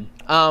cryptid.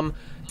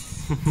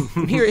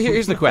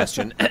 Here's the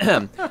question.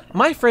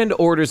 My friend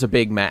orders a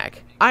Big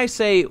Mac. I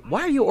say,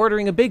 why are you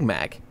ordering a Big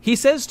Mac? He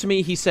says to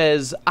me,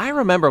 I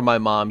remember my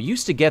mom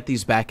used to get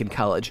these back in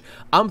college.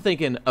 I'm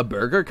thinking, a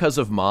burger 'cause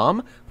of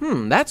mom?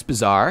 That's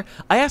bizarre.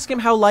 I ask him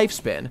how life's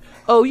been.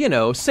 Oh, you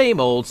know,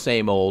 same old,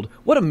 same old.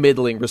 What a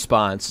middling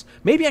response.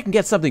 Maybe I can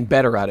get something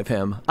better out of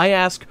him. I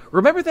ask,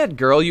 remember that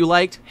girl you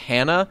liked,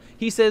 Hannah?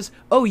 He says,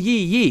 oh,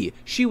 yee.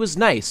 She was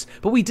nice,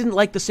 but we didn't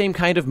like the same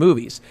kind of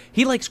movies.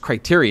 He likes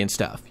Criterion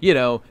stuff. You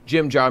know,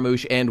 Jim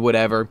Jarmusch and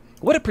whatever.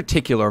 What a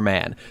particular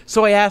man.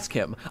 So I ask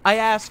him,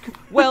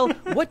 well,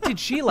 what did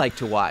she like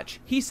to watch?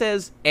 He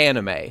says,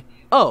 anime.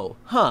 Oh,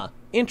 huh.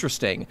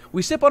 Interesting.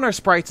 We sip on our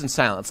Sprites in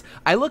silence.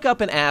 I look up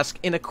and ask,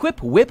 in a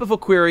quip whip of a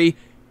query,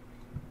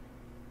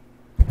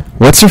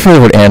 what's your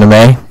favorite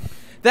anime?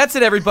 That's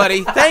it,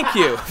 everybody. Thank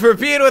you for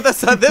being with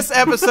us on this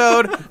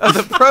episode of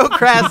the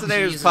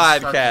Procrastinators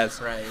podcast.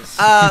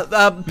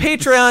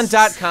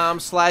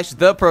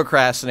 Patreon.com/The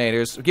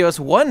Procrastinators. Give us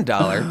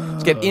 $1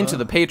 to get into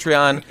the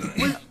Patreon.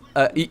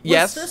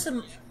 Yes?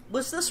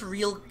 Was this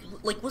real?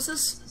 Like, was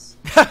this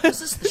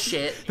the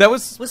shit?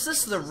 Was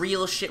this the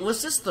real shit?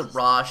 Was this the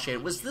raw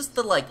shit? Was this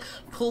the, like,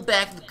 pull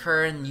back the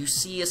curtain, you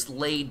see us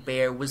laid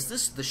bare? Was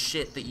this the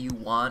shit that you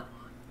want?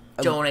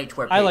 Donate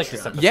to our Patreon. I like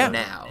this episode. Yeah,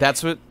 now.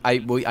 That's what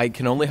I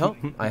can only hope.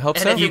 I hope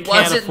And so. if it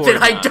wasn't,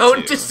 then I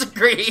don't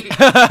disagree.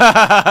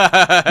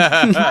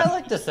 I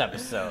like this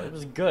episode. It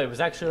was good. It was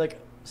actually like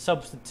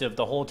substantive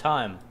the whole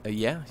time.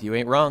 Yeah, you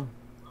ain't wrong.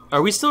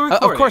 Are we still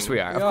recording? Of course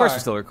we are. Of course we're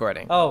still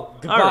recording. Oh,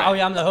 goodbye. All right. Oh,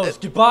 yeah, I'm the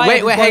host. Goodbye.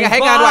 Wait,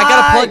 hang on. I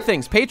gotta plug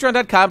things.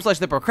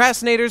 Patreon.com/The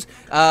Procrastinators.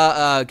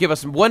 Give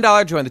us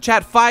 $1, join the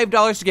chat.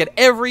 $5 to get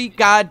every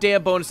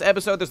goddamn bonus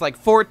episode. There's like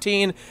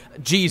 14.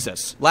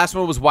 Jesus. Last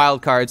one was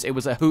wild cards. It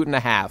was a hoot and a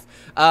half.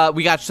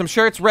 We got some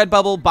shirts,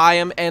 Redbubble, buy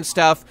them and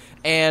stuff.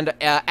 And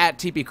at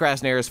TP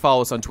Crastinators,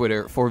 follow us on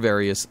Twitter for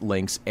various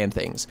links and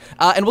things.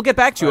 And we'll get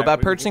back to you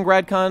about purchasing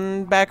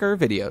Radcon backer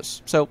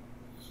videos. So,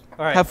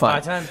 have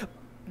fun. Bye time.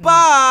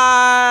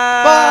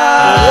 Bye.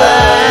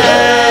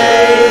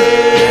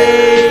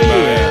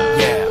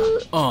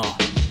 Yeah.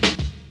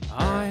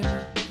 I'm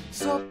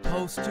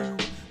supposed to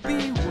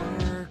be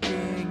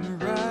working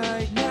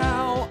right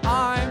now.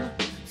 I'm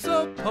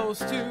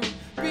supposed to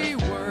be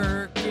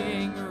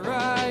working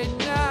right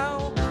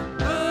now.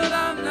 But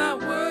I'm not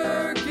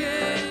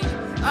working.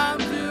 I'm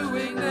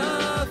doing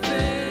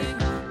nothing.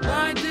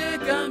 My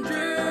dick, I'm drinking.